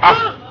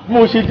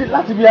mo ṣe dé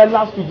láti bí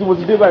last week tí mo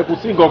ti dé báyìí kò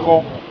sí nǹkan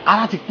kan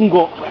ara ti kún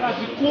gan. ara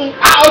ti kún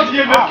ó ti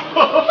yé mi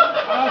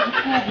ara ti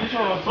kún kì í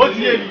sọ̀rọ̀ sí i ó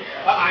ti yé mi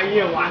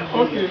àyè wà ní.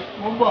 ok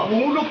mo ń bọ̀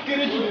òun ló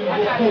kéré jù nínú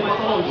gbogbo nǹkan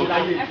tó ń ṣe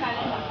láyé.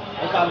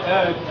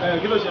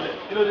 kí ló ṣẹlẹ̀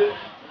kí ló dé.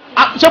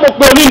 ṣé mo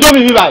pe onídómi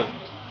mi báyìí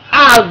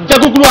jẹ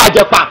kúkúrú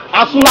àjẹpà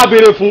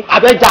asúnlábẹrẹ fún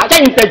abẹjà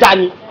kẹyìn tẹjà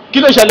ni kí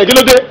ló ṣẹlẹ̀ kí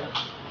ló dé.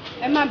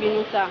 Ẹ má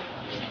bínú sá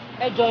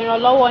ẹ jọ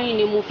ìrànlọ́wọ́ yín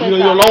ni mo fẹ́ sá.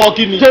 ìrànlọ́wọ́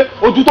kí ni. ṣé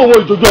ojú tó wọ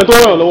ìjòjú ẹ tó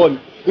ràn lọ́wọ́ ni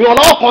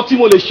ìrànlọ́wọ́ kan tí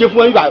mo lè ṣe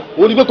fún ẹ nígbà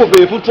wo ni pé kò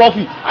béèrè fún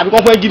trophy àbí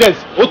kan fún ẹ guinness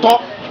ó tán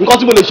nǹkan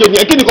tí mo lè ṣe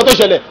nìyẹn kí ni nǹkan tó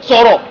ṣẹlẹ̀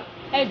sọ̀rọ̀.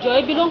 Ẹ jọ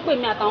ebi ló ń pè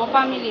mí àtàwọn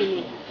fámìlì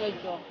mi ẹ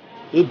jọ.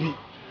 Ebi.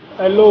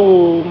 Hello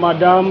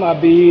madam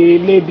àbí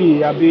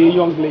lady àbí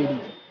young lady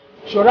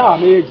ṣọ́ra àwọn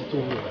méjèèjì tó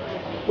wù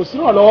kò sí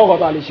ìrànlọ́wọ́ kan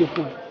tó a lè ṣe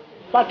fún ẹ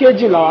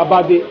pákéjì làwọn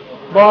bá dé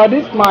but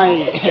this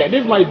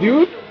my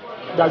dude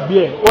gbàgbé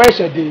ẹ ó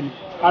ẹ̀ṣẹ̀ dé ni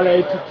ara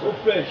ẹ tutù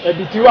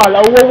ẹbí tí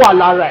owó wà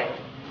lára ẹ.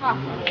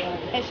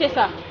 Ẹ ṣé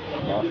sà.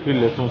 kí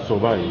lẹ tún sọ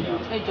báyìí.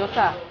 Ẹ jọ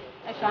sà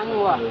ẹ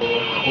ṣàánú wa.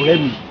 ọ̀rẹ́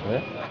mi.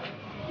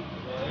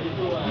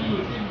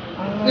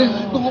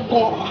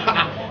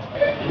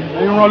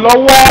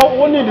 ìrànlọ́wọ́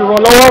ó ní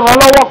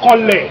ìrànlọ́wọ́ kan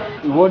lẹ̀.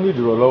 ìwọ ní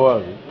ìrànlọ́wọ́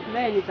àbí.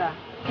 Bẹ́ẹ̀ni sà.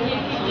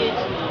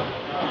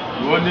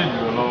 ìwọ ní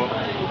ìrànlọ́wọ́.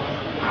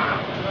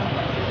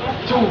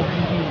 tí ò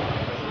rí ni.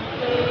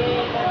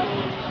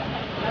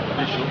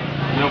 èso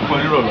ni ọkọ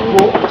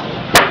ìrànlọ́wọ́.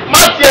 má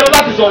tiẹ̀ lọ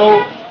láti sọ̀rọ̀ o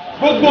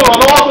gbogbo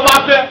ìrànlọ́wọ́ tó bá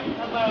fẹ́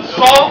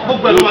sọ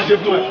gbogbo ẹ̀ ló máa ṣe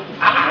fún ẹ.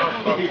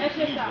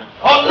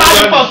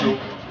 Ọlámipọ̀sí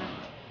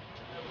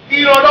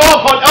ìrànlọ́wọ́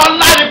kan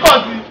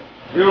Ọlámipọ̀sí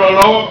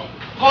ìrànlọ́wọ́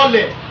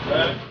kọlẹ̀.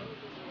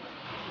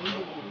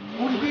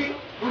 orí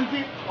bí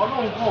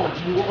ọlọ́run kọ̀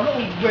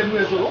ọlọ́run gbẹnu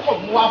ẹ̀ sọ̀rọ̀ ó kọ̀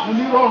mú wa fún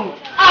nírọ̀rùn.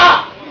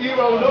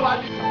 ìrọ̀rùn ló máa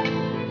dé.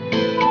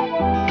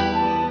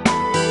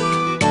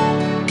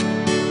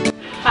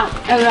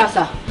 Ẹ ra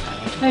sà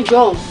ẹ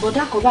jọ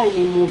bọ̀dá kan báyìí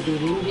ni mo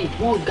bèrè níbi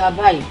wọ́n ga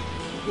báyìí.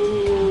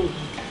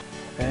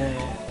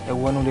 Ẹ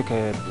wọnú lé kẹ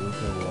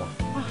bèrè wọ.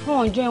 Àwọn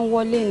ọjọ́ ń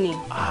wọlé ni.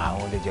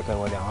 Àwọn olè jẹ́ kẹ́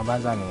wọlé àwọn bá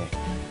ń sà nìyẹn.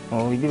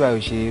 Àwọn ibi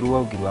báyìí ṣe irú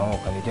ògiri àwọn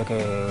kan lè jẹ́ kẹ́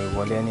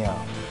wọlé ní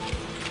àwọn.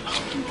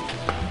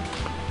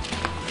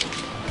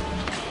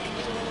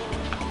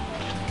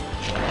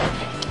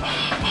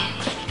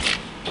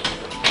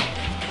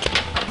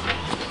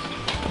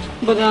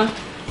 Bọ̀dá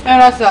ẹ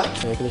ra sà.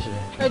 Ẹ kí ló ṣe?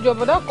 Ẹ jọ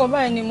bọ̀dá kan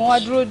báyìí ni mo wá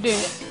dúró dè.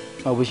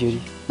 Máa bó ṣe rí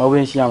máa bó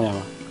ń ṣe àwọn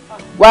yàrá.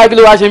 Wá kí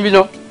ló wá ṣe ń bí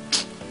náà?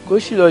 Kò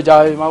sí lọ jà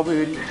máa bó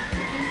ṣe rí.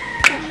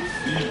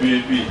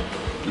 Baby,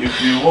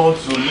 if you want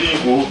to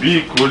live,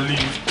 Obi go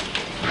live.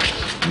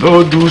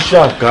 No do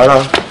shakara.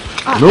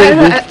 No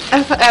do.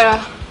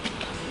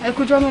 Ẹ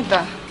kújọ́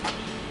mẹ́ta.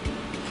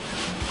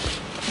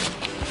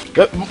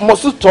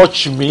 Must you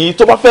touch me?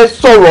 Tó bá fẹ́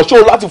sọ̀rọ̀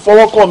ṣó láti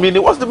fọwọ́ kàn mí ni.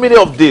 What's the meaning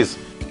of this?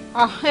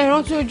 Ẹ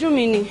rántí ojú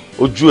mi ni.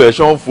 Ojú ẹ̀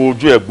ṣọ́ ń fo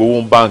ojú ẹ̀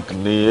gbowó bank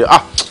ni.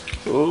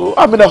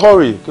 I'm in a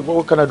hurry.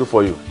 What can I do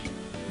for you?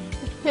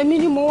 Èmi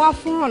ni mo wá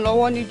fún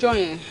ìrànlọ́wọ́ níjọ́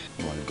yẹn.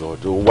 Oh my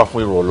God, o wá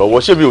fún ìrànlọ́wọ́.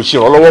 Ṣé mi ò ṣe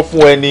ìrànlọ́wọ́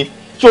fún ẹ ni?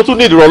 Ṣé o tún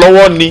ní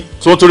ìrànlọ́wọ́ ni?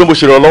 Tí wọ́n torí mo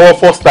ṣe ìrànlọ́wọ́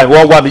first time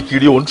wọ́n wá mi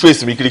kiri, òun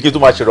trace mi kiri kí n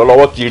tún máa ṣe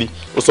ìrànlọ́wọ́ kiri.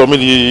 Ó sọ mí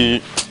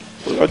ní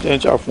ọjọ́ yẹn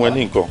ṣáà fún ẹ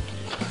ní nǹkan.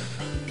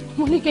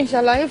 Mo ní kí n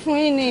ṣàlàyé fún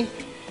yín ni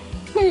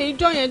pé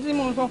ìjọ́ yẹn tí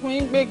mo sọ fún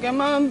yín pé kẹ́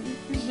máa ń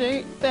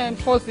ṣe tẹ́ ń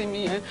fọ́ọ̀sì mi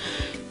yẹn.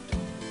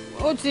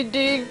 Ó ti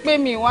di pé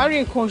mi wá rí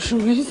nǹkan oṣù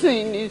mi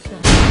sì ní sà.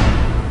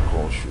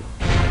 Nǹkan oṣù?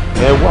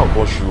 Ẹ wá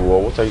nǹkan oṣù ọ,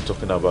 what are you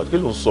talking about? Kí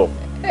ló ń sọ?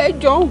 Ẹ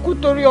jọ̀ọ́ ń kú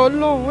torí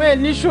Ọlọ́run ẹ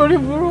ní sórí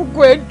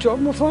burúkú ẹ jọ̀ọ́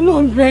mo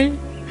fọlọ́run bẹ́ẹ̀.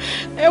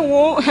 Ẹ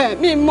wo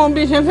mi mọ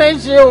bí ṣe fẹ́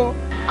ṣe o.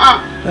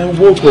 Ẹ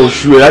wo nǹkan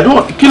oṣù ẹ,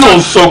 kí ló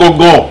ń sọ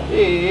gangan?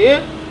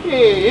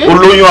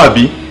 Olóyún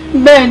àbí?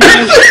 Bẹ́ẹ̀ ni.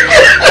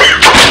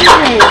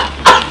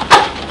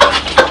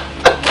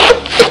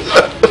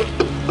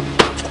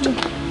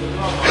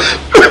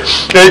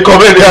 Hey,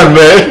 comedian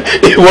man,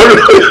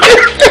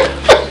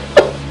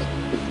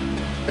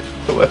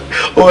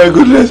 oh my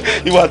goodness,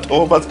 you want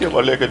to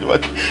basketball like you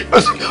want.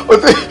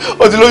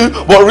 O ti lóyún,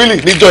 but really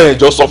níjọ́ yẹn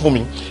jọ sọ fún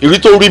mi. Ìrí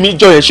tó rí mi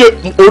níjọ́ yẹn ṣé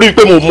orí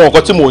pé mo mọ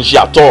nǹkan tí mo ń ṣe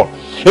àtọ̀.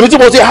 Èmi tí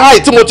mo ti high,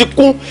 tí mo ti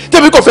kún,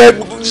 tèmi kò fẹ́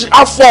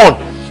have fun.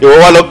 Ìwọ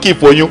wá lọ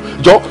keep oyún.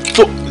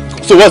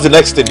 So what's the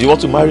next thing? Do you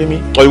want to marry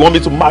me or you want me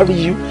to marry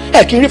you?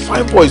 Ẹ kí n rí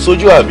fine boy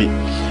sójú àbí?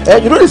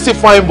 You know they say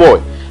fine boy.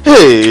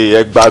 Hey,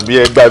 ẹ gbà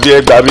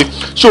mí.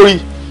 Sorry,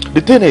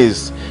 the thing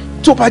is,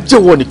 tí o bá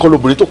jẹ́wọ́ nìkan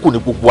lóbìnrin tó kù ní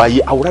gbogbo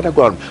ayé, I would rather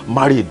go and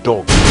marry a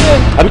dog.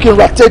 Àbí kí n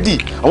ra teddy,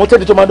 àwọn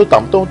teddy tó máa ń dó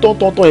tán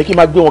yẹn kí n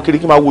máa gbé wọn kiri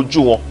kí n máa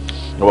wojú wọn.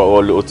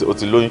 O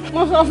ti lóyún.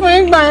 Mo sọ fún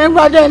yín gbà yẹn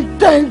gba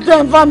ten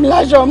family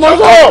aṣọ. Mo sọ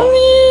fún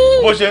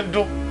yín. Bó ṣe ń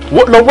dún.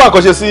 Lọ wá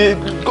àkànṣe sí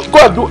go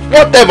and do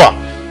whatever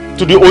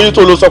to the oyún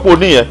tó lọ sọ pé o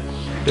níyẹn.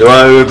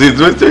 Ìwà ti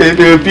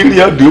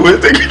period ìwé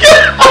ti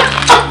kíkẹ́.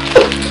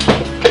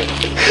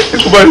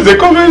 But it's a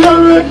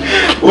comedian, man.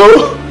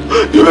 Well,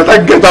 you better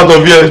get out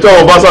of here. Tell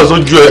our boss so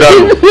ju ẹ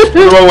dànù.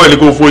 Ló wá wẹ̀lì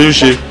kó foyún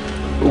ṣe.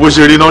 Bó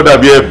ṣe rí náà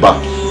dàbí ẹ̀bà.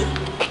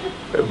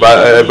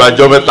 Ẹ̀bà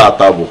jọ mẹ́ta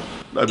àtàbọ̀.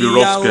 Dàbí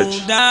rough sketch.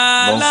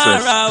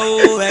 Nonsense.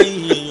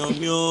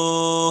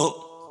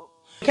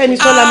 Kẹ́mi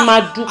Sọ́lá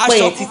máa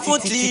dúpẹ́ ẹ̀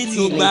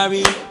títí ni.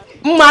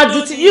 Máa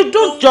dúpẹ́ you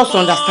don't just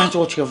understand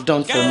what you have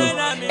done for me.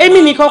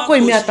 Èmi nìkan kọ́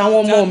èmi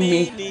àtàwọn ọmọ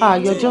mi.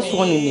 You're just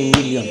one in a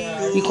million.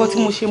 Nǹkan tí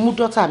mo ṣe mú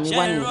dọ́tà mi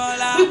wá nìyẹn.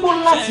 Wípé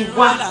láti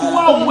wá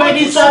wẹ́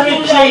ní sọ́rí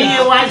chain.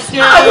 Àwọn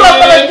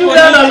ọ̀pọ̀lọpọ̀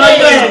ìdúró lọ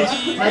lọ́jọ́ ẹ̀.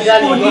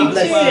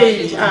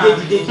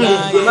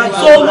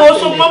 So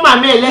mọ́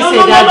màmá ẹ̀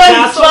lẹ́sẹ̀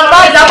dáadáa.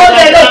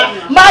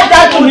 Má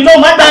dájú mi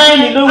lóhùn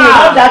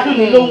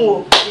o.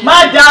 Má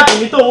dáàbò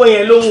ní tòwó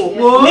yẹn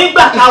lóhùn o.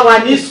 Nígbà tá a wà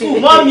ní skul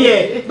mọ́mí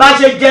ẹ̀ bá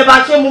ṣe jẹ bá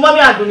ṣe mu mọ́mí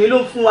àdùnní ló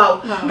ń fún wa o.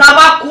 Tá a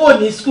bá kúrò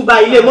ní skul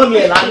bá ilé mọ́mí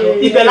ẹ̀ lánàá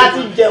ibẹ̀ láti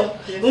jẹun.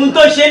 Ohun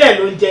tó ṣe lẹ̀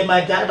ló ń jẹ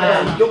máa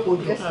jókòó.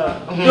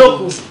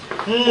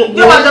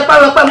 Bí wọ́n ṣe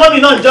pẹ́ mọ́mí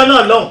náà jọ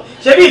náà lọ́hùn.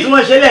 Ṣé bí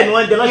ìtumọ̀ ṣe lẹ̀ ni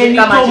wọ́n jẹ lọ́sẹ̀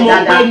ká máa ṣe dáadáa. Ẹni tó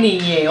mọ̀ pé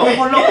nìyẹn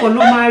ọ̀pọ̀lọpọ̀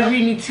ló máa rí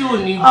ni tí ò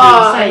ní jẹ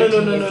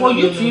ṣáìdì for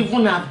you to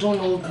even have done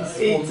all this for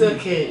me. It's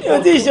okay.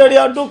 Yóò ti ṣorí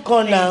ọdún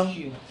kan náà.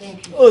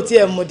 Ó ti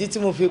ẹ̀ mọ̀dí tí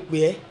mo fi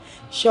pè é.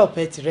 Shop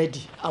ẹ ti ready.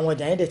 Àwọn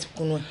ọjà yẹn dẹ̀ ti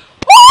kúnnú ẹ̀.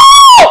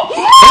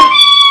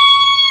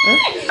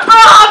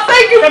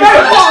 Thank you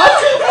very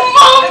much.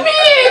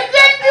 Mommy,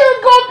 thank you.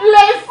 God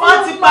bless you. Wọ́n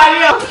ti parí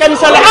ẹ̀. Kẹ́mi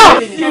Sọ́lá.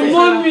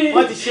 Mommy.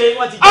 Wọ́n ti ṣe.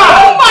 Oh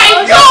my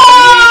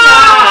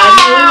God.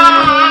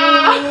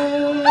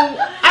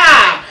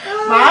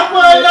 Màá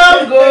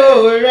polongo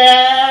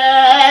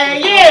rẹ̀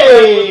yé.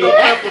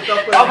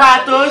 Ọba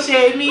tó ṣe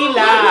mí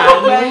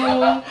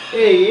láàánú.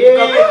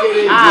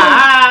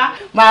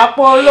 Màá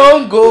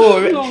polongo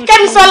rẹ̀.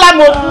 Kẹ́mi Sọ́lá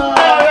mo kú.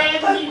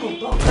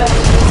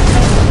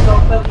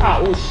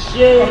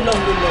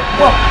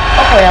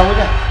 Ọkọ ìyàwó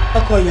dà.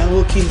 Ọkọ ìyàwó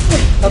kí ni?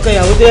 Ọkọ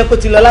ìyàwó tó yẹ kó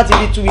ti lọ láti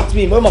bí 2 weeks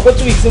mi. Mo mọ̀ pé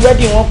 2 weeks ní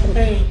wedding wọn kù.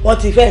 Wọ́n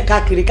ti fẹ́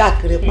káàkiri pa.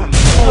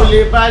 Mo lè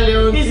balẹ̀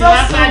ohun tí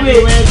látàdé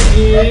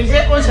wedding. Ṣé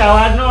kò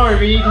ṣàwa náà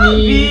rí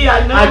ni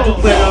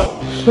àdúpẹ́ lọ?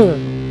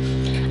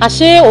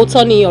 Àṣé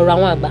òótọ́ ni ọ̀rọ̀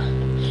àwọn àgbà.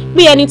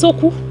 Bí ẹni tó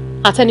kú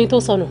àtẹni tó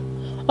sọnù.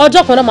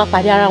 Ọjọ́ kan náà máa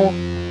pàdé ara wọn.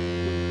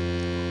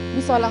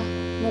 Bísọ́lá,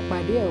 mo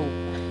pàdé ẹ̀ o.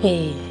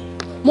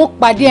 Mo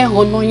pàdé ẹ̀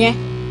ọ̀nà yẹn.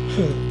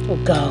 Ó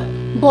ga ọ.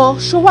 Bọ̀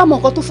ṣó wá mọ̀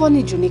nǹkan tó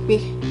fọ́nì jù ni pé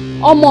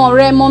ọmọ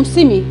ọ̀rẹ́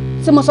mọ́mísì mi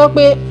tí mo sọ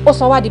pé ó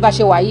sọ wá di bá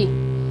ṣe wà yìí.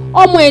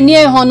 Ọmọ ẹ̀ ní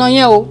ẹ̀hànà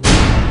yẹn o.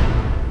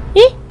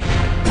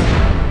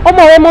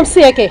 Ọmọ ọ̀rẹ́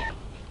mọ́mísì ẹ̀ kẹ̀.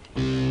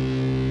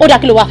 Ó dá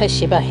kí ló wá fẹ́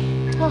ṣe báyìí.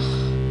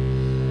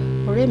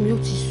 Ọ̀rẹ́ mi ó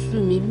ti sú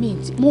mi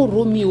mo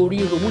rò mi ò rí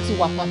rò mo ti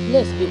wà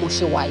perplex bí mo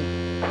ṣe wà yìí.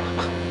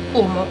 Ó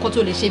mọ nǹkan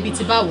tó lè ṣe bíi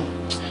ti báwo.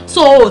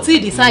 So o ti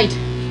decide.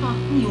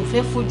 Mi ò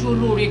fẹ́ fojú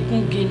olóore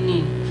gúngi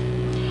ni.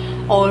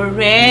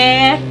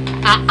 Ọ̀rẹ́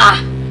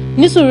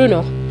ní sùúrù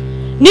náà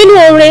nínú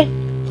oore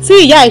tí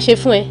ìyá ẹ ṣe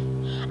fún ẹ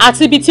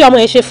àti ibi tí ọmọ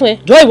ẹ ṣe fún ẹ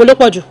jọ ìwọ ló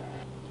pọ̀ jù.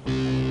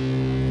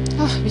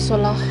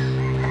 Bísọ́lá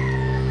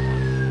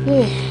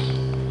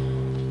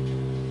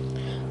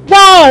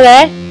gbọ́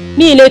ọ̀rẹ́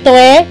mi ì lè tàn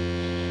ẹ́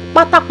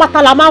pátápátá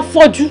la máa ń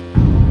fọ́jú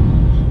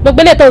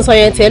gbogbo ilé tó ń sọ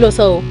yẹn tiẹ̀ ló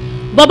sọ o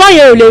bàbá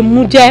yẹn ò lè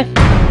mú jẹ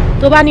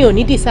tó bá ní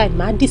òní decide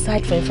máa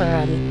decide fún ẹ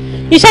fúnra mi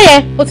iṣẹ́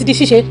yẹn ó ti di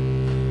ṣíṣe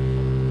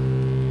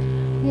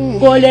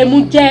kò lè mú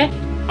jẹ.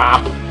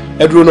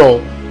 ẹ dúró náà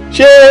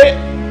ṣé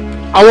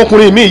àwọn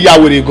ọkùnrin mi ìyá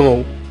wèrè gan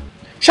o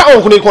ṣé àwọn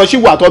ọkùnrin kan ṣì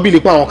wà tó bí lè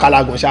pa àwọn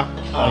kalagan ṣá.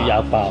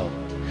 ọ̀yà pa o.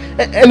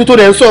 ẹni tó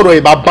dẹ̀ ń sọ̀rọ̀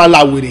ìbá bánlá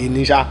wèrè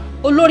ni ṣá.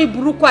 olórí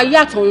burúkú ayé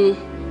àtọ̀run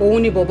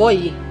òun ni bọ̀bọ̀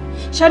yìí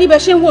ṣàríbẹ̀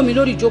ṣé ń wò mí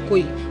lórí ìjókòó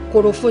yìí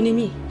kòròfo ni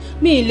mí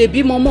ì lè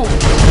bímọ mọ́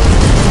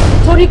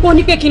torí pé ó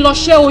ní pé kí n lọ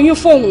ṣẹ́ oyún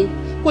fóun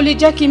kò lè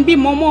jẹ́ kí n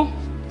bímọ mọ́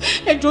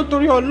ẹjọ́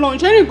torí Ọlọ́run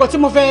ṣé ní nǹkan tí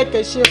mo fẹ́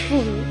kẹ̀ ṣe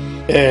fún mi.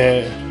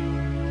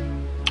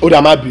 ó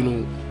dà má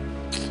bínú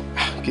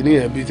kí ni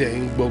yẹn bí tẹ̀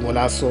ń gbọ̀ngàn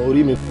lásán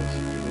orí mi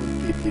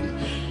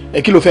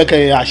kí ló fẹ́ kẹ́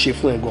ẹ ṣe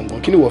fún ẹ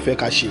gangan kí ni ìwọ fẹ́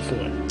ká ṣe fún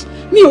ẹ.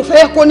 mi ò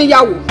fẹ́ kó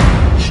níyàwó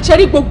ṣe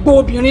rí gbogbo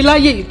obìnrin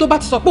láyé yìí tó bá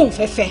ti sọ pé òun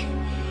fẹ́ fẹ́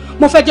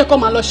mo fẹ́ jẹ́ kó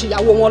máa lọ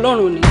ṣèyàwó wọn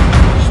lọ́rùn ni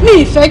mi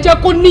ì fẹ́ jẹ́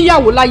kó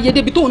níyàwó láyé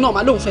débi tóun náà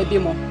máa lóun fẹ́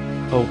bímọ.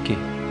 ok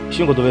ṣé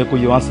nǹkan tó fẹ́ kó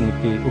yẹ wá sí ni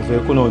pé o fẹ́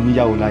kó náà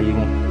níyàwó láyé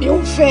wọn. mi ò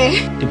fẹ́.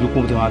 débi kó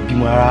tẹ máa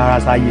bímọ rárá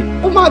sáyé.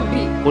 ó má bì.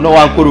 kó náà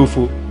wá ń kóró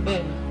fo.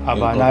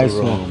 àbá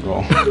náìsùn.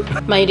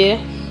 my dear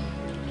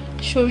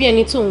sórí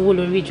ẹni tó ń wò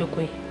lórí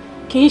ìjókòó yìí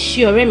kì í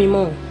ṣe ọ̀rẹ́ mi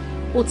mọ́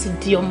ó ti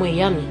di ọmọ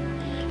ìyá mi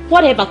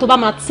whatever tó bá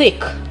máa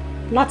take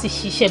láti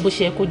ṣiṣẹ́ bó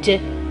ṣe yẹ kó jẹ́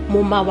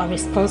mo máa wà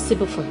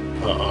responsible fún.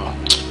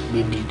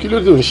 bèbí kí ló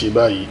dé ò ń ṣe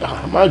báyìí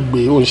má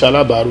gbé òun ṣe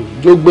alábàárò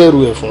jó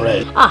gbẹrù ẹ fúnra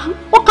ẹ.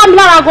 ó ká mi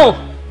lára gan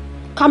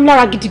ká mi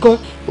lára gidi gan.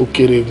 ó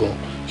kéré gan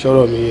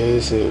sọ̀rọ̀ mi yẹn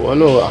ń sìn wọn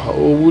náà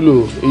ó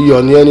wúlò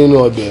iyọ̀ ní ẹ nínú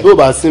ọbẹ̀ tó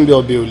bá síbi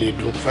ọbẹ̀ ò lè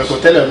dùn. fẹ̀kọ̀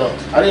tẹ́lẹ̀ náà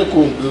arékò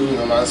òǹgbẹ́rù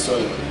náà máa ń sọ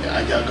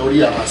àjàgà orí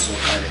àmà sọ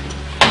kalẹ̀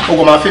ó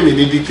kò máa fẹ́ mi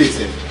ní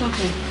dictate ẹ̀.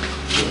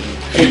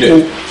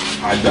 ilẹ̀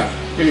àgbà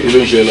kí ló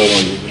ń ṣe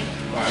lọ́wọ́ ni.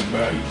 àgbà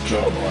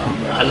ìjọba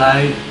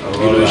aláì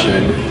kí ló ń ṣe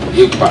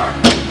ipa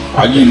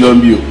ayé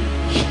lọ́nbí o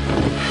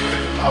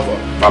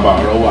bàbá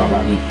ọ̀rọ̀ wà bá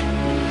mi.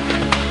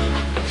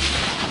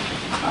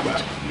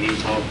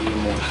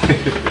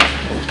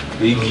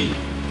 igi.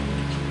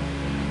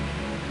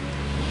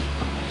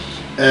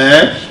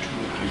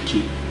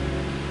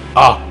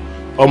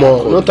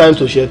 ọmọ no time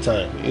to share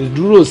time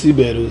ìdúró sí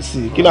bẹ̀rẹ̀ sí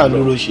kí là ń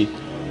dúró ṣe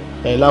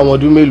láwọn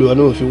ọdún mélòó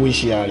náà fi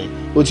wíṣẹ ààrẹ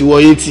ó ti wọ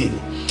 80 ni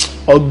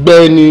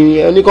ọ̀gbẹ́ni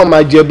ẹni kan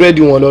máa jẹ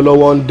búrẹ́dì wọn lọ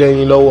lọ́wọ́ ń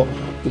dẹ́yìn lọ́wọ́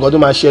nǹkan tó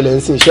máa ṣẹlẹ̀ ń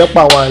sìn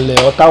ṣẹ́pà wà ń lẹ̀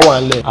ọ̀tá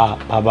wà ń lẹ̀.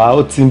 bàbá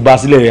ó ti ń bá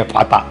sílẹ̀ rẹ̀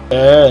pátá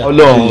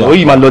Ọlọ́run ó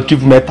yìí máa lọ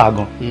trip mẹ́ta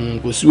gan.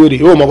 kò sí wèrè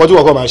yóò mọ̀ kọ́ tí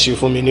wọ́n kọ́ máa ṣe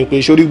fún mi ni pé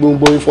sórí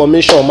gbogbo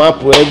information map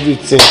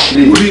everything.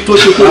 orí tó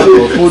ṣe kó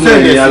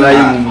send ẹ̀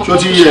ṣó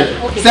ti yẹ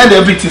send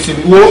everything sí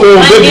mi. wo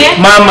ohun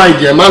bẹ́ẹ̀ má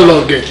ìjẹ́ má lọ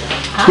gẹ̀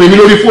pè mí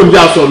lórí fóònù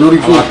jẹ́ àsọ̀ lórí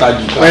fóònù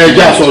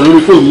jẹ́ àsọ̀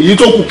lórí fóònù yìí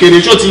tó kù kéde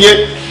ṣó ti yẹ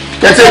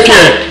kẹ́tẹ́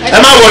kẹ́ ẹ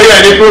má wọlé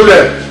ẹ̀ ní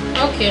problem.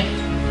 Okay.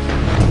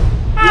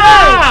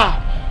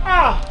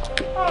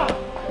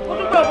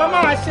 Olúbọ̀ bá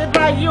máa ṣe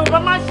báyìí o, bá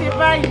máa ṣe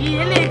báyìí,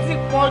 eléyìí ti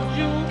pọ̀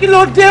jù. Kí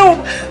ló dé o?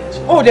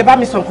 Ó lè bá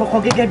mi sọ nǹkan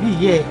kan gẹ́gẹ́ bí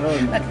ìyẹ́ ẹ̀.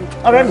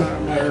 Ọ̀rẹ́ mi.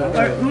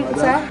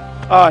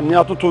 Ní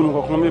atótónu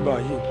kankan mi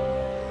báyìí,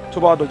 tó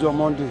bá dọjọ́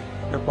Monday,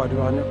 ẹ pàdé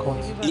wa ní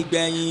court.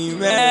 Ìgbẹ̀yìn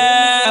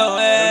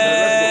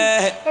rẹ̀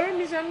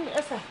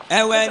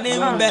ẹ̀wẹ̀ ní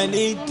bẹ̀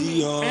ní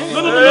ìdíyàn.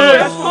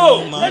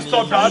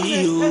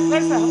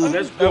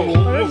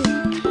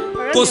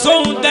 Kò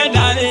sóhun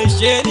tẹ́dà lè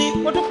ṣe ní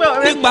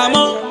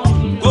nípamọ́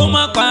kó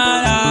má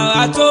para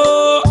wa tó.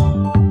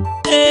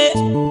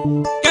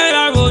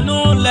 Kẹ́ra ronú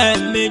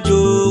lẹ́ẹ̀mejò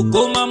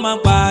kó má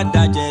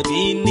padà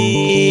jẹ̀bi ní.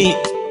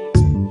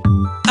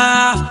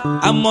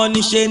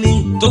 Amọ̀niṣe ni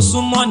tó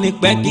súnmọ́ ní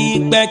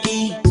pẹ́kípẹ́kí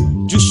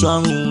ju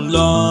ṣọ̀run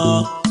lọ.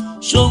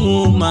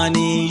 Ṣóhun mà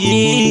nìyí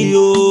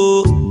o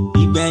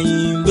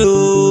ìgbẹ̀yìn gbé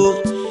o.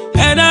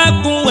 Ẹ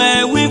dákun ẹ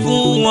wí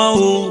fún wọn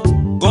o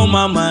kó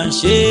má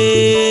ṣe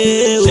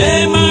o. Ṣé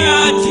mara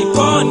ti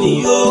kọ́ ni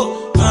o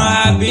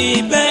àbí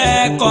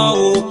bẹ́ẹ̀ kọ́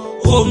o.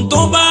 Ohun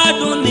tó bá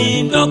dùn ní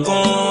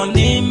lọ́kàn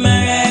ní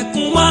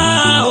mẹ́ẹ̀kún wá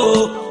o.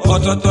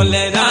 Ọ̀tọ̀ọ̀tọ̀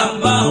lẹ̀dá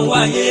bá ń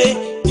wáyé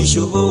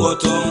ìṣòro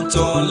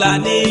ọ̀tọ̀ọ̀tọ̀ la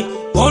ní.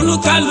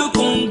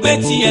 Olúkálùkù ń gbé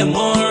tiẹ̀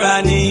mọ́ra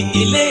ní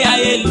ilé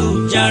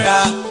ayélujára.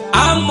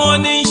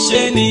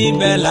 Amọ̀niṣe ni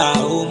bẹ́ẹ̀ la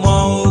ò mọ̀.